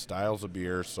different styles of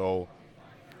beer. So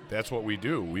that's what we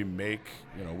do. We make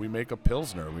a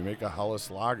Pilsner. We make a Helles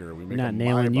Lager. We make Not a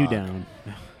nailing you Maibach. down.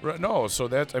 Right, no, so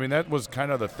that was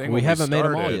kind of the thing. we when haven't made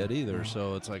them all started. yet either,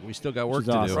 so it's like we still got Which work is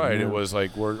to awesome. do. Right. Yeah. It was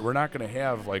like we're not going to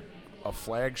have like a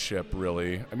flagship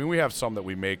really. I mean, we have some that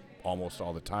we make almost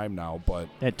all the time now, but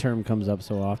That term comes up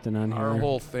so often on here. our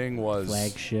whole thing was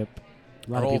flagship.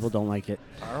 A lot our of whole people don't like it.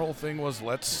 Our whole thing was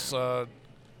let's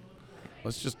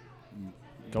just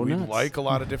Go we nuts. like a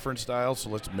lot of different styles, so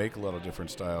let's make a lot of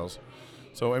different styles.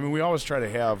 So I mean, we always try to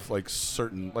have like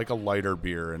certain like a lighter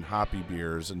beer and hoppy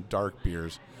beers and dark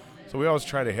beers. So we always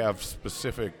try to have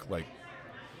specific like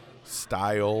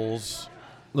styles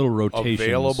Little rotations.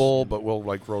 available, but we'll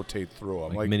like rotate through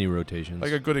them. like mini rotations.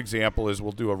 Like a good example is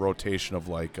we'll do a rotation of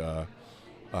like a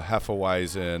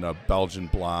Hefeweizen, a Belgian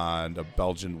Blonde, a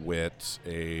Belgian Wit,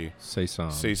 a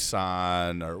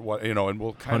Saison, or what, and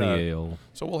we'll kind honey of ale.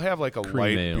 so we'll have like a Cream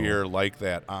light ale. beer like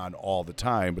that on all the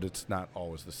time, but it's not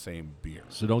always the same beer.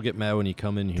 So don't get mad when you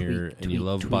come in here and you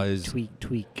love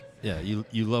tweak. Yeah,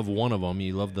 you love one of them.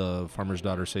 You love the Farmer's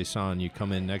Daughter Saison. You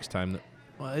come in next time.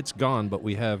 Well, it's gone, but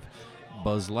we have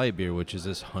Buzz Light beer, which is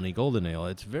this honey golden ale.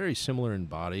 It's very similar in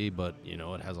body, but it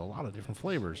has a lot of different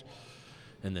flavors.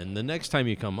 And then the next time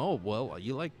you come, oh well,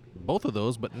 you like both of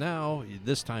those, but now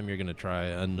this time you're gonna try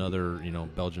another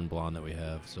Belgian blonde that we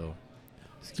have. So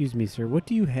Excuse me, sir. What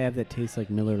do you have that tastes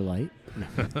like Miller Lite?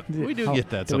 we do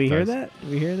get that. Do we hear sometimes. that?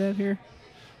 Do we hear that here?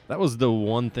 That was the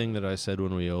one thing that I said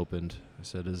when we opened. I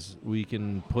said, is we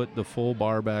can put the full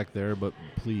bar back there, but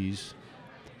please,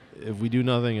 if we do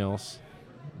nothing else,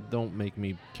 don't make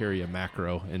me carry a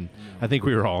macro. And I think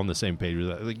we were all on the same page with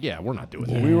that. Like, yeah, we're not doing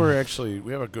Well, that.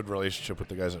 we have a good relationship with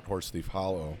the guys at Horse Thief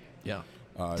Hollow. Yeah.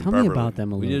 In Tell me Beverly. about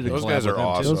them a We little did a bit. Those guys collab are with them, too.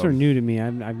 awesome. Those are new to me.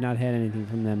 I've not had anything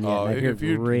from them yet. Oh, I hear if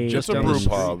you great just a down brew the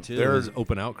things. street, pub. too, They're- there's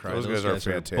open outcry. those guys are both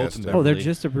in fantastic. Oh, they're Beverly.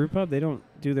 just a brew pub. They don't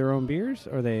do their own beers,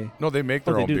 or they? No, they make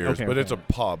their Oh, they own do? beers, Okay, but okay. it's a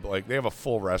pub. Like they have a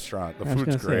full restaurant. The I was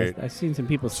food's gonna say, great. I've seen some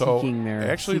people So, seeking their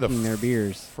actually, their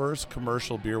beers. First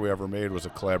commercial beer we ever made was a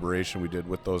collaboration we did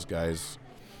with those guys,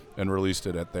 and released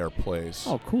it at their place.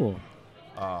 Oh, cool.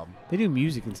 They do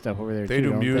music and stuff over there. They too, do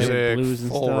don't music, blues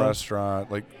and full stuff. restaurant.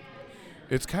 Like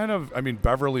it's kind of. I mean,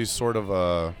 Beverly's sort of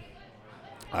a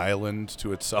island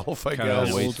to itself, I Kinda An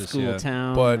guess. old Oasis, school yeah.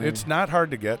 town. But or it's not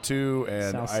hard to get to,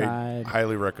 and South I Side.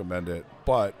 highly recommend it.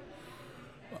 But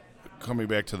coming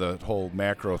back to the whole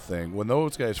macro thing, when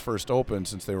those guys first opened,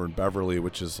 since they were in Beverly,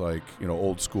 which is like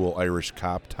old school Irish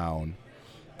cop town,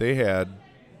 they had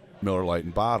Miller Lite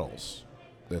in bottles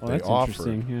that Oh, they that's offered.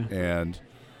 interesting, yeah. And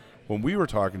when we were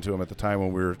talking to them at the time,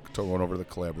 when we were going over the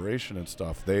collaboration and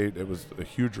stuff, it was a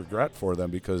huge regret for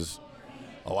them because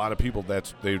a lot of people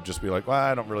they'd just be like, well,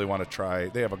 I don't really want to try.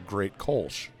 They have a great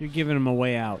Kolsch. You're giving them a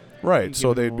way out. Right, You so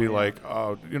give them they'd be away. like,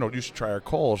 oh, you should try our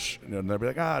Kolsch. And they'd be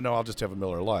like, no, I'll just have a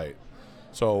Miller Lite.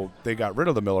 So they got rid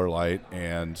of the Miller Lite,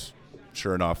 and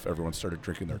sure enough, everyone started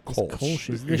drinking their This Kolsch. Kolsch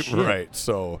is the shit. Right,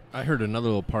 so I heard another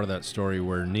little part of that story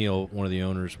where Neil, one of the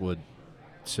owners, would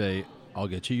say, I'll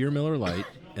get you your Miller Lite,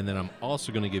 and then I'm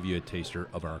also going to give you a taster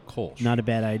of our Kolsch. Not a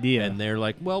bad idea. And they're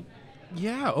like, well,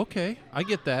 yeah, okay, I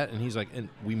get that. And he's like, and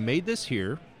we made this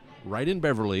here, right in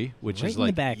Beverly, which Right is in the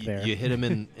like back there. you hit him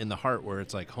in the heart where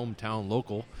it's like hometown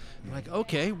local. I'm like,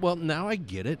 okay, well, now I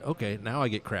get it. Okay, now I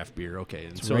get craft beer. Okay,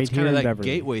 and It's so right it's kind here of in that Beverly.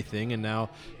 gateway thing. And now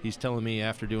he's telling me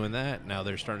after doing that, now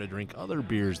they're starting to drink other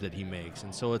beers that he makes.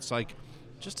 And so it's like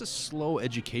just a slow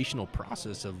educational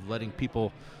process of letting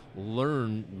people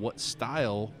learn what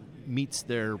style meets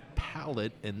their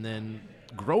palate, and then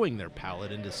growing their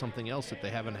palate into something else that they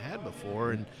haven't had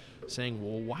before, and saying,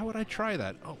 well, why would I try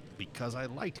that? Oh, because I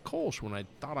liked Kolsch when I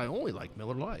thought I only liked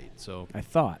Miller Lite. So I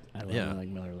thought I Yeah. like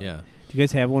Miller Lite. yeah, Do you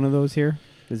guys have one of those here?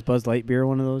 Is Buzz Light beer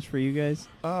one of those for you guys?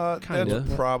 Kinda.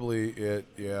 That's probably it.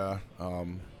 Yeah.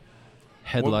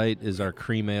 Headlight is our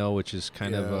cream ale, which is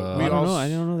kind of Yeah, I we don't also- know. I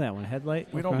don't know that one.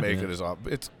 Headlight. We don't Okay. make Yeah. it as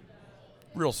often. It's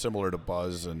real similar to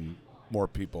Buzz, and more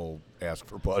people ask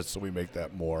for Buzz, so we make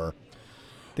that more.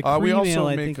 The cream we also ale,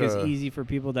 I make think, is a- easy for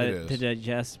people to is.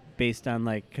 digest based on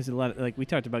because a lot of, we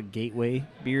talked about gateway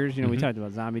beers. You know, we Mhm. talked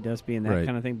about Zombie Dust being that Right.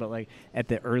 kind of thing. But like at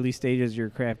the early stages of your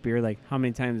craft beer, like how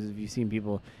many times have you seen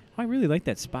people? Oh, I really like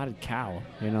that Spotted Cow.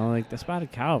 You know, like the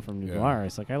Spotted Cow from New Yeah.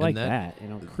 Glarus. Like I like that. You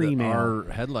know, cream ale. Our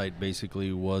Headlight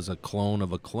basically was a clone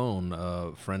of a clone.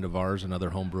 A friend of ours,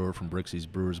 another home brewer from Brixie's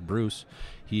Brewers, Bruce,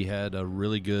 he had a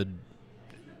really good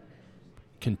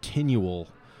continual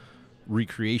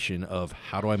recreation of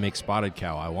how do I make Spotted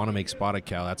Cow. I want to make Spotted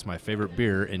Cow. That's my favorite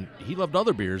beer. And he loved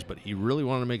other beers, but he really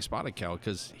wanted to make Spotted Cow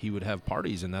because he would have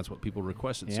parties, and that's what people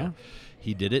requested. Yeah. So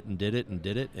he did it and did it and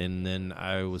did it. And then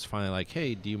I was finally like,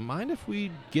 hey, do you mind if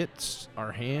we get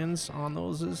our hands on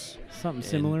those? Something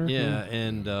similar. Yeah,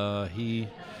 and he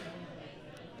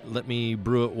let me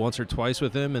brew it once or twice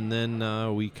with him, and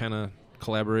then we kind of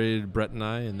collaborated, Brett and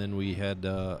I, and then we had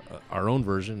our own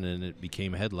version, and it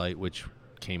became Headlight, which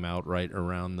came out right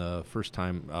around the first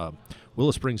time. Willow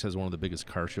Springs has one of the biggest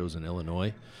car shows in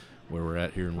Illinois, where we're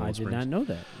at here in Willow I did Springs. not know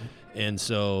that. And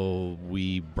so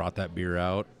we brought that beer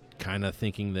out, kind of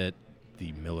thinking that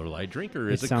the Miller Lite drinker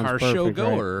It is a sounds car show perfect,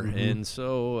 right? goer, Mhm. and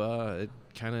so it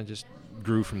kind of just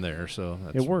grew from there. So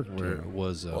that's It worked. where it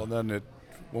was. Well, then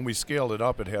when we scaled it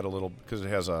up, it had a little, because it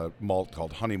has a malt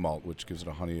called honey malt, which gives it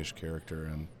a honeyish character,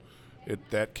 and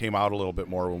that came out a little bit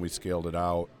more when we scaled it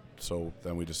out. So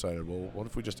then we decided, well, what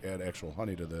if we just add actual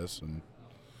honey to this? And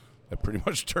that pretty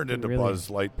much turned into Really? Buzz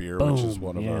Light beer, which is Boom,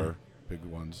 one of yeah. our big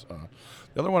ones.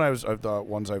 The other one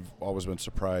I've always been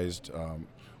surprised.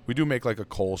 We do make like a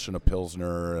Kolsch and a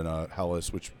Pilsner and a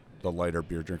Helles, which the lighter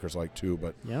beer drinkers like too.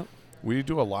 But Yep. we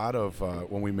do a lot of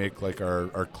when we make like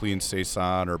our clean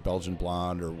Saison or Belgian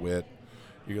Blonde or Wit.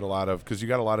 You get a lot of, because you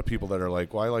got a lot of people that are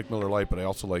like, well, I like Miller Lite, but I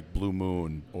also like Blue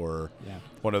Moon or Yeah.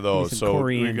 one of Maybe those. some So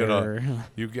coriander.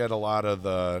 you get a lot of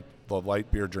the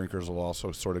light beer drinkers will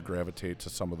also sort of gravitate to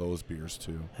some of those beers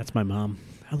too. That's my mom.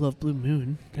 I love Blue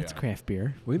Moon. That's Yeah. craft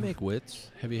beer. we make wits.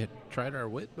 Have you tried our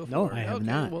wit before? No, I have okay,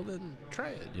 not. Well, then try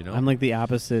it. You know, I'm like the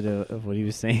opposite of what he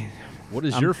was saying. what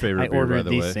is I'm- your favorite I beer, ordered by the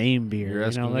the way? same beer. You're you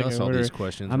asking know, like us I all order- these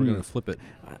questions. I'm- We're gonna flip it.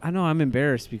 I know I'm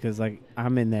embarrassed because like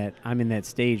I'm in that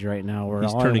stage right now where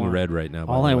He's all turning I want, red right now.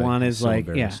 by all the I way. want He's is so like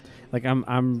embarrassed. like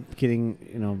I'm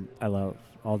getting I love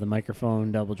all the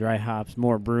microphone double dry hops,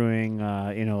 more brewing.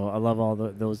 I love all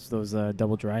those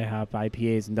double dry hop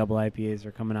IPAs and double IPAs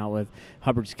are coming out with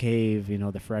Hubbard's Cave.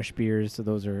 The fresh beers. So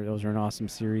those are an awesome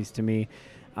series to me.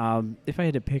 If I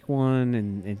had to pick one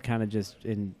and kind of just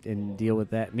and deal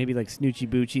with that, maybe like Snoochie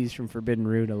Boochies from Forbidden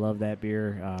Root. I love that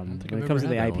beer. think When I've it comes to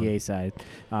ever the had that one. IPA side,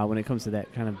 when it comes to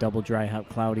that kind of double dry hop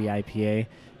cloudy IPA,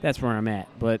 that's where I'm at.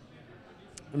 But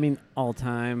I mean, all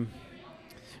time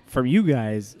from you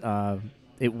guys,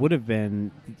 it would have been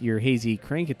your hazy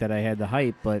crank it that I had the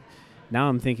hype, but now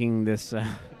I'm thinking this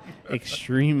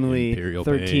extremely Imperial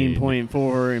Pain.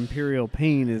 13.4 Imperial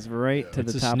Pain is right to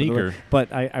It's the a top of the sneaker. list.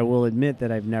 But I will admit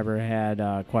that I've never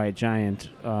had Quiet Giant,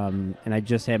 and I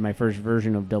just had my first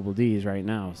version of Double D's right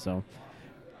now. So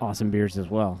awesome beers as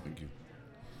well. Thank you.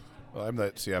 Well, I'm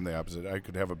the opposite. I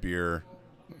could have a beer,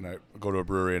 and I go to a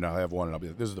brewery and I'll have one, and I'll be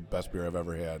like, "This is the best beer I've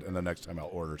ever had," and the next time I'll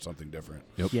order something different.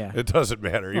 Yeah. It doesn't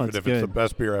matter, even it's if it's the good.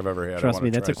 best beer I've ever had. I Trust wanna me,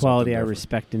 that's try a quality something I different.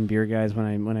 respect in beer guys when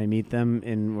I meet them.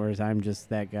 And whereas I'm just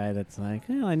that guy that's like,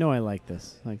 I know I like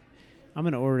this. Like, I'm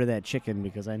gonna order that chicken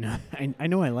because I know I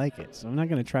know I like it. So I'm not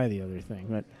gonna try the other thing.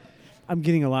 But I'm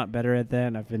getting a lot better at that,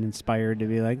 and I've been inspired to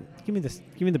be like, give me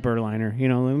the Berliner.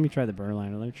 Let me try the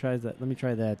Berliner. Let me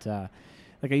try that.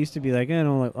 Like I used to be like, I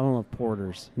don't love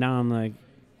porters. Now I'm like,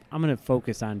 I'm gonna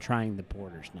focus on trying the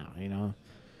porters now.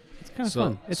 It's kind of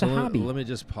fun. It's a hobby. Let me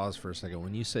just pause for a second.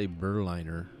 When you say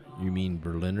Berliner, You mean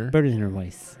Berliner? Berliner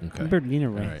Weiss. Okay. Berliner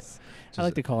All right. Weiss. I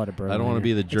like to call it a Berliner. I don't want to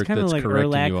be the jerk it's kind of that's like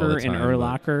correcting you all the Erlacher time. and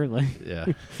Erlacher. Like, Yeah.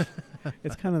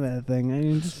 it's kind of that thing. I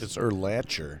mean, It's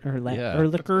Erlacher. Yeah.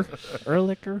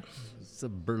 Erlacher. It's a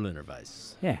Berliner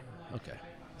Weiss. Yeah. Okay.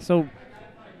 So,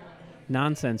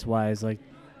 nonsense-wise, like,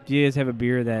 do you guys have a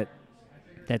beer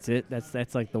that's it?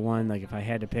 That's like the one. Like, if I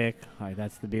had to pick, like,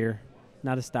 that's the beer.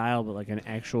 Not a style, but like an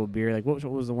actual beer. Like, what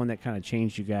was the one that kind of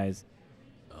changed you guys?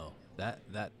 Oh, that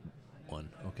one.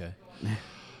 Okay.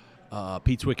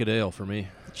 Pete's Wicked Ale for me.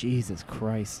 Jesus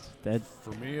Christ, that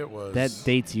For me, it was that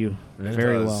dates you it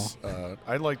very does. well,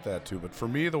 I like that too, but for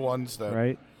me, the ones that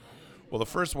right? well, the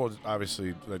first one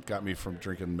obviously that got me from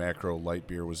drinking macro light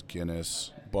beer was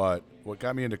Guinness. But what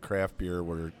got me into craft beer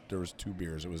were there was two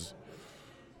beers. It was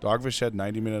Dogfish Head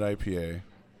 90-minute IPA.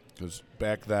 Because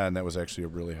back then that was actually a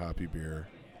really hoppy beer.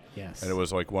 Yes. And it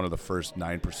was like one of the first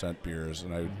 9% beers,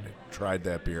 and I tried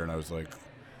that beer, and I was like,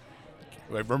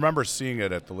 I remember seeing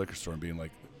it at the liquor store and being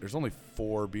like, "There's only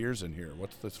 4 beers in here.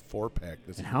 What's this 4-pack?"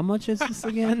 And how much is this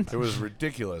again? It was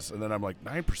ridiculous. And then I'm like,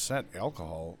 9%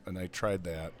 alcohol, and I tried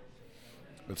that,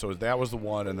 and so that was the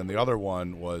one. And then the other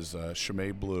one was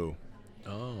Chimay Blue.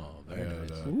 Oh, very And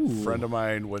nice. a friend of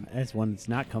mine went That's one that's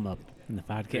not come up in the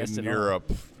podcast in at all.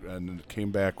 Europe and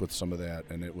came back with some of that,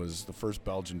 and it was the first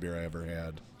Belgian beer I ever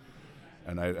had.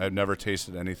 And I've never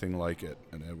tasted anything like it.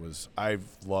 And I've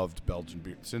loved Belgian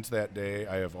beer. Since that day,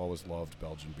 I have always loved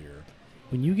Belgian beer.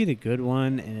 When you get a good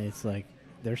one, and it's like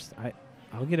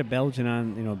I'll get a Belgian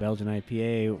Belgian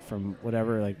IPA from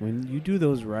whatever. Like when you do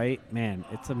those right, man,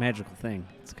 it's a magical thing.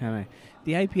 It's kind of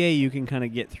the IPA you can kind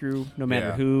of get through no matter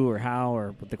Yeah. who or how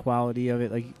or what the quality of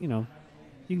it. Like you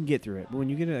can get through it. But when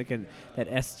you get that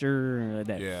ester or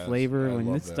that Yes, flavor, I when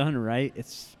love it's that. done right,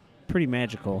 it's pretty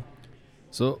magical.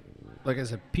 So, like I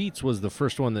said, Pete's was the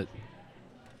first one that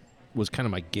was kind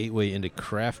of my gateway into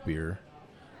craft beer.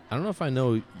 I don't know if I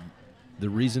know the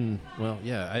reason. Well,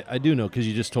 yeah, I do know because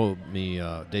you just told me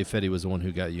Dave Fetty was the one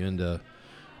who got you into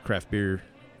craft beer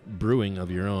brewing of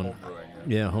your own.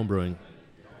 Yeah, home brewing.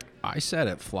 I sat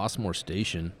at Flossmoor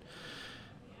Station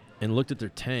and looked at their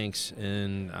tanks,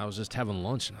 and I was just having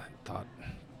lunch, and I thought,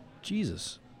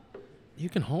 Jesus, you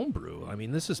can home brew. I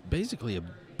mean, this is basically a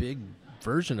big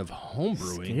version of home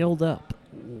brewing. Scaled up.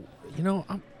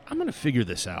 I'm going to figure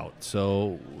this out.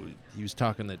 So he was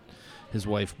talking that his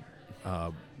wife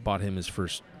bought him his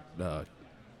first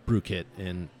brew kit,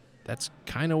 and that's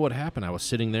kind of what happened. I was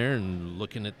sitting there and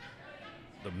looking at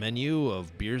the menu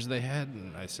of beers they had,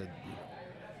 and I said,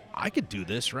 I could do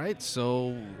this, right?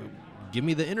 So give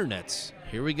me the internets.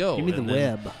 Here we go. Give me the And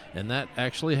then- web. And that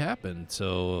actually happened.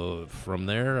 So from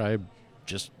there, I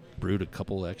just brewed a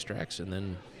couple extracts, and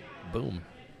then boom,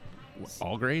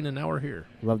 all grain, and now we're here.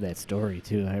 Love that story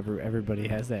too. Everybody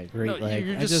has that great. No, like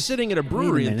you're I just sitting at a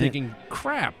brewery and minute. thinking,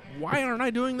 crap, why aren't I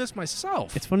doing this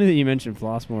myself? It's funny that you mentioned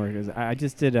Flossmoor because I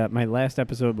just did my last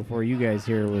episode before you guys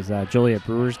here was Joliet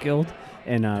Brewers Guild,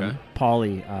 and Okay.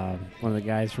 Paulie, one of the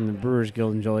guys from the Brewers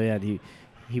Guild in Joliet,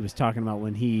 he was talking about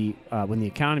when the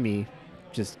economy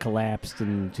just collapsed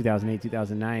in 2008,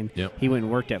 2009. Yep. He went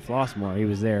and worked at Flossmoor. He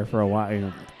was there for a while. I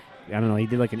don't know. He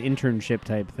did like an internship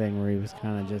type thing where he was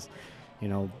kind of just, I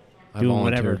doing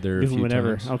whatever, volunteered there a doing few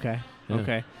whatever. times. Okay, Yeah.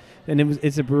 okay. And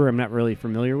it's a brewer I'm not really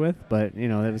familiar with, but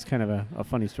that was kind of a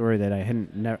funny story that I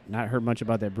hadn't not heard much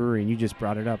about that brewery, and you just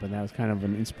brought it up, and that was kind of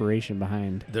an inspiration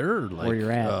behind. They're like where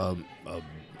you're at. A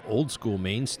old school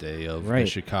mainstay of the Right.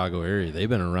 Chicago area. They've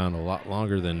been around a lot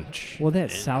longer than Well,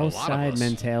 that a South lot of Side us.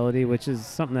 mentality, which is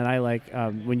something that I like.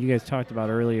 When you guys talked about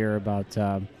earlier about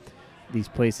these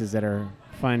places that are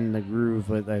finding the groove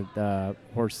with the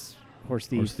horse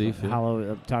thief, Horse Thief, yeah.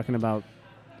 Hollow, talking about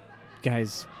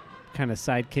guys kind of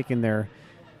sidekicking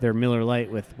their Miller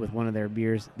Lite with one of their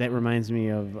beers. That reminds me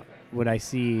of what I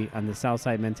see on the South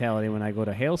Side mentality when I go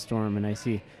to Hailstorm and I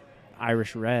see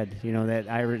Irish Red,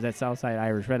 that Southside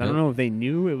Irish Red. I don't Yep. know if they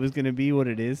knew it was going to be what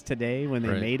it is today when they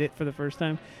Right. made it for the first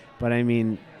time, but I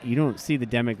mean, you don't see the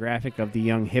demographic of the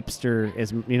young hipster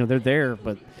as they're there,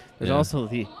 but there's Yeah. also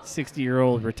the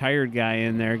 60-year-old retired guy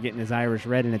in there getting his Irish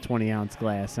Red in a 20-ounce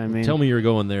glass. I mean, Tell me you're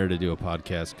going there to do a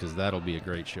podcast because that'll be a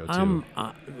great show too.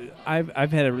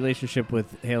 I've had a relationship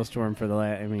with Hailstorm for the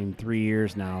last 3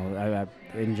 years now.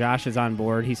 And Josh is on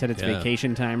board. He said it's Yeah.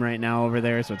 vacation time right now over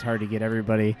there, so it's hard to get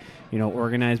everybody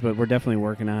organized. But we're definitely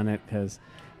working on it because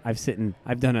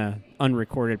I've done a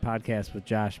unrecorded podcast with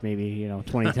Josh maybe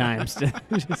 20 times,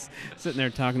 just sitting there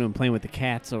talking to him, playing with the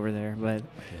cats over there. But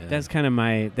Yeah. that's kind of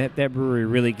that brewery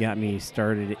really got me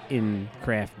started in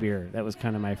craft beer. That was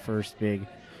kind of my first big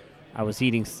I was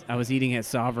eating at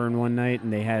Sovereign one night,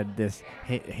 and they had this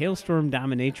Hailstorm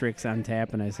Dominatrix on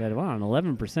tap, and I said, "Wow, an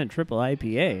 11% triple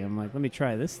IPA." I'm like, "Let me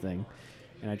try this thing."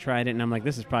 And I tried it, and I'm like,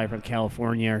 "This is probably from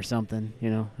California or something," you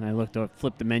know. And I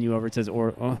flipped the menu over. It says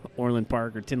Orland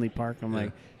Park or Tinley Park. I'm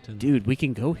like, "Dude, we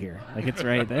can go here. Like, it's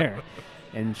right there."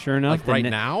 And sure enough, Like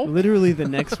now? literally the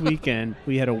next weekend,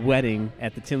 we had a wedding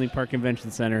at the Tinley Park Convention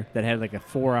Center that had like a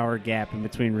 4-hour gap in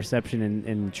between reception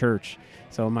and church.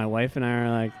 So my wife and I are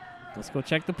like, let's go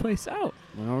check the place out.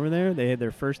 Went over there. They had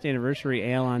their first anniversary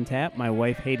ale on tap. My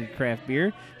wife hated craft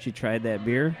beer. She tried that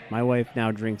beer. My wife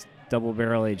now drinks double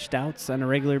barrel-aged stouts on a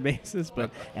regular basis.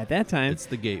 But at that time, It's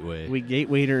the gateway. we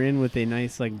gatewayed her in with a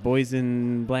nice like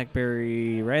Boysen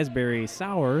blackberry raspberry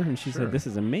sour, and she Sure. said, "This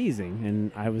is amazing."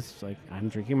 And I was like, "I'm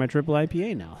drinking my triple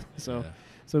IPA now." So, Yeah.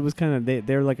 so it was kind of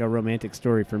they're like a romantic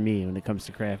story for me when it comes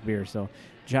to craft beer. So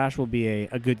Josh will be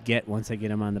a good get once I get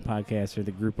him on the podcast, or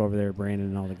the group over there, Brandon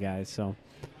and all the guys. So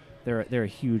they're a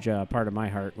huge part of my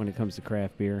heart when it comes to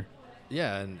craft beer.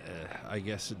 Yeah, and I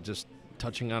guess just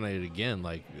touching on it again,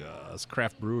 like us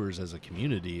craft brewers as a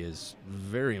community is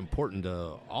very important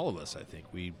to all of us. I think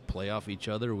we play off each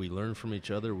other, we learn from each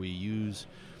other, we use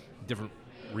different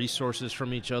resources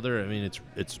from each other. I mean,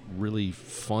 it's really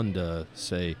fun to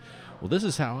say, well, this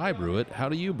is how I brew it. How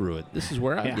do you brew it? This is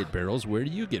where I Yeah. get barrels. Where do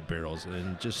you get barrels?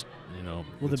 And just, Well,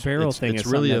 the it's- barrel it's- thing it's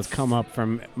is really something a that's come up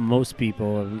from most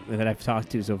people that I've talked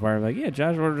to so far. Like, yeah,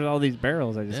 Josh orders all these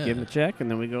barrels. I just give him Yeah. a check,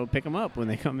 and then we go pick them up when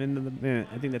they come into the.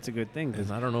 I think that's a good thing. 'Cause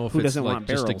And I don't know if who it's doesn't like want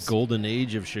just a barrels? golden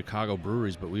age of Chicago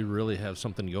breweries, but we really have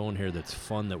something going here that's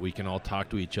fun that we can all talk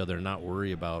to each other and not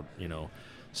worry about,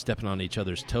 stepping on each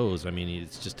other's toes. I mean,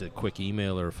 it's just a quick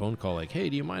email or a phone call like, hey,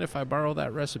 do you mind if I borrow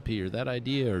that recipe or that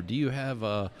idea? Or do you have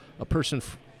a person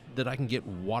that I can get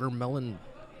watermelon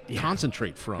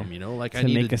concentrate from, like I to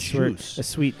need make a sweet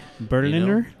juice.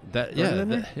 Berliner. That,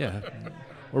 yeah.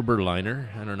 Or Berliner.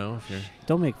 I don't know if you're...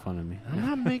 Don't make fun of me. I'm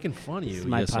not making fun of you. This is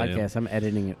my Yes, I am. podcast. I'm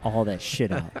editing all that shit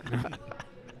out.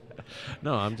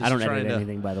 No, I'm just I don't trying edit to...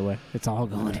 anything, by the way. It's all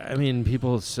going. I mean,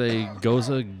 people say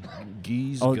Goza,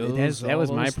 Geese, Oh, Goes, that all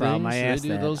was my those problem. things. I They asked do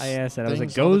that. those I was like,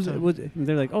 things all the goes. time.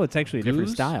 They're like, oh, it's actually a different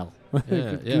Goose? style. Yeah,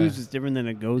 yeah. Goose is different than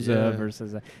a goza Yeah.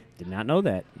 versus a. Did not know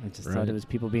that. I just thought Right. it was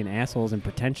people being assholes and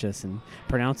pretentious and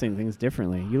pronouncing things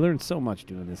differently. You learn so much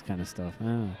doing this kind of stuff.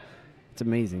 It's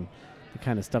amazing. The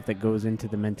kind of stuff that goes into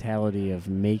the mentality of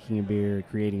making a beer,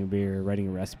 creating a beer, writing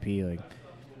a recipe. Like,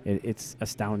 it's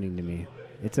astounding to me.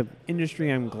 It's an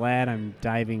industry I'm glad I'm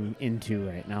diving into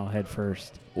right now head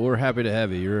first. We're happy to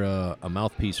have you. You're a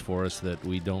mouthpiece for us that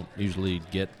we don't usually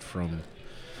get from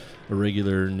a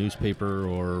regular newspaper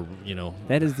or,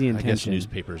 That is the I guess intention.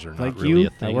 newspapers are not Like really you, a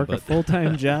thing. I work but a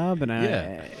full-time job, and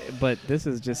Yeah. but this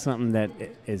is just something that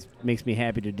makes me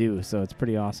happy to do. So it's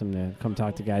pretty awesome to come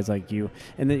talk to guys like you,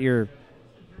 and that you're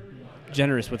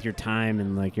generous with your time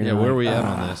and like you're. yeah, not where are like, we at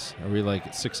 "Ah." on this? Are we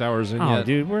like 6 hours in Oh, yet?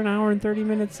 dude, we're an hour and 30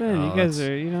 minutes in. Oh, You guys that's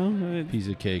are, Piece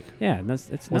of cake. yeah, it's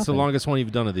What's nothing. the longest one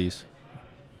you've done of these?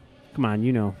 Come on,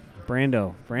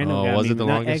 Brando. Oh, got was me. it the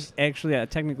Not longest? Actually,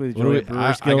 technically, the What do Joy we-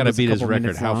 Brewers I Guild got to is a beat his couple record.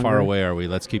 minutes How far longer. away are we?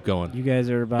 Let's keep going. You guys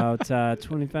are about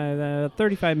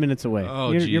 35 minutes away.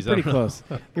 Oh, you're geez, pretty I don't close.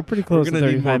 You're pretty close to gonna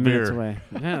need 35 more minutes beer. away.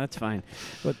 Yeah, that's fine.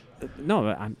 But no,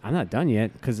 I'm not done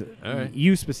yet because All right.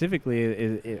 you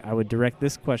specifically, I would direct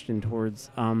this question towards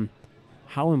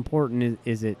how important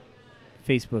is it,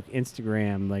 Facebook,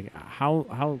 Instagram? Like,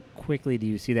 how quickly do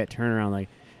you see that turnaround? Like,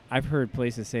 I've heard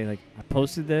places say, like, I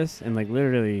posted this, and, like,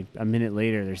 literally a minute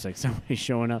later, there's, like, somebody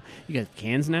showing up. You got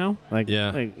cans now? Like,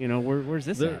 Yeah. like where's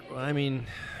this at? I mean,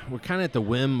 we're kind of at the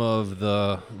whim of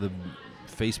the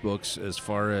Facebooks as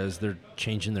far as they're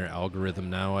changing their algorithm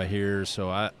now, I hear. So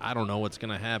I don't know what's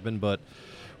going to happen, but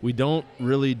we don't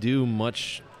really do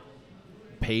much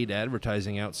paid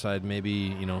advertising outside maybe,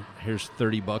 here's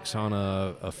 $30 on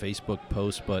a Facebook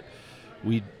post, but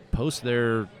we post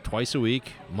there twice a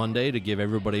week, Monday, to give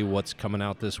everybody what's coming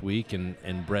out this week, and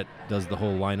Brett does the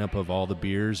whole lineup of all the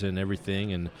beers and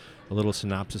everything, and a little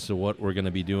synopsis of what we're going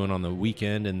to be doing on the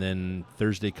weekend, and then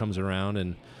Thursday comes around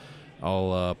and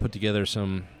I'll put together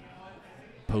some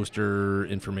poster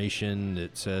information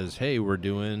that says, hey, we're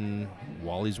doing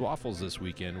Wally's Waffles this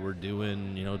weekend, we're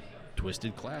doing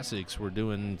Twisted Classics, we're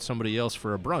doing somebody else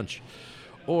for a brunch,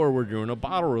 or we're doing a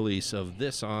bottle release of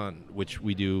this on, which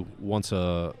we do once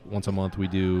a month. We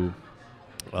do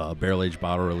a barrel-aged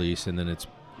bottle release, and then it's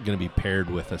going to be paired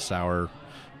with a sour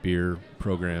beer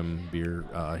program beer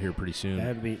here pretty soon.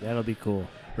 That'll be cool.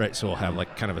 Right, so we'll have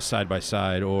like kind of a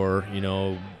side-by-side, or,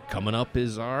 coming up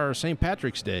is our St.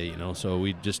 Patrick's Day, so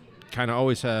we just kind of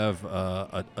always have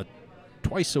a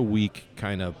twice-a-week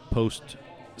kind of post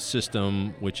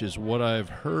system, which is what I've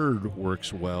heard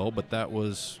works well, but that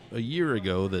was a year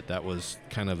ago that was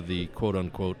kind of the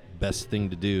quote-unquote best thing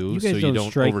to do, You guys so you don't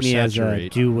strike me as oversaturate.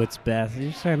 do what's best. You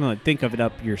just kind of like think of it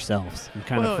up yourselves and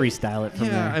kind of freestyle it from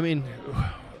there. I mean,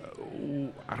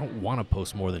 I don't want to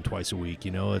post more than twice a week.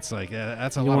 It's like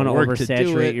that's a You lot want of to work to do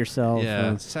oversaturate it. yourself.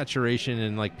 Yeah, saturation,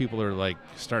 and like people are like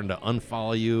starting to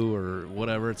unfollow you or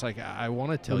whatever. It's like I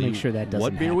want to tell We'll you make sure that doesn't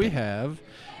what beer we happen. have,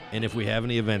 and if we have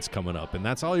any events coming up, and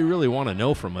that's all you really want to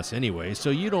know from us anyway. So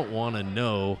you don't want to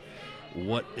know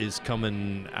what is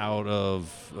coming out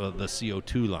of the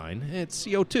CO2 line. It's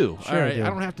CO2. Sure, all right, dude. I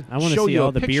don't have to I want to show see you all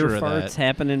a the beer picture of farts that.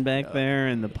 happening back there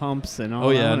and the pumps and all. Oh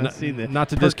yeah, I want to see the not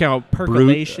to discount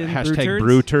percolation, hashtag brew turds,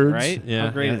 brew turds. right? Yeah, How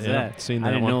great yeah, is yeah. that? Seen I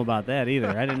that didn't one. know about that either.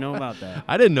 I didn't know about that.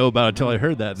 I didn't know about it until I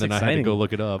heard that, and It's then I had to exciting. go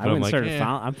look it up. I And I'm went like, and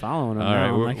started I'm following them All right,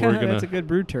 now. we're I'm like, gonna- that's a good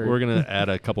brew turd. we're gonna add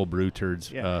a couple brew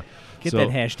turds. Yeah. Get so- that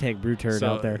hashtag brew turd so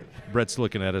out there. Brett's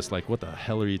looking at us like, "What the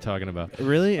hell are you talking about?"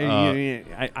 Really? I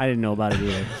didn't know about it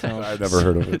either. So. I've never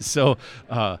heard of it. So,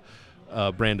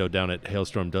 Brando down at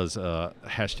Hailstorm does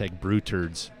hashtag brew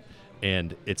turds,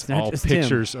 and it's not all just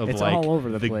pictures him. of It's like all over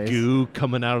the place. goo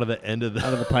coming out of the end of the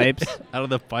Out of the pipes. out of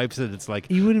the pipes, and it's like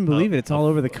You wouldn't believe it. It's all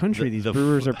over the country. the- These the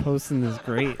brewers are posting these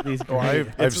great. Oh,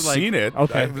 I've It's like- seen it.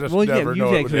 Okay. I've just Well, yeah, never you've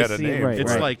known it actually had a seen- name. right, for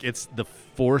It's it. like it's the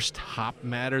forced hop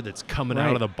matter that's coming out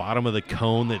Right. of the bottom of the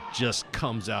cone that just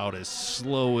comes out as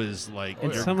slow as like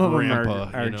And your some of them grandpa.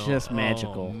 are you know? just Oh,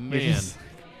 magical. You're man, just-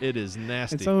 it is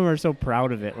nasty. And some of them are so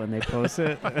proud of it when they post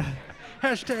it.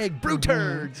 Hashtag brew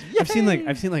turds. I've seen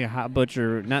like a hot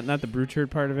butcher, not the brew turd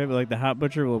part of it, but like the hot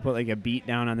butcher will put like a beat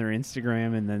down on their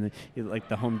Instagram, and then like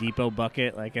the Home Depot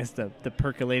bucket, like as the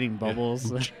percolating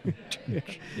bubbles.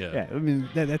 Yeah, I mean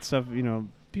that stuff.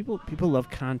 People love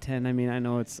content. I mean, I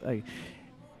know it's like.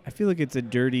 I feel like it's a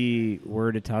dirty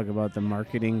word to talk about the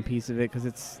marketing piece of it because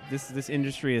it's this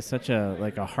industry is such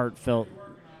a heartfelt,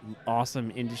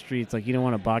 awesome industry. It's like you don't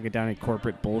want to bog it down in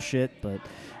corporate bullshit, but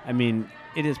I mean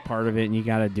it is part of it, and you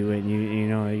got to do it. And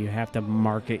you have to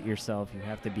market yourself. You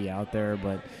have to be out there,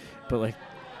 but like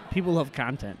people love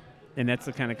content. And that's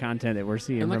the kind of content that we're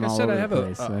seeing And like from I all said, over I have the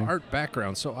a place. art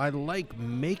background, so I like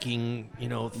making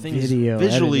things Video,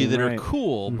 visually editing, that right. are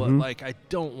cool, but Mhm. like I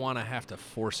don't want to have to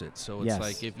force it. So it's Yes.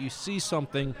 like if you see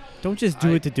something, Don't just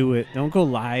do it to do it. Don't go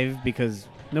live because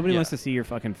nobody Yeah. wants to see your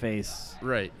fucking face.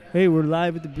 right? Hey, we're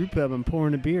live at the brew pub. I'm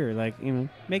pouring a beer. Like,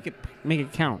 make it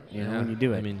count. When you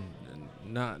do it. I mean,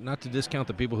 not to discount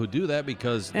the people who do that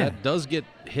because Yeah. that does get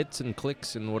hits and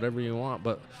clicks and whatever you want,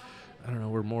 but I don't know.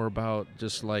 We're more about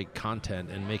just like content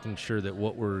and making sure that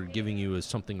what we're giving you is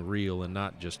something real and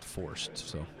not just forced.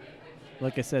 So,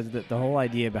 like I said, the whole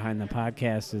idea behind the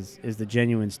podcast is the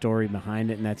genuine story behind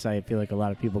it, and that's how I feel like a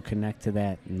lot of people connect to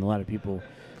that, and a lot of people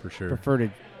for sure. prefer to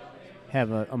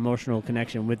have an emotional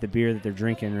connection with the beer that they're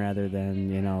drinking rather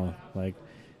than like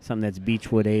something that's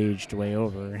Beechwood aged way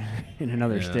over in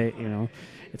another Yeah. state.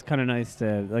 It's kind of nice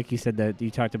to, like you said, that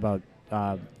you talked about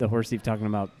the horse thief talking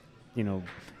about,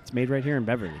 it's made right here in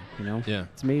Beverly. Yeah.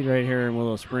 It's made right here in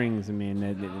Willow Springs. I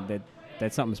mean,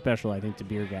 that's something special, I think, to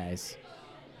beer guys.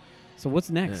 So what's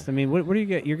next? Yeah. I mean, what do you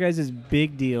get? Your guys'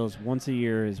 big deals once a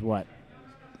year is what?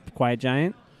 Quiet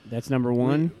Giant? That's number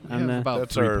one We on have the. about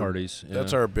That's 3 our- parties.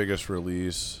 That's yeah. our biggest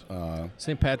release.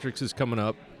 St. Patrick's is coming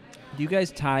up. Do you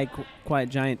guys tie Quiet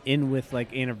Giant in with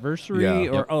like anniversary Yeah.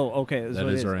 or Yep. okay? That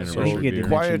is our So anniversary you get to beer. mention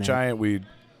Quiet that. Giant, we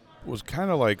was kind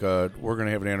of like we're going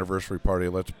to have an anniversary party.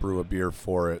 Let's brew a beer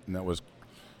for it. And that was,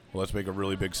 let's make a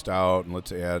really big stout and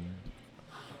let's add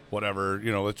whatever,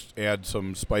 let's add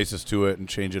some spices to it and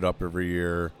change it up every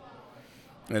year.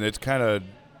 And it's kind of,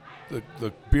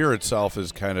 the beer itself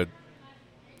is kind of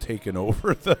taken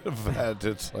over the event.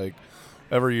 It's like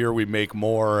every year we make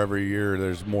more. Every year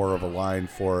there's more of a line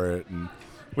for it, and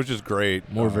which is great.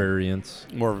 More variants.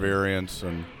 More variants,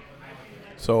 and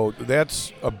so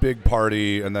that's a big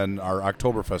party. And then our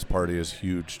Oktoberfest party is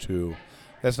huge too.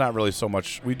 That's not really so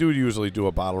much. We do usually do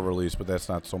a bottle release, but that's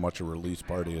not so much a release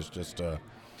party. It's just a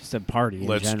party.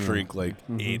 let's in general. drink like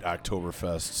Mhm. 8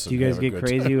 Oktoberfests. Do you guys get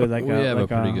crazy with like we a have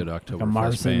like a pretty good like a Oktoberfest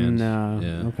Marson? band.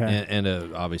 Yeah. Okay. And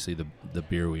obviously the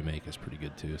beer we make is pretty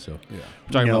good too. So Yeah.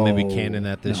 we're talking about maybe No. canning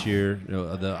that this No. year.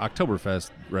 The Oktoberfest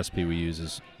recipe we use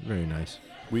is very nice.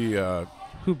 We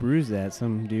Who brews that?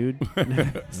 Some dude. Some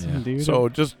Yeah. dude. so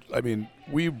just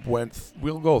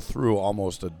we'll go through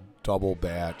almost a double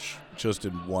batch just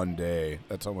in one day.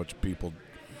 That's how much people.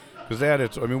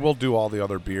 Because we'll do all the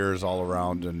other beers all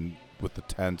around and with the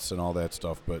tents and all that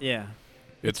stuff, but yeah.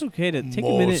 It's okay to take a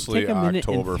minute. Take a minute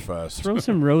and Oktoberfest. throw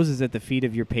some roses at the feet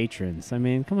of your patrons. I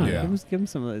mean, come on, Yeah. give them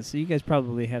some of this. So you guys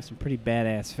probably have some pretty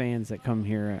badass fans that come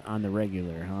here on the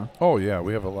regular, huh? Oh yeah,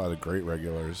 we have a lot of great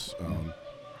regulars.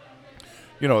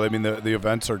 You know, I mean, the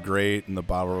events are great and the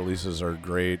bottle releases are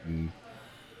great, and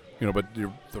you know, but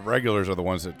the regulars are the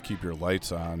ones that keep your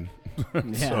lights on.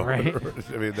 Yeah, So, right.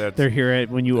 I mean, that's They're here at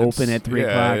when you open at 3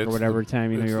 o'clock or it's whatever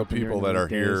time. You know, it's you're the open people during that the are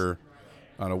weekdays. here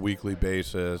on a weekly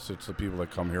basis. It's the people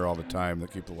that come here all the time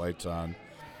that keep the lights on.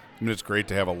 I mean, it's great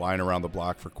to have a line around the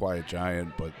block for Quiet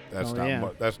Giant, but that's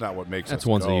not what makes That's us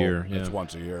once go. a year. It's Yeah.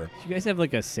 once a year. Do you guys have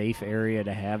like a safe area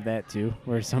to have that too,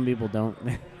 where some people don't?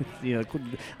 You know,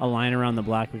 a line around the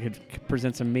block we could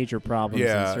present some major problems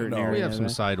Yeah, in certain no. areas. We have some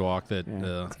sidewalk that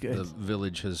Yeah, it's good. the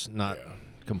village has not Yeah.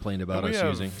 complained about And us we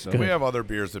using. have, So. we have other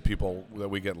beers that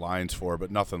we get lines for,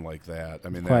 but nothing like that. I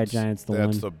mean, Quiet that's Giant's the that's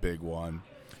one. the big one.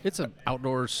 It's an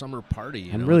outdoor summer party.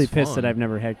 You I'm know, really it's pissed fun. that I've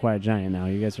never had Quiet Giant. Now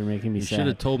you guys are making me You sad. should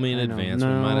have told me in I know. advance. We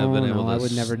might have been No, able to I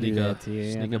would never do sneak that to you,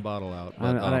 yeah, sneak no. a bottle out.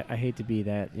 But, I hate to be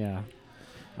that. Yeah,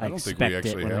 I don't think expect we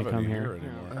actually it when have I come any here. here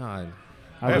anymore. I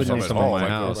I have wouldn't some have at some home. at my I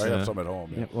house, have yeah. some at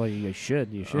home. Yeah, well, you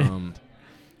should. You should.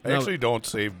 I actually don't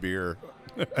save beer.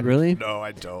 Really? No,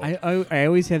 I don't. I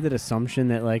always have that assumption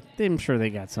that like I'm sure they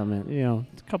got some, you know,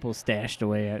 a couple stashed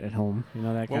away at home. You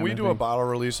know that. When kind we of do a thing. bottle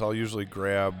release, I'll usually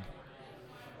grab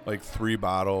like 3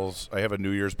 bottles. I have a New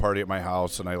Year's party at my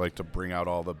house, and I like to bring out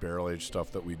all the barrel aged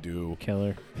stuff that we do.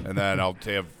 Killer. And then I'll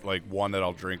have like one that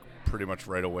I'll drink pretty much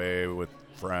right away with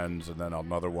friends, and then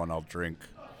another one I'll drink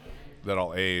that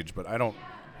I'll age. But I don't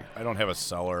have a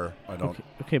cellar. I don't.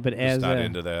 Okay, but Just as not a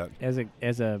into that.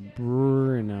 as a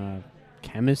brewer and a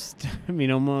chemist, I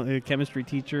mean, almost a chemistry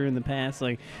teacher in the past,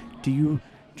 like, do you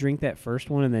drink that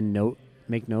first one and then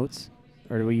make notes,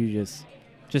 or will you just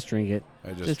drink it?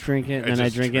 I Just drink it, and then I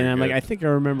just drink it, and I'm like, I think I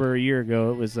remember a year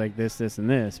ago it was like this, and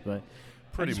this, but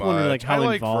pretty just much. wonder, like, how I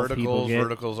like involved people verticals. get.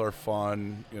 Verticals are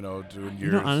fun. You know, doing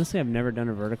You years. know, honestly, I've never done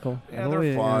a vertical. yeah, I've they're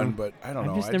always, fun, but I don't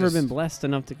know. I've just never been blessed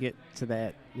enough to get to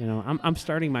that. You know, I'm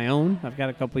starting my own. I've got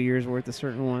a couple years worth of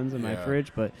certain ones in my Yeah.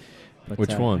 fridge, but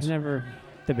Which ones? I've never.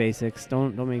 The basics.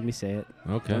 Don't make me say it.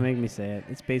 Okay. Don't make me say it.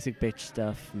 It's basic bitch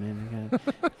stuff, man.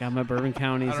 Got my Bourbon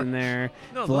Counties in there.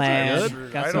 No, those are good.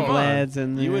 Vlad. Got I some don't- Vlads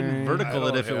in there. You wouldn't vertical I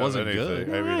it don't if it have wasn't anything.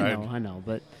 good. I mean, I know,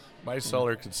 but my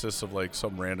cellar consists of like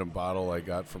some random bottle I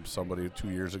got from somebody 2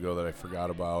 years ago that I forgot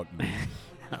about. And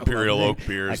Imperial Oak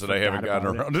beers that I haven't forgot gotten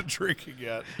about it. around to drinking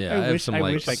yet. Yeah, I I have wish- some I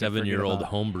like wish I could forget 7-year-old about.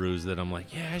 home brews that I'm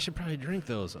like, yeah, I should probably drink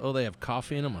those. Oh, they have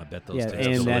coffee in them. I bet those Yeah, taste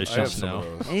and that's- I have delicious some now.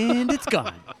 of those. and it's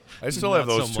gone. I still have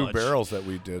Not those so 2 much. barrels that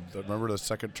we did. Remember the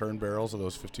second turn barrels of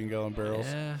those 15-gallon barrels?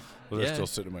 Yeah, Those yeah. are still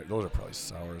sitting in my. Those are probably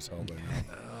sour as hell by now.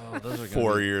 Oh, those are gonna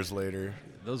 4 be- years later.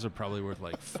 Those are probably worth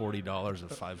like $40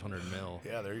 of 500 mil.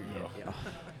 Yeah, there you go.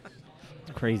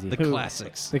 It's crazy. The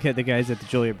classics. The guys at the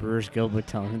Joliet Brewers Guild were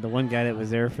telling the one guy that was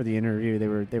there for the interview. They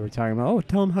were talking about, oh,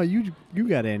 tell him how you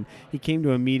got in. He came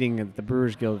to a meeting at the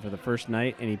Brewers Guild for the first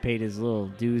night, and he paid his little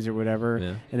dues or whatever.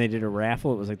 Yeah. And they did a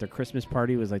raffle. It was like their Christmas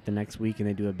party was like the next week, and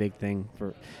they do a big thing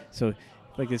for so.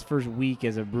 Like his first week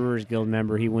as a Brewers Guild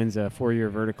member, he wins a 4-year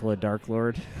vertical at Dark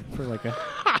Lord for like a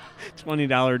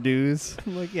 $20 dues.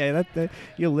 I'm like, yeah, that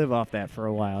you'll live off that for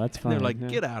a while. That's fine. They're like, Yeah.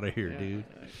 get out of here, Yeah. dude.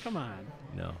 Come on.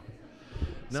 No.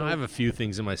 No, So- I have a few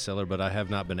things in my cellar, but I have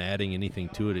not been adding anything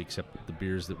to it except the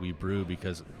beers that we brew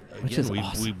because, Which again, is we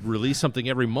awesome. release something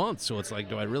every month. So it's like,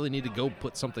 do I really need to go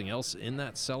put something else in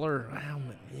that cellar? Well,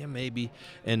 yeah, maybe.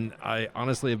 And I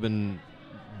honestly have been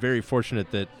very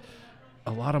fortunate that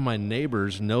a lot of my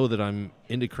neighbors know that I'm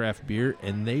into craft beer,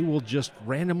 and they will just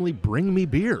randomly bring me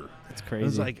beer. That's crazy.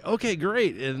 It's like, okay,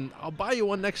 great, and I'll buy you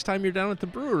one next time you're down at the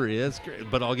brewery. That's great.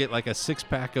 But I'll get like a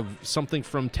 6-pack of something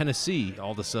from Tennessee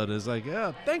all of a sudden. It's like,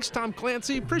 yeah, thanks, Tom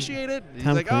Clancy. Appreciate it. He's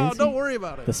Tom like, Clancy? oh, don't worry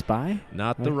about it. The Spy?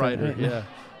 Not the Like that, writer, right? yeah.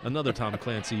 Another Tom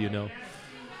Clancy, you know.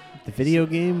 The video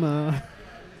game?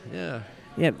 Yeah.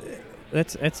 Yeah,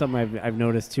 that's something I've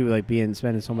noticed too. Like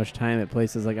spending so much time at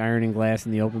places like Iron and Glass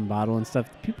and the Open Bottle and stuff.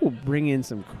 People bring in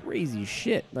some crazy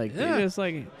shit. Like Yeah. they're just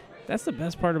like, that's the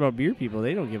best part about beer people.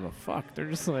 They don't give a fuck. They're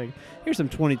just like, here's some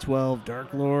 2012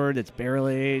 Dark Lord. It's barrel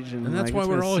aged, And that's like, why it's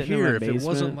we're been all sitting in my here. If it wasn't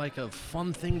basement. like a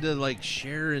fun thing to like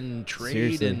share and trade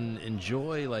Seriously. and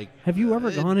enjoy, like, Have you ever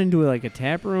it- gone into like a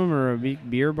tap room or a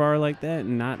beer bar like that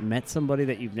and not met somebody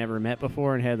that you've never met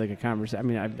before and had like a conversation? I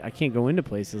mean, I can't go into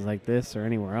places like this or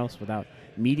anywhere else without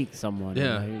meeting someone.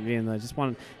 Yeah. And I just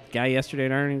wanted guy yesterday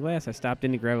at Iron and Glass. I stopped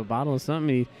in to grab a bottle of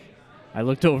something. I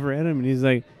looked over at him and he's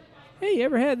like, hey, you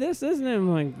ever had this? And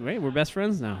I'm like, wait, we're best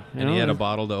friends now. You And he know? had a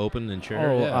bottle to open and share.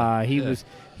 Oh, he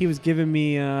was giving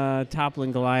me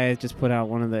Toppling Goliath. Just put out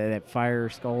one of that Fire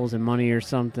Skulls and Money or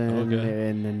something. Okay.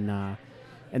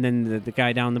 And then the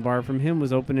guy down the bar from him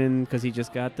was opening because he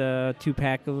just got the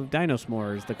 2-pack of Dino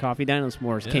S'mores. The coffee Dino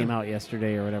S'mores came out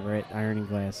yesterday or whatever at Ironing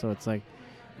Glass. So it's like,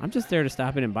 I'm just there to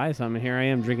stop in and buy something. And here I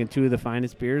am drinking 2 of the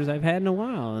finest beers I've had in a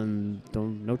while, and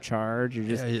no charge. You're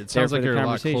just it there sounds for like the you're a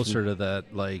lot conversation. closer to that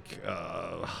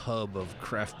hub of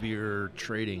craft beer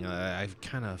trading. I've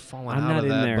kind of fallen I'm out not of in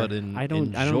that, there. but I don't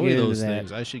enjoy get into those that.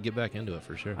 things. I should get back into it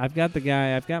for sure. I've got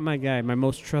my guy, my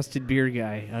most trusted beer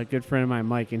guy, a good friend of mine,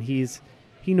 Mike, and he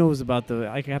knows about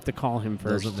I have to call him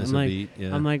first. Doesn't miss I'm a like, beat.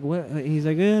 Yeah. I'm like, what? He's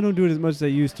like, I don't do it as much as I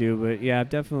used to, but yeah, I've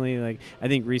definitely I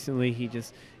think recently he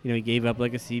just, he gave up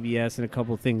like a CBS and a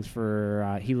couple things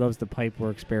for. He loves the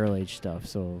Pipeworks barrel aged stuff,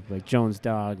 so like Jones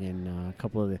Dog and a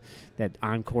couple of that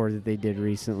Encore that they did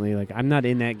recently. Like, I'm not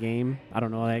in that game. I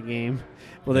don't know that game.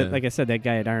 Well, like I said, that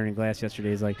guy at Iron and Glass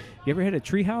yesterday is like, you ever had a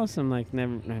Treehouse? I'm like,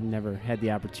 never. I've never had the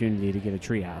opportunity to get a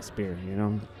Treehouse beer.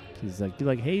 He's like, do you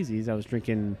like hazies? I was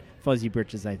drinking Fuzzy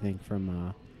Britches, I think,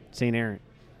 from St. Aaron.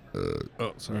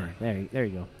 Oh, sorry. Yeah, there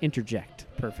you go. Interject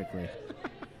perfectly.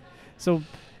 So,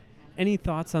 any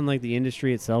thoughts on like the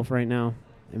industry itself right now?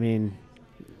 I mean,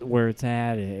 where it's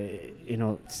at.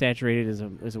 Saturated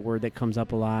is a word that comes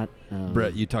up a lot.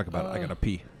 Brett, you talk about it. I gotta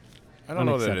pee. I don't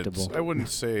know that Unacceptable. I wouldn't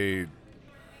say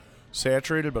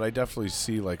saturated, but I definitely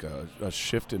see like a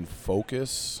shift in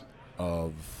focus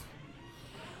of.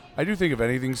 I do think if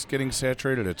anything's getting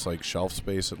saturated, it's like shelf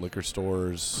space at liquor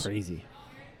stores. Crazy.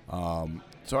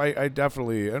 So I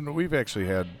definitely, and we've actually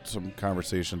had some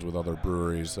conversations with other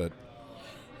breweries that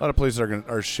a lot of places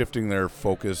are shifting their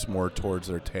focus more towards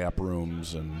their tap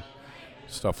rooms and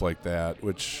stuff like that,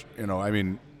 which, I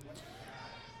mean,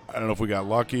 I don't know if we got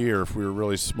lucky or if we were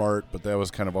really smart, but that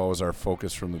was kind of always our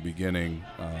focus from the beginning.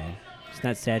 It's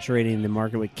not saturating the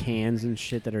market with cans and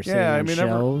shit that are sitting Yeah, I on mean,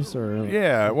 shelves or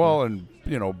well, and,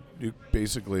 you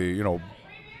basically,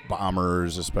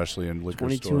 bombers, especially in liquor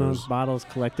 22-ounce stores. bottles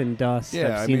collecting dust.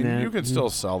 Yeah, I've seen that. you can still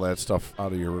sell that stuff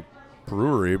out of your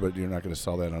brewery, but you're not going to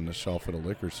sell that on the shelf at a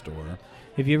liquor store.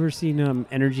 Have you ever seen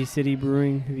Energy City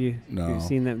Brewing? Have you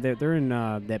seen them? They're in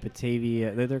that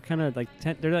Batavia. They're kind of like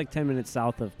they're like 10 minutes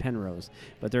south of Penrose,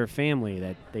 but they're a family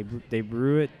that they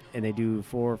brew it and they do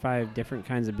 4 or 5 different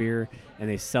kinds of beer and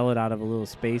they sell it out of a little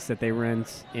space that they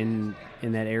rent in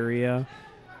that area,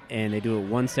 and they do it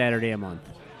one Saturday a month,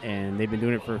 and they've been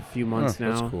doing it for a few months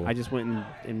now. That's cool. I just went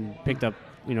and picked up.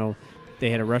 They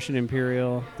had a Russian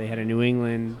Imperial, they had a New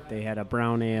England, they had a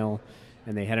brown ale.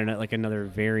 And they had another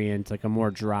variant, like a more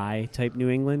dry type New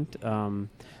England. And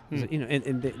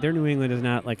their New England is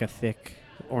not like a thick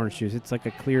orange juice. It's like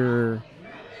a clearer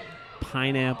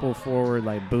pineapple forward,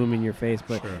 like boom in your face.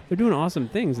 But they're doing awesome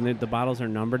things, and the bottles are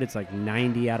numbered. It's like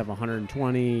 90 out of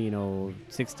 120,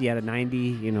 60 out of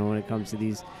 90. When it comes to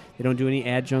these, they don't do any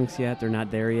adjuncts yet. They're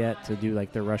not there yet to do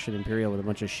like their Russian Imperial with a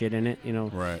bunch of shit in it.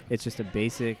 Right. It's just a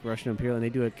basic Russian Imperial, and they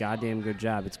do a goddamn good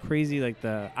job. It's crazy, like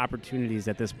the opportunities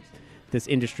that this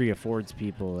industry affords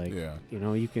people.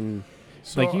 You can,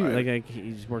 So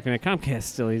he's working at Comcast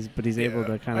still. He's able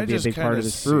to kind of be a just big part of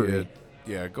this brewery.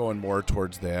 Going more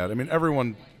towards that. I mean,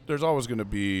 there's always going to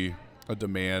be a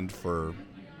demand for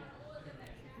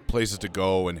places to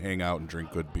go and hang out and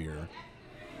drink good beer.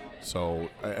 So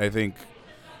I think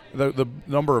the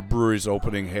number of breweries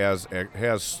opening has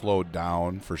slowed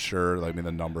down for sure. I mean,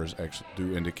 the numbers actually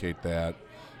do indicate that.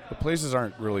 The places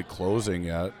aren't really closing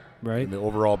yet. Right. And the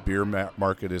overall beer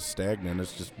market is stagnant.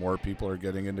 It's just more people are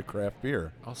getting into craft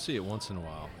beer. I'll see it once in a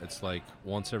while. It's like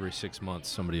once every 6 months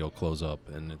somebody will close up,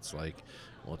 and it's like,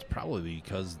 well, it's probably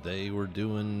because they were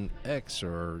doing X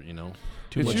or,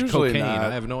 too It's much usually cocaine. not.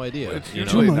 I have no idea. It's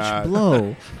usually Too much not.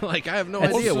 blow. Like, I have no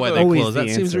That's idea why also they always closed. the That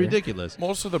seems answer. ridiculous.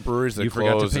 Most of the breweries that You close,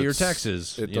 forgot to pay your it's-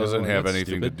 taxes. It You know, doesn't have that's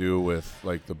anything stupid. to do with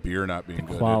like the beer not being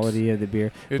The good. quality of the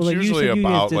beer. It's Well, like you usually said, you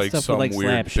guys about did like stuff some with,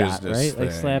 weird Slapshot, business right?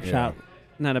 Like thing, Slapshot,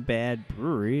 not a bad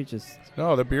brewery. Just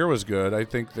No, the beer was good. I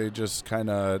think they just kind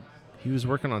of, He was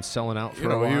working on selling out for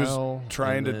he a was while.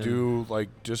 trying and to then- do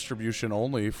like distribution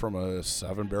only from a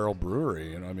 7-barrel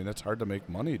brewery. I mean, that's hard to make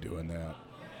money doing that.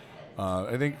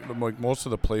 I think like most of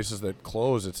the places that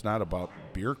close, it's not about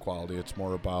beer quality. It's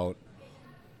more about,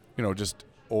 just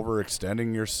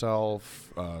overextending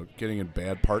yourself, getting in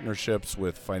bad partnerships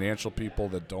with financial people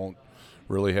that don't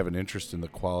really have an interest in the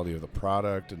quality of the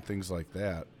product and things like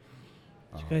that.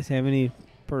 do you guys have any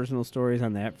personal stories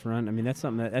on that front? I mean, that's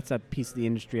something that's a piece of the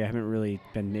industry I haven't really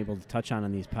been able to touch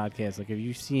on these podcasts. Like, have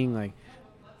you seen like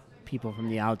people from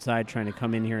the outside trying to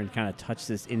come in here and kind of touch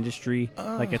this industry.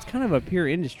 Like it's kind of a pure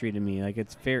industry to me. Like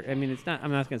it's fair. I mean, it's not.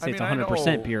 I'm not going to say it's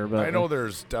 100% pure, but I know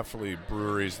there's definitely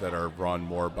breweries that are run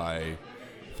more by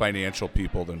financial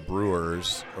people than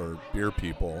brewers or beer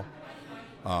people.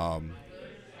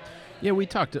 Yeah, we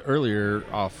talked earlier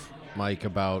off mic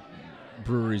about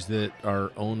breweries that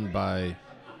are owned by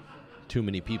too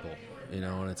many people,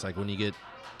 and it's like when you get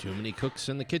too many cooks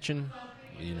in the kitchen,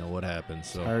 you know what happens.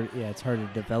 So it's hard to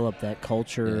develop that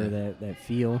culture, that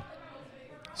feel.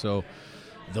 So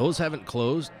those haven't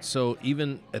closed. So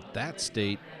even at that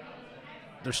state,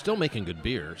 they're still making good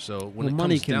beer. So when it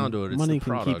comes down to it, it's money the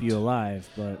product. can keep you alive,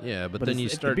 but but then you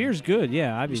start. The beer's good,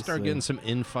 yeah. Obviously, you start getting some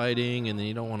infighting, and then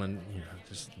you don't want to,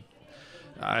 just.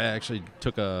 I actually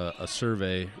took a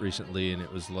survey recently, and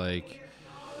it was like,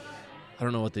 I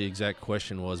don't know what the exact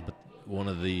question was, but one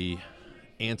of the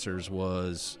answers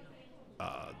was,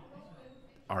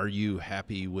 are you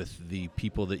happy with the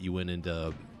people that you went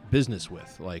into business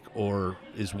with? Like, or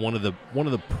is one of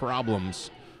the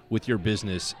problems with your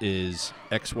business is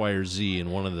X, Y, or Z,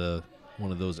 and one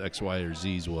of those X, Y, or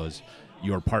Z's was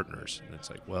your partners. And it's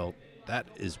like, well, that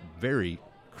is very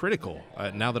critical.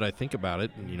 Now that I think about it,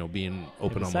 being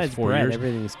open almost 4 Brett, years.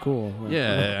 Everything's cool.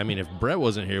 Yeah, I mean, if Brett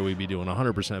wasn't here, we'd be doing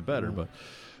 100% better. But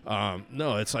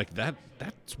no, it's like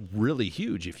that's really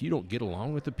huge. If you don't get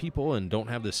along with the people and don't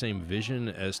have the same vision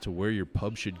as to where your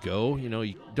pub should go,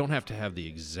 you don't have to have the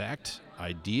exact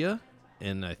idea,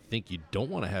 and I think you don't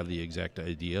want to have the exact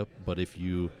idea, but if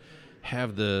you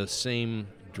have the same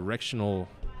directional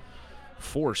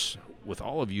force with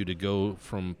all of you to go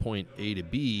from point A to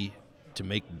B, to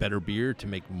make better beer, to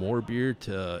make more beer,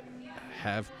 to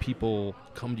have people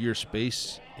come to your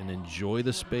space and enjoy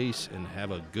the space and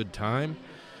have a good time,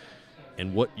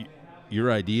 and what your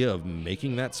idea of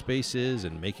making that space is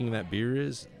and making that beer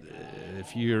is,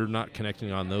 if you're not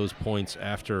connecting on those points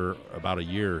after about a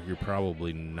year, you're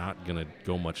probably not going to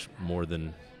go much more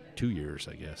than 2 years,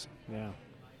 I guess. Yeah.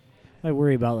 I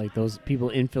worry about like those people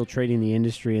infiltrating the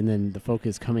industry and then the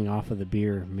focus coming off of the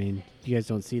beer. I mean, you guys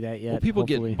don't see that yet. Well, people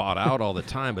hopefully. get bought out all the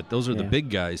time, but those are the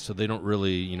big guys, so they don't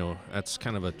really, that's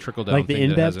kind of a trickle down. Like the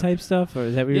InBev type stuff, or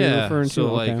is that what you're referring to?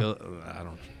 So okay. I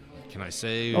don't. Can I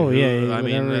say? Oh, yeah. I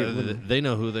mean, they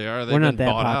know who they are. They've been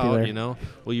bought out.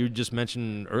 Well, you just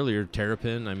mentioned earlier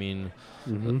Terrapin. I mean,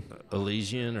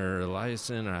 Elysian or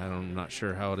Eliason. I'm not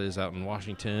sure how it is out in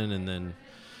Washington, and then.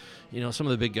 Some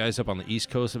of the big guys up on the East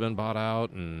Coast have been bought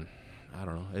out, and I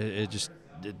don't know.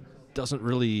 It doesn't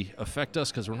really affect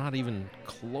us because we're not even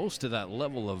close to that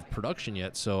level of production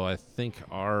yet. So I think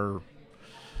our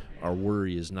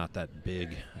worry is not that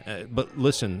big. But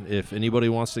listen, if anybody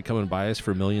wants to come and buy us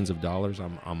for millions of dollars,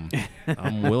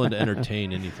 I'm willing to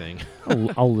entertain anything.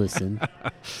 I'll listen.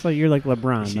 So you're like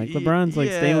LeBron. Like LeBron's like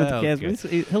staying with the Cavs.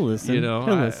 Okay. He'll listen.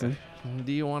 He'll listen.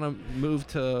 Do you want to move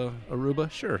to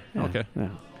Aruba? Sure. Yeah, okay. Yeah.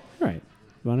 Right.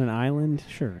 On an island?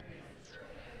 Sure.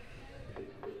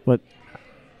 But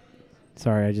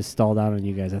sorry, I just stalled out on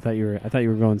you guys. I thought you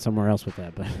were going somewhere else with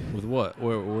that, but with what?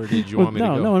 Where did you want me to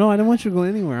go? No, I didn't want you to go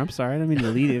anywhere. I'm sorry. I didn't mean to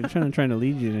lead you. I'm trying to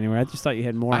lead you anywhere. I just thought you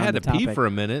had more. I had to pee for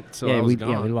a minute, so I was gone.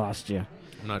 Yeah, we lost you.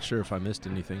 I'm not sure if I missed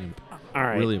anything. All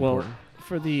right. Really important.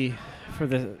 For the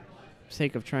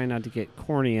sake of trying not to get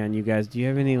corny on you guys, do you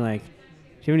have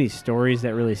any stories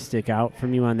that really stick out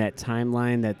from you on that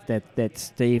timeline that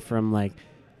stay from like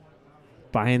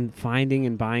finding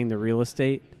and buying the real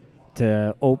estate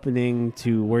to opening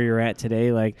to where you're at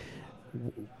today? Like,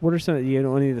 what are some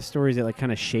any of the stories that like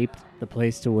kind of shaped the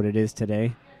place to what it is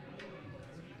today?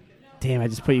 Damn, I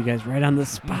just put you guys right on the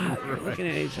spot. You're looking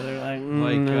at each other like, no,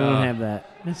 I don't have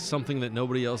that. Something that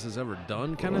nobody else has ever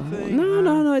done kind of thing?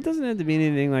 No. It doesn't have to be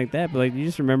anything like that. But like, you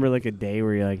just remember like a day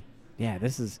where you're like, yeah,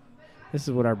 this is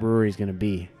what our brewery is going to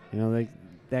be. Like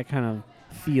that kind of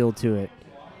feel to it.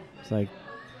 It's like,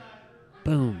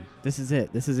 boom, this is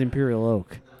it. This is Imperial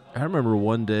Oak. I remember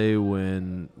one day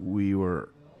when we were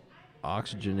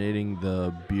oxygenating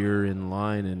the beer in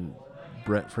line and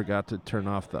Brett forgot to turn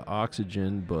off the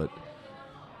oxygen, but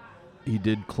he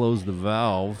did close the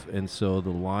valve, and so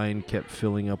the line kept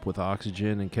filling up with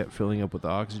oxygen,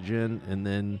 and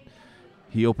then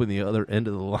he opened the other end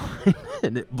of the line,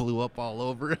 and it blew up all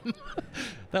over him.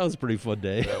 That was a pretty fun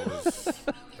day.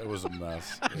 That was a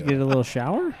mess. Did you get a little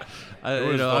shower?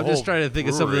 I'm just trying to think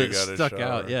of something that stuck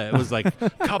out. Yeah, it was like,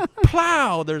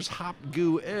 kaplow! There's hop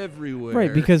goo everywhere.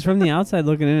 Right, because from the outside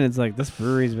looking in, it's like this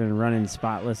brewery's been running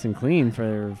spotless and clean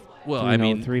for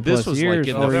 3+ this was years,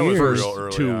 like in the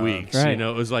first 2 on. weeks. Right.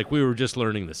 It was like we were just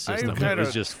learning the system. It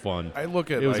was just fun. I look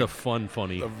at it was like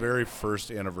funny. The very first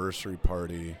anniversary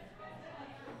party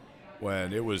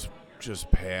when it was just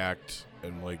packed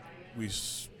and like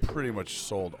pretty much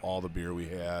sold all the beer we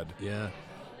had. Yeah.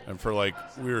 And for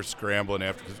we were scrambling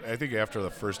after. I think after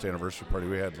the first anniversary party,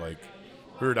 we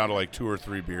were down to 2 or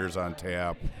 3 beers on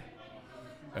tap,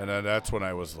 and then that's when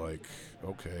I was like,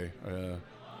 okay,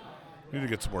 we need to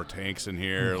get some more tanks in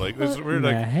here. We're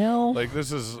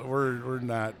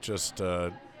not just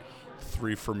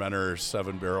 3 fermenter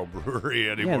 7-barrel brewery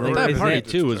anymore. like, That is party that-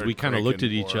 too was we kind of looked at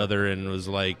cranking each more. other and was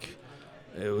like,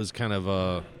 it was kind of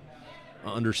a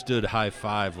understood high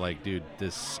five. Like, dude,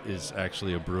 this is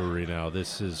actually a brewery now.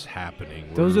 This is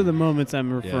happening. Those We're- are the moments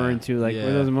I'm referring to. Like, yeah.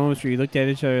 were those moments where you looked at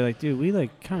each other like, dude, we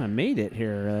kind of made it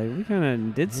here. Like, we kind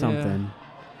of did Yeah. something.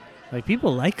 Like,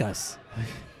 people like us.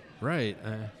 Right.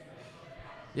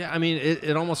 Yeah, I mean,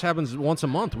 it almost happens once a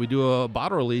month. We do a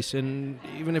bottle release, and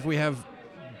even if we have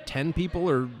 10 people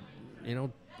or,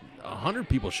 100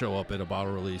 people show up at a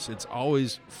bottle release, it's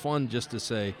always fun just to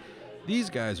say, these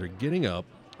guys are getting up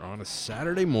on a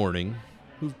Saturday morning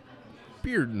who,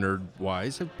 beer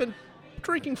nerd-wise, have been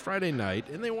drinking Friday night,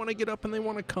 and they want to get up and they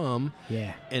want to come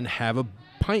Yeah. and have a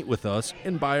pint with us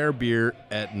and buy our beer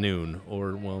at noon.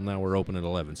 Or, well, now we're open at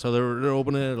 11. So they're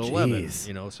open at 11,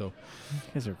 Jeez. so... You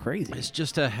guys are crazy. It's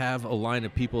just to have a line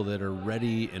of people that are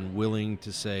ready and willing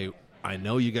to say, I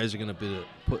know you guys are going to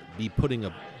be putting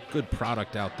a good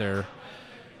product out there.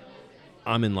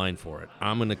 I'm in line for it.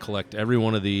 I'm going to collect every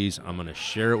one of these. I'm going to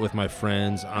share it with my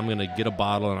friends. I'm going to get a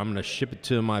bottle, and I'm going to ship it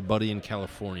to my buddy in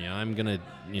California. I'm going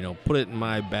to, put it in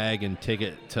my bag and take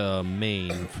it to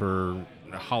Maine for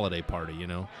a holiday party,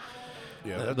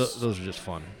 Yeah, those are just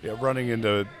fun. Yeah, running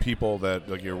into people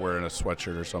that you're wearing a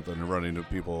sweatshirt or something, and running into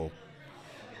people,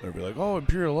 they'll be like, "Oh,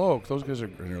 Imperial Oak, those guys are,"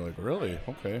 and you're like, "Really?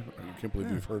 Okay, I can't believe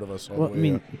you've heard of us all Well, the I way."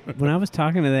 mean, when I was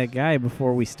talking to that guy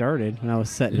before we started, when I was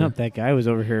setting Yeah. up, that guy was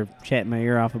over here chatting my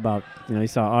ear off about, he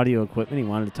saw audio equipment. He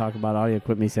wanted to talk about audio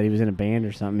equipment. He said he was in a band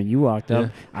or something, and you walked up.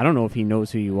 Yeah. I don't know if he knows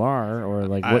who you are or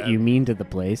what you mean to the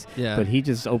place, Yeah. but he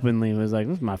just openly was like,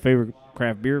 "This is my favorite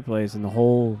craft beer place in the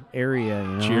whole area."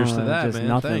 Cheers to and that, just man.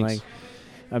 Nothing Thanks.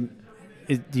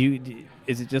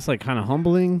 Is it just kind of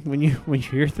humbling when you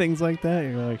hear things like that?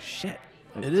 You're like, shit.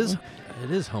 It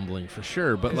is humbling for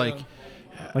sure, but like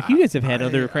you guys have had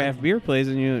other craft beer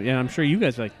places, and I'm sure you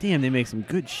guys are like, damn, they make some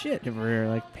good shit over here,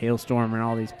 like Hailstorm and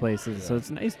all these places. So it's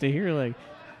nice to hear, like,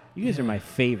 you guys are my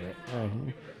favorite.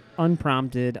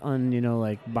 Unprompted,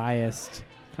 biased,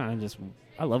 kind of just,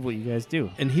 I love what you guys do.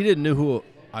 and he didn't know who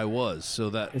I was, so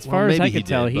that As far as maybe I could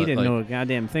tell, did, he but, didn't like, know a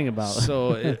goddamn thing about it.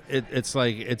 So it's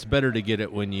like it's better to get it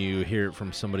when you hear it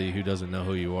from somebody who doesn't know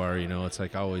who you are. It's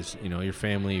like always, your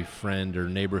family, friend, or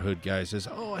neighborhood guy says,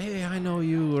 "Oh, hey, I know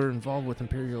you are involved with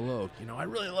Imperial Oak. I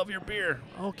really love your beer."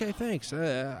 Okay, thanks.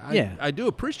 I do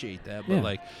appreciate that. But Yeah.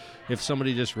 like, if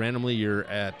somebody just randomly you're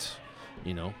at,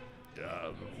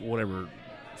 whatever.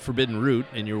 Forbidden Root,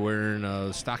 and you're wearing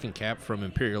a stocking cap from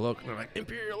Imperial Oak, and they're like,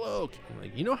 Imperial Oak. I'm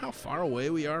like, you know how far away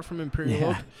we are from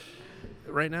Imperial Oak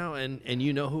right now, and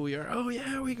you know who we are. Oh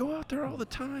yeah, we go out there all the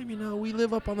time. We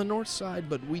live up on the north side,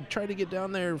 but we try to get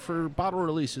down there for bottle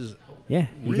releases. Yeah,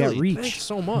 you Really, got reach. thanks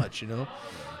so much.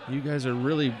 You guys are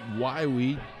really why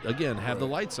we again have the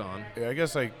lights on. Yeah, I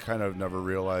guess I kind of never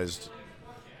realized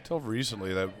until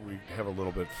recently that we have a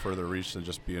little bit further reach than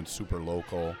just being super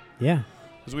local. Yeah.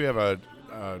 Because we have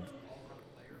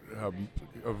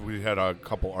we had a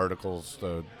couple articles.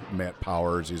 Matt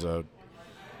Powers,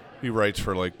 he writes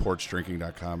for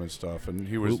porchdrinking.com and stuff, and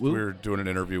we were doing an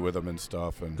interview with him and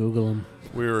stuff, and Google them.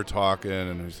 we were talking,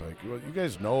 and he's like, "Well, you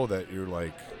guys know that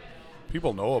you're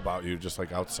people know about you just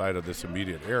outside of this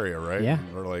immediate area, right?" Yeah.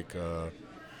 And we're like,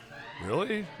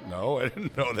 really? No, I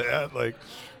didn't know that.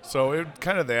 So it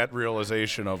kind of that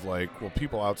realization of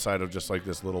people outside of just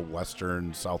this little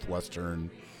southwestern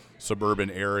suburban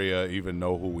area even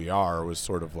know who we are was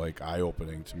sort of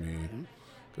eye-opening to me,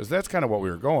 because that's kind of what we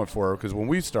were going for. Because when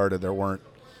we started, there weren't.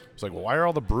 It's like, well, why are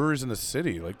all the breweries in the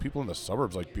city? People in the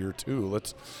suburbs like beer too.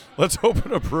 Let's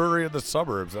open a brewery in the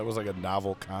suburbs. That was a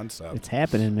novel concept. It's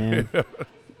happening, man.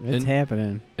 It's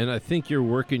happening. And I think you're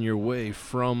working your way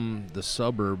from the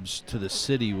suburbs to the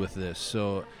city with this.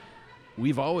 So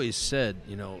we've always said,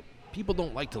 people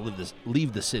don't like to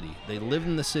leave the city. They live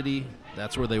in the city.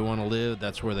 That's where they want to live.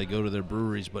 That's where they go to their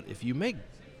breweries. But if you make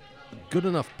a good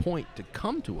enough point to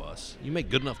come to us, you make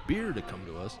good enough beer to come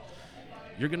to us,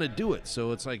 you're going to do it.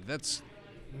 So it's like that's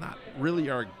not really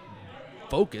our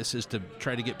focus, is to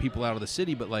try to get people out of the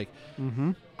city. But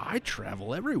I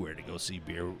travel everywhere to go see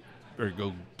beer or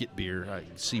go get beer. I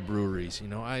see breweries.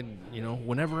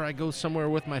 Whenever I go somewhere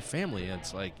with my family,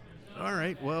 it's like, all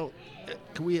right, well,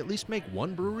 can we at least make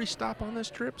one brewery stop on this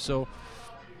trip? So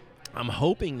I'm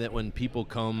hoping that when people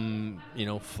come,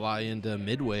 fly into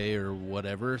Midway or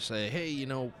whatever, say, hey,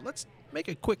 let's make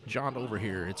a quick jaunt over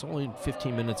here. It's only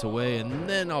 15 minutes away, and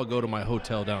then I'll go to my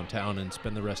hotel downtown and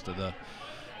spend the rest of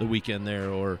the weekend there.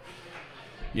 Or,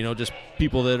 just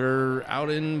people that are out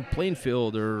in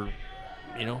Plainfield or,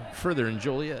 further in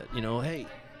Joliet, hey,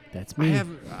 That's me.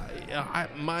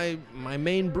 My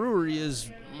main brewery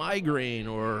is Migraine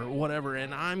or whatever,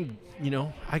 and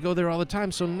I go there all the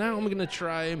time. So now I'm going to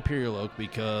try Imperial Oak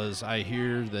because I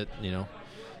hear that,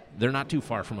 they're not too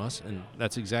far from us, and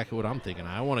that's exactly what I'm thinking.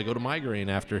 I want to go to Migraine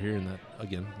after hearing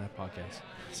that podcast.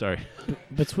 Sorry.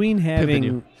 Between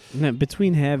having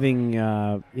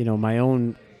my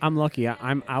own, I'm lucky.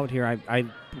 I'm out here. I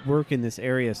work in this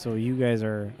area, so you guys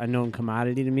are a known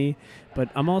commodity to me. But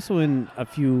I'm also in a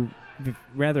few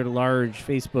rather large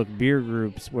Facebook beer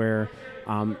groups where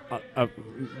a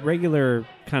regular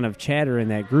kind of chatter in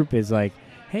that group is like,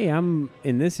 hey, I'm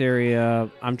in this area.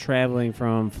 I'm traveling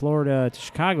from Florida to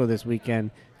Chicago this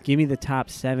weekend. Give me the top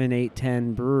 7, 8,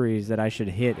 10 breweries that I should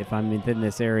hit if I'm within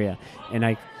this area. And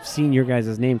I've seen your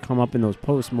guys' name come up in those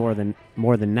posts more than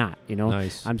not.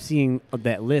 Nice. I'm seeing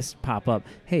that list pop up.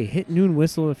 Hey, hit Noon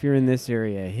Whistle if you're in this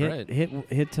area.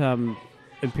 Hit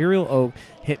Imperial Oak.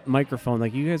 Hit Microphone.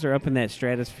 Like, you guys are up in that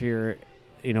stratosphere,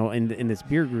 in this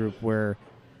beer group where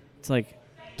it's like,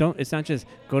 it's not just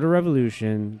go to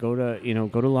Revolution, go to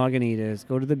Lagunitas,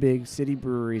 go to the big city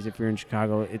breweries if you're in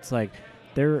Chicago. It's like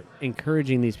they're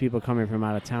encouraging these people coming from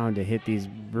out of town to hit these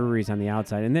breweries on the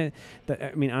outside. And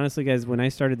honestly, guys, when I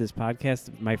started this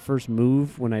podcast, my first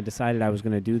move when I decided I was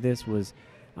going to do this was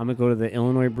I'm going to go to the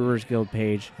Illinois Brewers Guild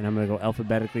page, and I'm going to go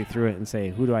alphabetically through it and say,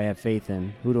 who do I have faith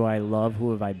in? Who do I love?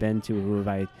 Who have I been to? Who have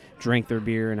I drank their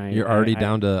beer? And You're already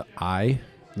down to I?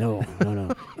 No.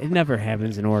 It never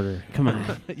happens in order. Come on.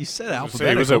 You said Say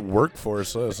alphabetical. it was at workforce.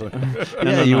 So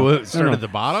You started at the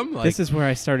bottom? This is where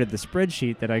I started the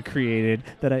spreadsheet that I created,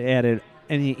 that I added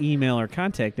any email or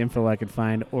contact info I could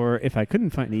find, or if I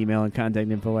couldn't find email and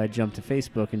contact info, I'd jump to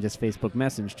Facebook and just Facebook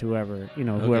message to whoever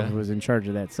was in charge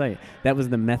of that site. That was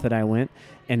the method I went,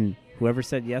 and whoever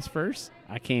said yes first,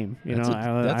 I came. That's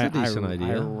a decent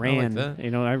idea. I ran. I like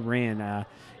that. I ran.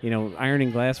 Iron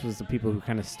and Glass was the people who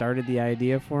kind of started the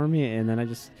idea for me, and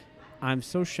then I'm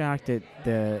so shocked at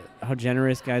how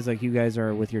generous guys like you guys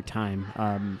are with your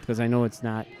time, because I know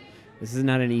this is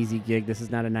not an easy gig. This is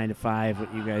not a 9-to-5,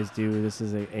 what you guys do. This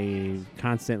is a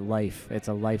constant life. It's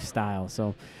a lifestyle.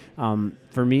 So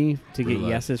for me to get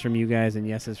yeses from you guys and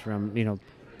yeses from,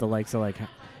 the likes of like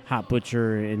Hot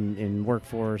Butcher and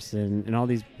Workforce and all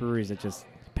these breweries that just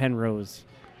Penrose,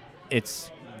 it's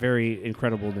very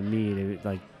incredible to me to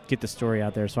like get the story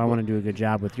out there. So I want to do a good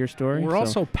job with your story. We're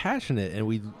also passionate, and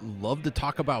we love to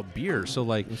talk about beer. So,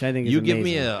 like, which I think is you amazing. give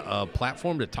me a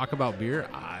platform to talk about beer,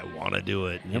 I want to do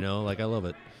it. Yep. I love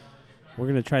it. We're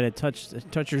going to try to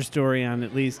touch your story on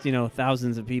at least,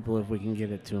 thousands of people if we can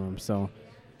get it to them. So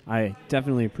I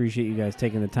definitely appreciate you guys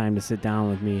taking the time to sit down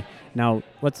with me. Now,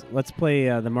 let's play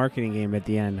the marketing game at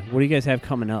the end. What do you guys have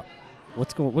coming up?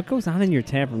 What goes on in your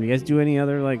tap room? Do you guys do any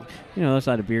other, like, there's a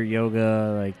lot of beer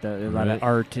yoga, like a lot of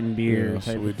art and beer type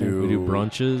so of we thing? We do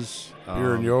brunches.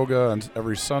 Beer and yoga on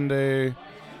every Sunday.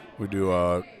 We do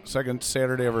a second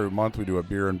Saturday every month. We do a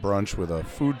beer and brunch with a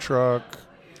food truck.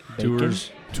 Bacon?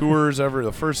 Tours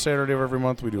the first Saturday of every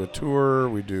month. We do a tour.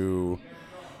 We do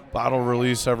bottle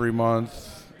release every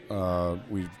month.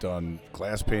 We've done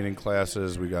glass painting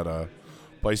classes. We got a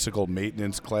bicycle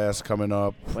maintenance class coming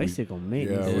up. Bicycle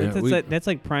maintenance. Yeah, that's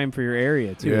like prime for your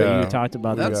area too. Yeah. Like you talked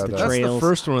about That's the the trails.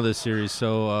 first one of this series.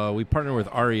 So we partner with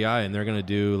REI, and they're going to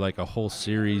do like a whole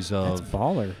series of. That's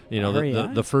baller.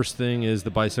 The first thing is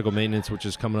the bicycle maintenance, which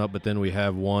is coming up, but then we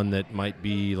have one that might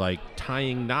be like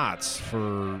tying knots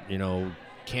for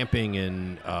camping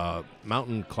and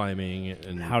mountain climbing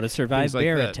and how to survive like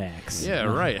bear that. attacks. Yeah,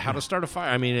 right. How to start a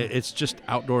fire. I mean, it's just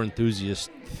outdoor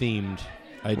enthusiast themed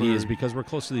ideas because we're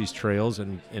close to these trails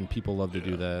and people love to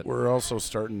do that. We're also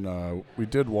starting, we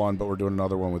did one, but we're doing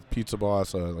another one with Pizza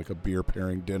Boss, like a beer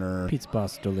pairing dinner. Pizza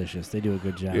Boss is delicious. They do a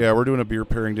good job. Yeah, we're doing a beer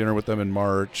pairing dinner with them in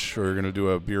March. We're going to do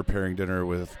a beer pairing dinner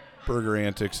with Burger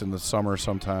Antics in the summer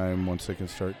sometime once they can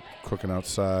start cooking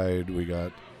outside. We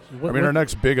got, our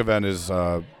next big event is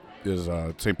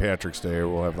St. Patrick's Day.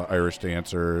 We'll have the Irish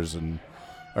dancers and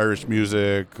Irish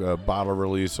music, bottle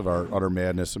release of our Utter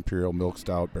Madness Imperial Milk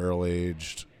Stout,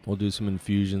 barrel-aged. We'll do some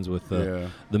infusions with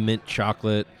the mint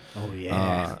chocolate. Oh,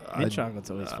 yeah. Mint chocolate's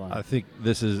always fun. I think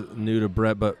this is new to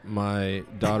Brett, but my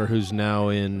daughter, who's now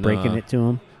in... Breaking it to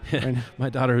him? Right now. My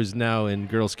daughter, who's now in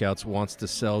Girl Scouts, wants to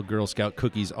sell Girl Scout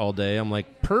cookies all day. I'm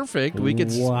like, perfect. We could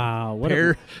wow. What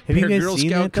pair, have you pair guys Girl seen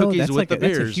Scout that, though? cookies That's with like the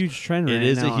that's beers. a huge trend right It now.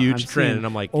 is a huge I'm trend, seeing and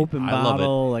I'm like, open I love it.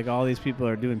 bottle, like all these people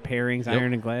are doing pairings, Yep.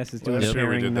 iron and glasses, doing Last a year we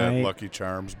pairing did night. that Lucky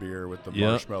Charms beer with the Yep.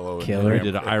 marshmallow. and Killer. We graham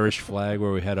did an cracker. Irish flag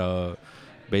where we had a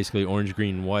basically orange,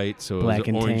 green, white. So Black it was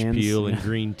and orange tans, peel and yeah.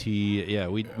 green tea. Yeah,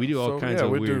 we do all So, kinds yeah,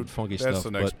 of we weird, do- funky That's stuff.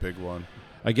 the next But big one.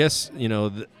 I guess,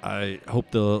 I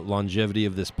hope the longevity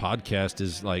of this podcast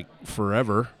is like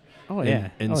forever. Oh yeah,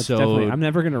 and it's so definitely, I'm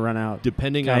never gonna run out.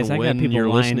 Depending Guys, on I got when people you're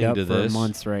lined listening up to for this.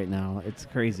 months right now. It's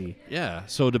crazy. Yeah.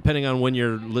 So depending on when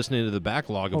you're listening to the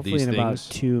backlog Hopefully of these in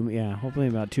things. hopefully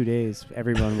in about 2 days,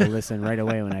 everyone will listen right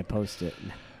away when I post it.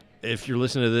 If you're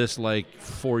listening to this like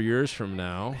 4 years from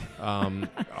now,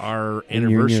 our And you're in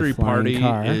your anniversary flying party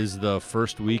car. is the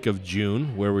first week of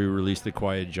June, where we release The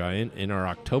Quiet Giant, and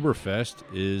our Oktoberfest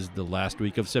is the last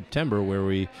week of September, where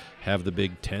we have the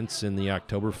big tents and the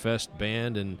Oktoberfest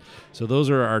band. And so those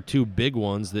are our two big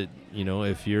ones that,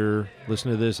 if you're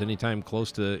listening to this anytime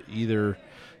close to either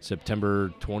September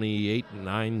 28,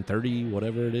 9, 30,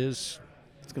 whatever it is,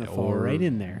 It's gonna fall or right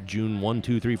in there. June 1,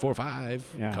 2, 3, 4, 5,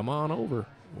 Yeah. come on over.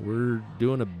 We're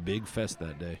doing a big fest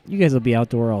that day. You guys will be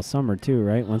outdoor all summer too,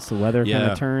 right? Once the weather kind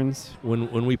Yeah. of turns.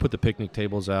 When we put the picnic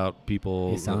tables out,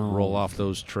 people It's on. roll off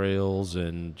those trails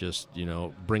and just,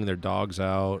 bring their dogs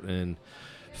out, and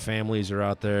families are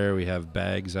out there. We have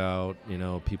bags out,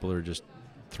 people are just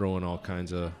throwing all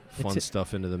kinds of fun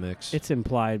stuff into the mix. It's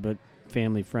implied, but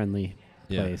family friendly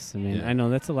Yeah. place. I mean, Yeah. I know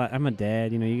that's a lot. I'm a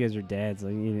dad. You guys are dads.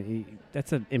 Like,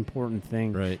 that's an important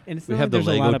thing. Right. And it's We not have like the there's a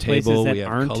Lego lot of places table. that We have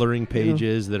aren't, coloring you know?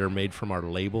 pages that are made from our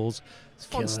labels. It's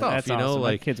fun Killer. stuff, That's awesome. My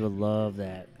like kids would love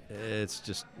that. it's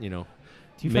just, Do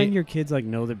you find your kids like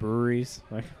know the breweries?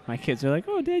 Like my kids are like,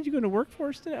 "Oh, Dad, you going to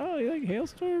workforce today? Oh, you like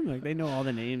Hailstorm?" Like they know all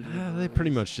the names. of the they breweries.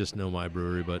 pretty much just know my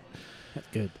brewery, but That's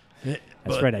good. That's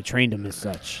That's right. I trained them as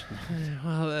such.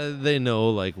 well, they know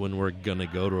like when we're gonna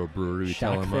go to a brewery, we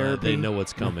tell Shock them therapy. they know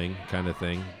what's coming, kind of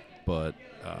thing. But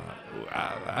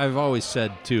I've always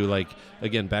said too, like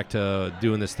again, back to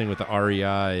doing this thing with the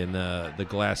REI and the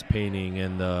glass painting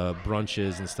and the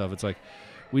brunches and stuff. It's like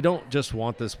we don't just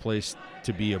want this place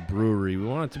to be a brewery. We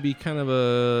want it to be kind of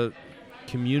a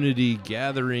community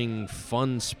gathering,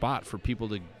 fun spot for people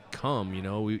to come.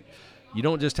 You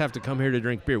don't just have to come here to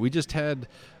drink beer. We just had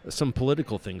some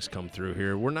political things come through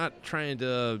here. We're not trying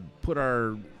to put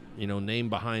our name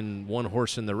behind one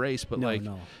horse in the race, but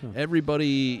No.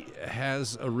 everybody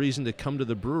has a reason to come to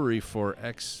the brewery for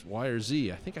X, Y, or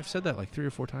Z. I think I've said that like 3 or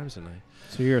 4 times tonight.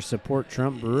 So you're a support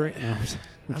Trump brewery? No,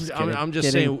 I'm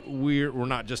just kidding. saying we're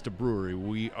not just a brewery.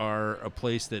 We are a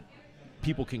place that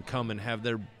people can come and have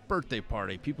their birthday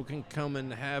party. People can come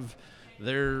and have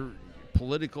their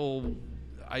political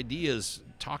ideas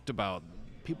talked about.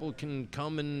 People can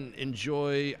come and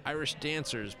enjoy Irish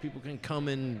dancers. People can come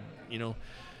and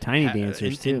Tiny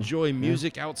dancers too. enjoy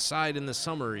music outside in the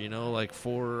summer. Like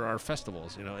for our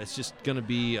festivals. It's just going to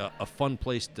be a fun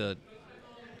place to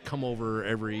come over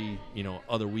every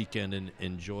other weekend and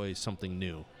enjoy something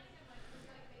new.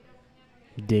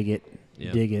 Dig it.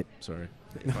 Yeah. Dig it. Sorry.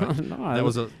 No, That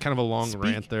was a kind of a long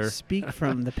rant there. Speak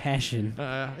from the passion.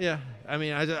 Yeah. I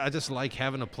mean, I just like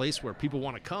having a place where people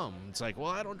want to come. It's like, well,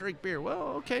 I don't drink beer. Well,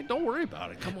 okay, don't worry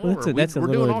about it. Come Well, over. that's a We're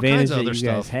little doing all advantage kinds of that other you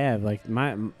guys stuff. have. Like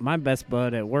my best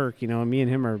bud at work, me and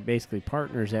him are basically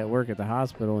partners at work at the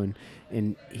hospital,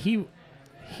 and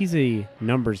he's a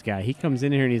numbers guy. He comes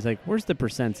in here and he's like, "Where's the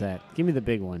percents at? Give me the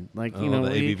big one." Like The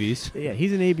ABVs. Yeah,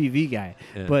 he's an ABV guy,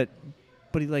 Yeah. but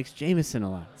he likes Jameson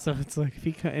a lot. So it's like if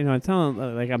he, I tell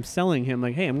him like I'm selling him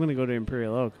like, "Hey, I'm going to go to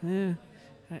Imperial Oak."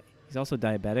 He's also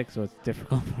diabetic, so it's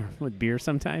difficult for him with beer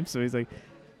sometimes. So he's like,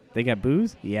 "They got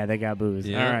booze? Yeah, they got booze.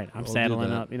 Yeah, All right, I'm I'll do saddling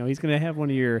that." up." He's gonna have one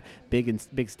of your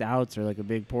big stouts or like a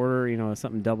big porter,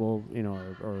 something double,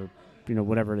 or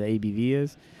whatever the ABV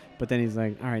is. But then he's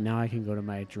like, "All right, now I can go to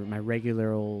my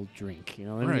regular old drink,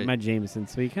 Right. my Jameson."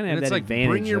 So you kind of And have it's that like, advantage.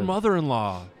 bring your of-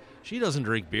 mother-in-law. She doesn't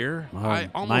drink beer. Oh, I my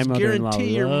almost mother-in-law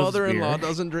guarantee your loves mother-in-law beer.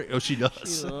 doesn't drink. Oh, she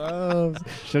does. She loves.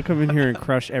 She'll come in here and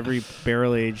crush every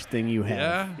barrel aged thing you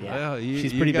have. Yeah. You,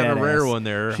 She's you pretty got badass. a rare one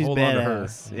there. She's Hold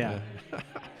badass. on to her. Yeah.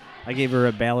 I gave her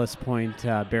a Ballast Point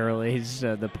barrel aged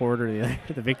the porter,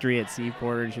 the Victory at Sea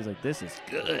porter, and she's like, "This is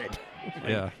good."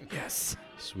 Yeah. Yes.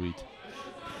 Sweet.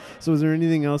 So, is there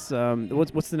anything else?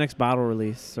 What's the next bottle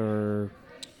release or?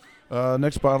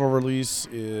 Next bottle release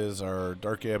is our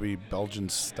Dark Abbey Belgian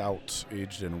Stout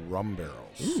aged in rum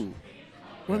barrels. Ooh.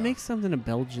 What Yeah. makes something a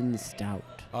Belgian stout?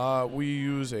 We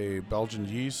use a Belgian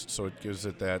yeast, so it gives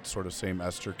it that sort of same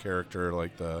ester character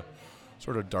like the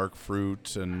sort of dark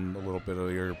fruit and a little bit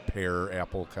of your pear,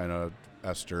 apple kind of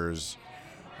esters.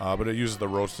 But it uses the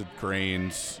roasted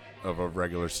grains of a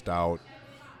regular stout.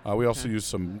 We also use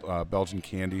some Belgian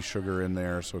candy sugar in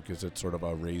there, so it gives it sort of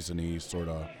a raisiny, sort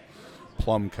of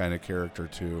plum kind of character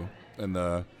too. And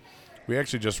we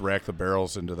actually just racked the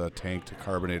barrels into the tank to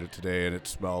carbonate it today, and it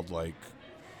smelled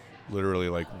literally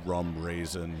like rum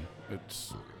raisin.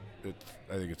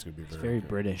 I think it's going to be very good.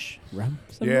 British. Rum?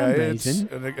 Some Yeah, rum raisin.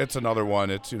 it's another one.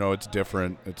 It's it's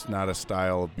different. It's not a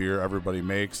style of beer everybody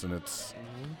makes, and it's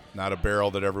not a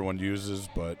barrel that everyone uses.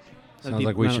 But Sounds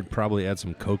like we should probably add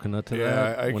some coconut to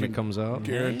that when it comes out.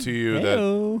 Guarantee you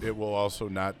Hey-o. that it will also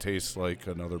not taste like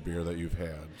another beer that you've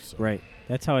had. So. Right.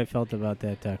 That's how I felt about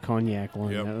that cognac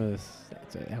one. Yep.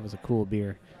 That was a cool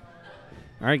beer.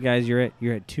 All right, guys, you're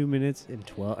at 2 minutes and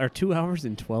 2 hours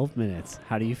and 12 minutes.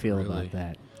 How do you feel Really? about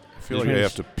that? I feel like I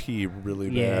have to pee really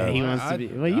Yeah, bad. he wants to be.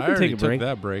 Well, you I can already take a break. took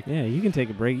that break. Yeah, you can take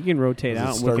a break. You can rotate out,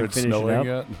 Has and it we can started finish it snowing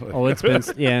up. yet? Oh, it's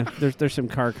been there's some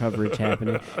car coverage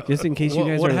happening. Just in case you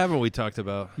guys what are haven't we talked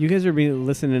about? you guys are being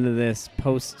listening to this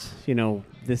post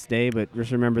this day, but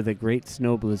just remember the great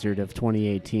snow blizzard of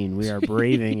 2018. We are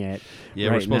braving it. Yeah,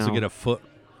 right we're supposed now. to get a foot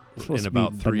Supposed in to be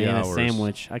about 3 banana hours.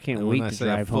 sandwich. I can't And when wait I to say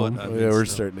a drive foot, home. I Oh, mean yeah, we're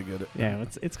snow. starting to get it. Yeah,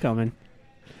 it's coming.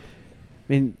 I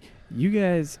mean, you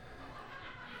guys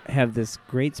have this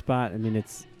great spot. I mean,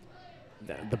 it's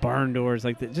the barn doors.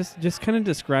 Just kind of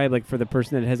describe, like, for the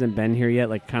person that hasn't been here yet,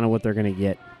 like, kind of what they're gonna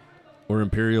get. Or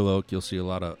Imperial Oak, you'll see a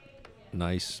lot of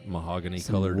nice Some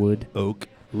mahogany-colored wood, oak.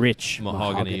 rich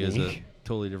Mahogany is a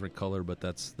totally different color, but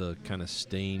that's the kind of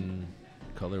stain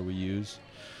color we use.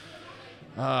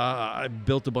 I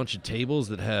built a bunch of tables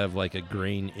that have like a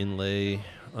grain inlay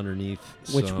underneath,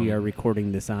 which we are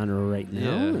recording this on right now,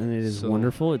 Yeah, and it is so-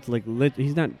 wonderful. It's like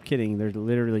he's not kidding. There's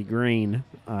literally grain.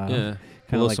 yeah, kind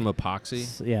below of like some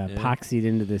epoxy. Yeah, epoxied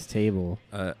into this table.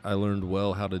 I learned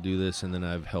well how to do this, and then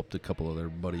I've helped a couple other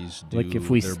buddies do Like if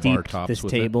we their bar steep tops this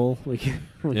with table, we can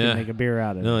Yeah. make a beer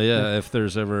out of No, it. yeah. If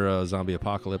there's ever a zombie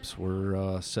apocalypse,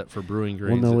 we're set for brewing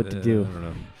grains. know what to do. I don't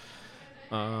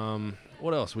know.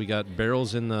 What else? We got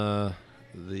barrels in the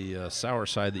sour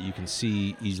side that you can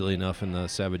see easily enough in the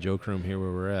Savage Oak room here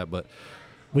where we're at. But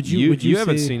Would you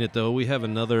haven't say- seen it though. We have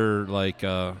another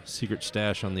secret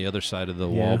stash on the other side of the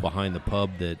wall behind the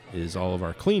pub that is all of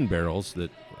our clean barrels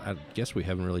that I guess we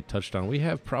haven't really touched on. We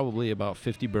have probably about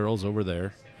 50 barrels over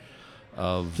there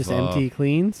of just empty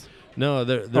cleans? No,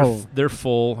 they're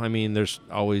full. I mean, there's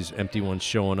always empty ones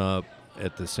showing up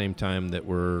at the same time that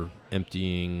we're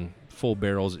emptying full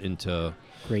barrels into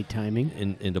Great timing.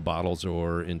 into bottles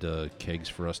or into kegs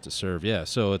for us to serve. Yeah,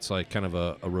 so it's like kind of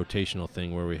a rotational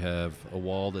thing where we have a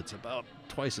wall that's about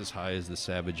twice as high as the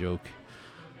Savage Oak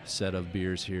set of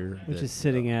beers here. Which that, is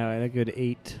sitting out at a good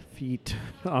 8 feet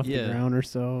off the Yeah. ground or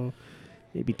so,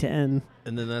 maybe 10.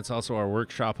 And then that's also our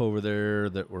workshop over there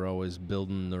that we're always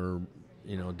building or,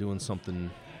 doing something,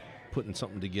 putting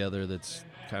something together that's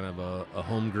kind of a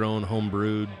homegrown,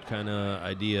 homebrewed kind of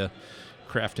idea,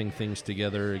 crafting things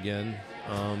together again.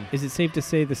 Is it safe to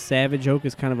say the Savage Oak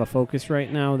is kind of a focus right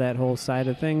now, that whole side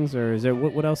of things? Or is there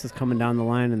what else is coming down the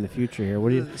line in the future here? What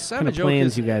do you kind of Savage Oak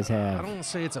plans is- you guys I have? don't want to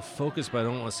say it's a focus, but I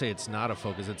don't want to say it's not a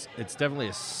focus. It's definitely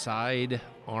a side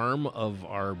arm of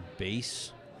our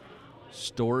base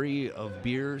story of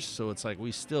beers. So it's like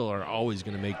we still are always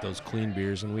going to make those clean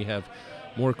beers, and we have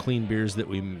more clean beers that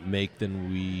we make than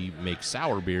we make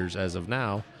sour beers as of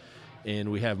now,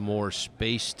 and we have more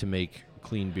space to make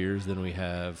clean beers than we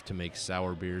have to make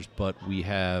sour beers. But we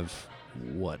have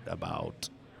about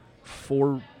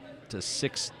 4 to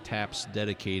 6 taps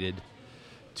dedicated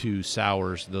to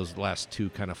sours. Those last two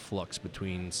kind of flux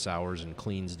between sours and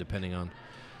cleans, depending on,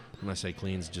 when I say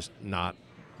cleans, just not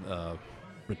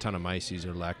Brettanomyces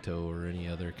or lacto or any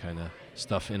other kind of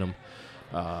stuff in them.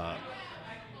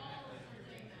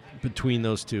 Between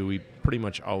those two, we pretty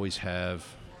much always have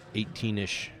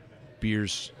 18-ish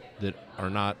beers that are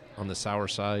not on the sour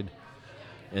side,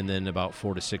 and then about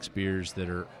 4 to 6 beers that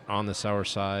are on the sour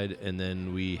side, and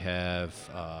then we have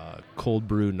cold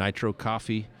brew nitro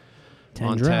coffee 10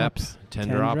 on drops. tap. 10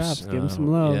 drops. Give them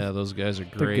some love. Yeah, those guys are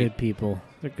They're great. good people.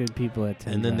 They're good people at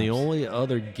 10 And then the drops. only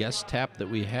other guest tap that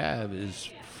we have is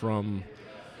from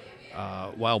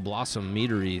Wild Blossom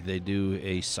Meadery. They do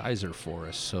a sizer for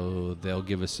us, so they'll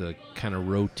give us a kind of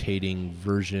rotating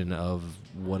version of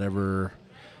whatever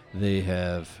they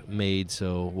have made.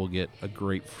 So we'll get a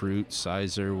grapefruit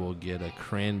sizer, we'll get a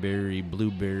cranberry,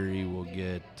 blueberry, we'll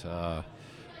get I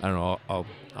don't know.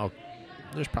 I'll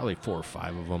there's probably 4 or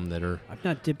 5 of them that are. I've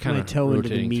not dipped Kinda my toe into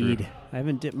the rotating through. mead. I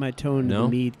haven't dipped my toe into No?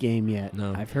 the mead game yet.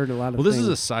 No. I've heard a lot of Well, this things.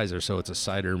 is a sizer, so it's a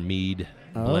cider mead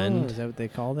Oh, blend. is that what they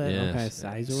call that? Yeah, Okay,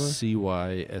 Sizer.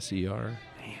 CYSER.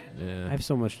 I Yeah. have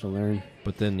so much to learn.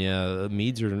 But then, the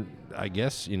meads are, I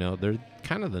guess, they're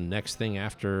kind of the next thing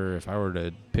after, if I were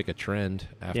to pick a trend,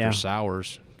 after Yeah.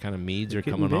 sours, kind of meads They're are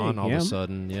getting coming on big, all yeah. of a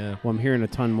sudden, yeah. Well, I'm hearing a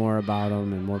ton more about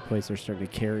them, and more places are starting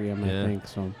to carry them, Yeah. I think.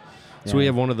 So So we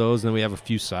have one of those, and then we have a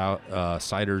few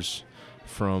ciders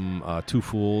from Two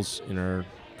Fools in our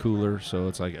cooler. So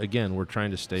it's like, again, we're trying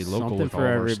to stay local something with for all of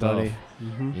our everybody. stuff.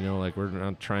 Mm-hmm. Like we're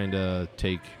not trying to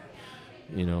take,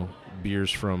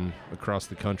 beers from across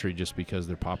the country just because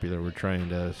they're popular. We're trying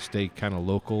to stay kind of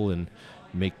local and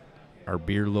make our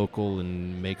beer local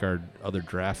and make our other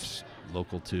drafts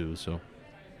local too. So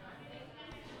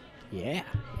Yeah.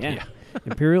 Yeah.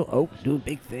 Imperial Oak doing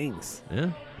big things.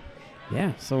 yeah.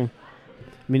 Yeah. So,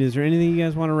 is there anything you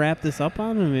guys want to wrap this up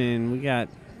on?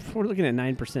 We're looking at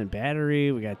 9%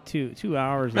 battery. We got two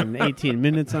hours and 18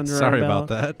 minutes under our Sorry belt.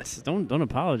 about that. Don't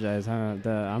apologize.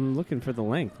 I'm looking for the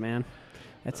length, man.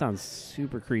 That sounds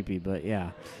super creepy, but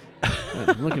yeah.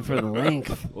 I'm looking for the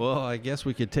length. Well, I guess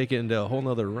we could take it into a whole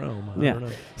nother realm. I Yeah. don't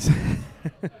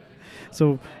know.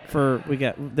 So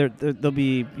there'll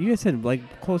be, you guys said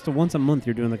like close to once a month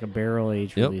you're doing like a barrel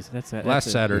age Yep. release. That's Last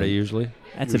Saturday usually.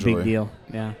 That's a big Usually. deal.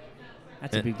 Yeah.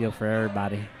 That's a And- big deal for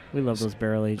everybody. We love those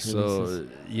barrel age releases.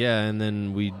 So yeah, and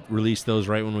then we release those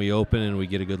right when we open, and we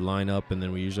get a good lineup, and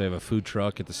then we usually have a food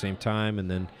truck at the same time,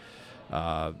 and then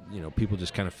people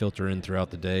just kind of filter in throughout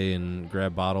the day and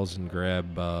grab bottles and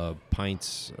grab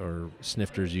pints or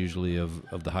snifters usually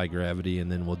of the high gravity, and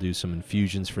then we'll do some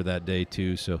infusions for that day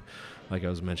too. So like I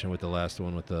was mentioning with the last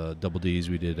one with the Double D's,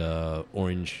 we did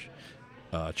orange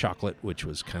chocolate, which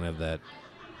was kind of that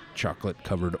chocolate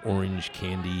covered orange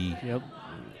candy Yep.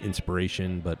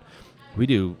 inspiration, but we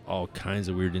do all kinds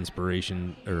of weird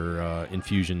inspiration or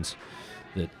infusions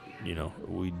that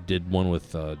we did one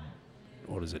with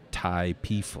Thai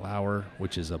pea flower,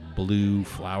 which is a blue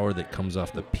flower that comes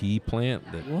off the pea plant.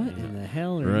 That, What in the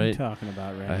hell are you Right. talking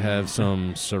about right now? I have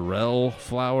some sorrel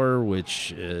flower,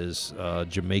 which is a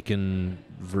Jamaican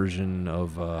version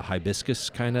of hibiscus,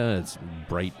 kind of. It's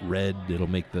bright red. It'll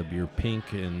make the beer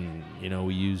pink, and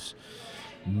we use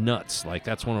nuts. Like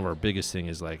that's one of our biggest thing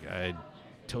is like I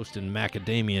toasted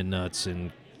macadamia nuts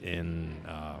and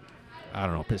I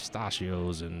don't know,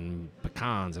 pistachios and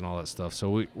pecans and all that stuff.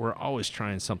 So we're always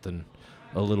trying something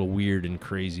a little weird and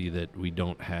crazy that we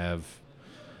don't have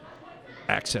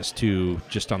access to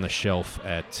just on the shelf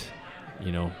at,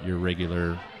 your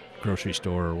regular grocery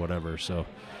store or whatever. So,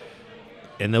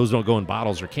 and those don't go in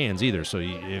bottles or cans either. So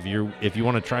if you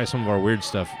want to try some of our weird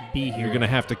stuff, Be here. you're going to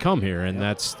have to come here. And Yep.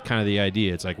 that's kind of the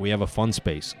idea. It's like we have a fun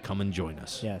space. Come and join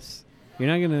us. Yes. You're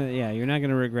not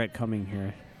gonna regret coming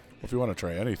here. If you want to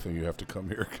try anything, you have to come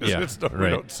here because Yeah, we right.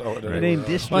 don't sell it It anywhere ain't else.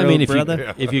 distro, Well, I mean,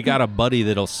 brother. if you got a buddy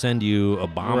that'll send you a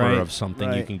bomber Right, of something,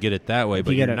 you right. can get it that way. If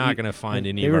But you you're gotta- not going to find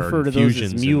any they of our refer to those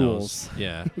as infusions mules. in those.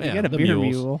 Yeah, You yeah, got a the beer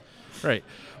mules. mule. Right.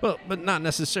 Well, but not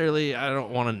necessarily. I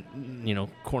don't want to,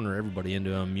 corner everybody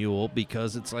into a mule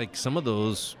because it's like some of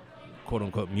those quote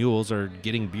unquote mules are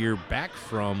getting beer back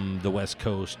from the West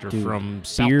Coast or Dude, from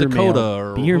South beer Dakota mail,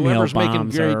 or beer mail whoever's making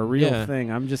bombs great. are a real yeah.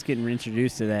 thing. I'm just getting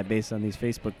introduced to that based on these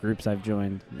Facebook groups I've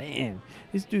joined. Man,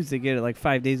 these dudes, they get it like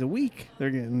 5 days a week. They're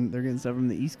getting stuff from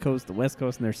the East Coast, the West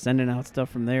Coast, and they're sending out stuff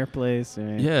from their place.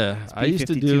 And Yeah, I used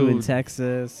to B52 do in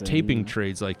Texas. taping and-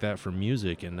 trades like that for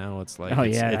music, and now it's like Oh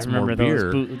it's, yeah, it's I remember more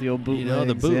those beer. the old bootlegs.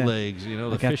 The yeah. bootlegs, the I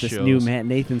got fish this shows. new Matt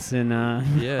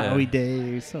Nathanson Yeah. Howie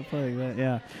Day, stuff like that.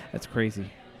 Yeah, that's crazy.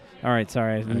 All right,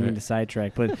 sorry, I didn't mean right. to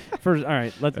sidetrack. But first, all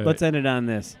right, let's end it on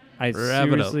this. I Wrap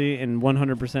it up. seriously and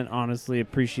 100% honestly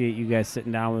appreciate you guys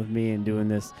sitting down with me and doing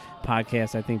this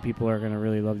podcast. I think people are going to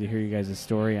really love to hear you guys'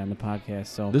 story on the podcast.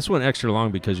 So This went extra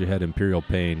long because you had Imperial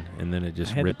Pain, and then it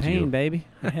just I had the ripped pain, you. baby.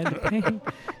 I had the pain.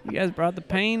 You guys brought the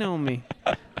pain on me.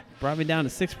 Brought me down to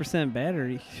 6%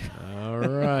 battery. All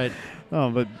right.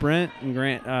 Oh, but Brett and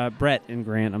Grant.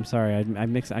 I'm sorry,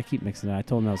 I keep mixing it. I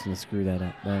told him I was going to screw that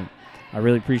up, but I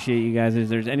really appreciate you guys. If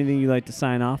there's anything you'd like to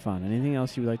sign off on, anything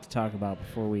else you would like to talk about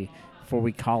before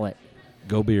we call it,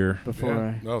 Go beer. before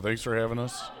Yeah. No, thanks for having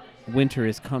us. winter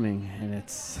is coming and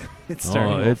it's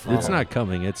starting. Oh, to it's fall. not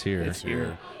coming. It's here. It's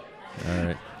here. All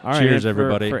right. All right, Cheers, and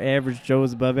everybody. For Average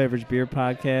Joe's Above Average Beer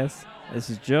Podcast, this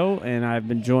is Joe, and I've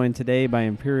been joined today by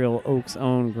Imperial Oak's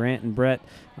own Grant and Brett,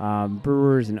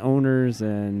 brewers and owners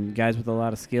and guys with a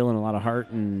lot of skill and a lot of heart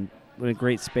and what a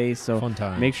great space. So Fun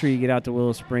time. make sure you get out to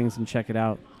Willow Springs and check it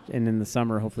out. And in the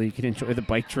summer, hopefully you can enjoy the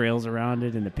bike trails around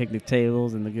it and the picnic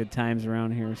tables and the good times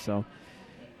around here. So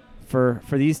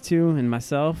for these two and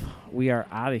myself, we are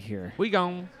out of here. We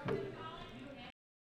gone.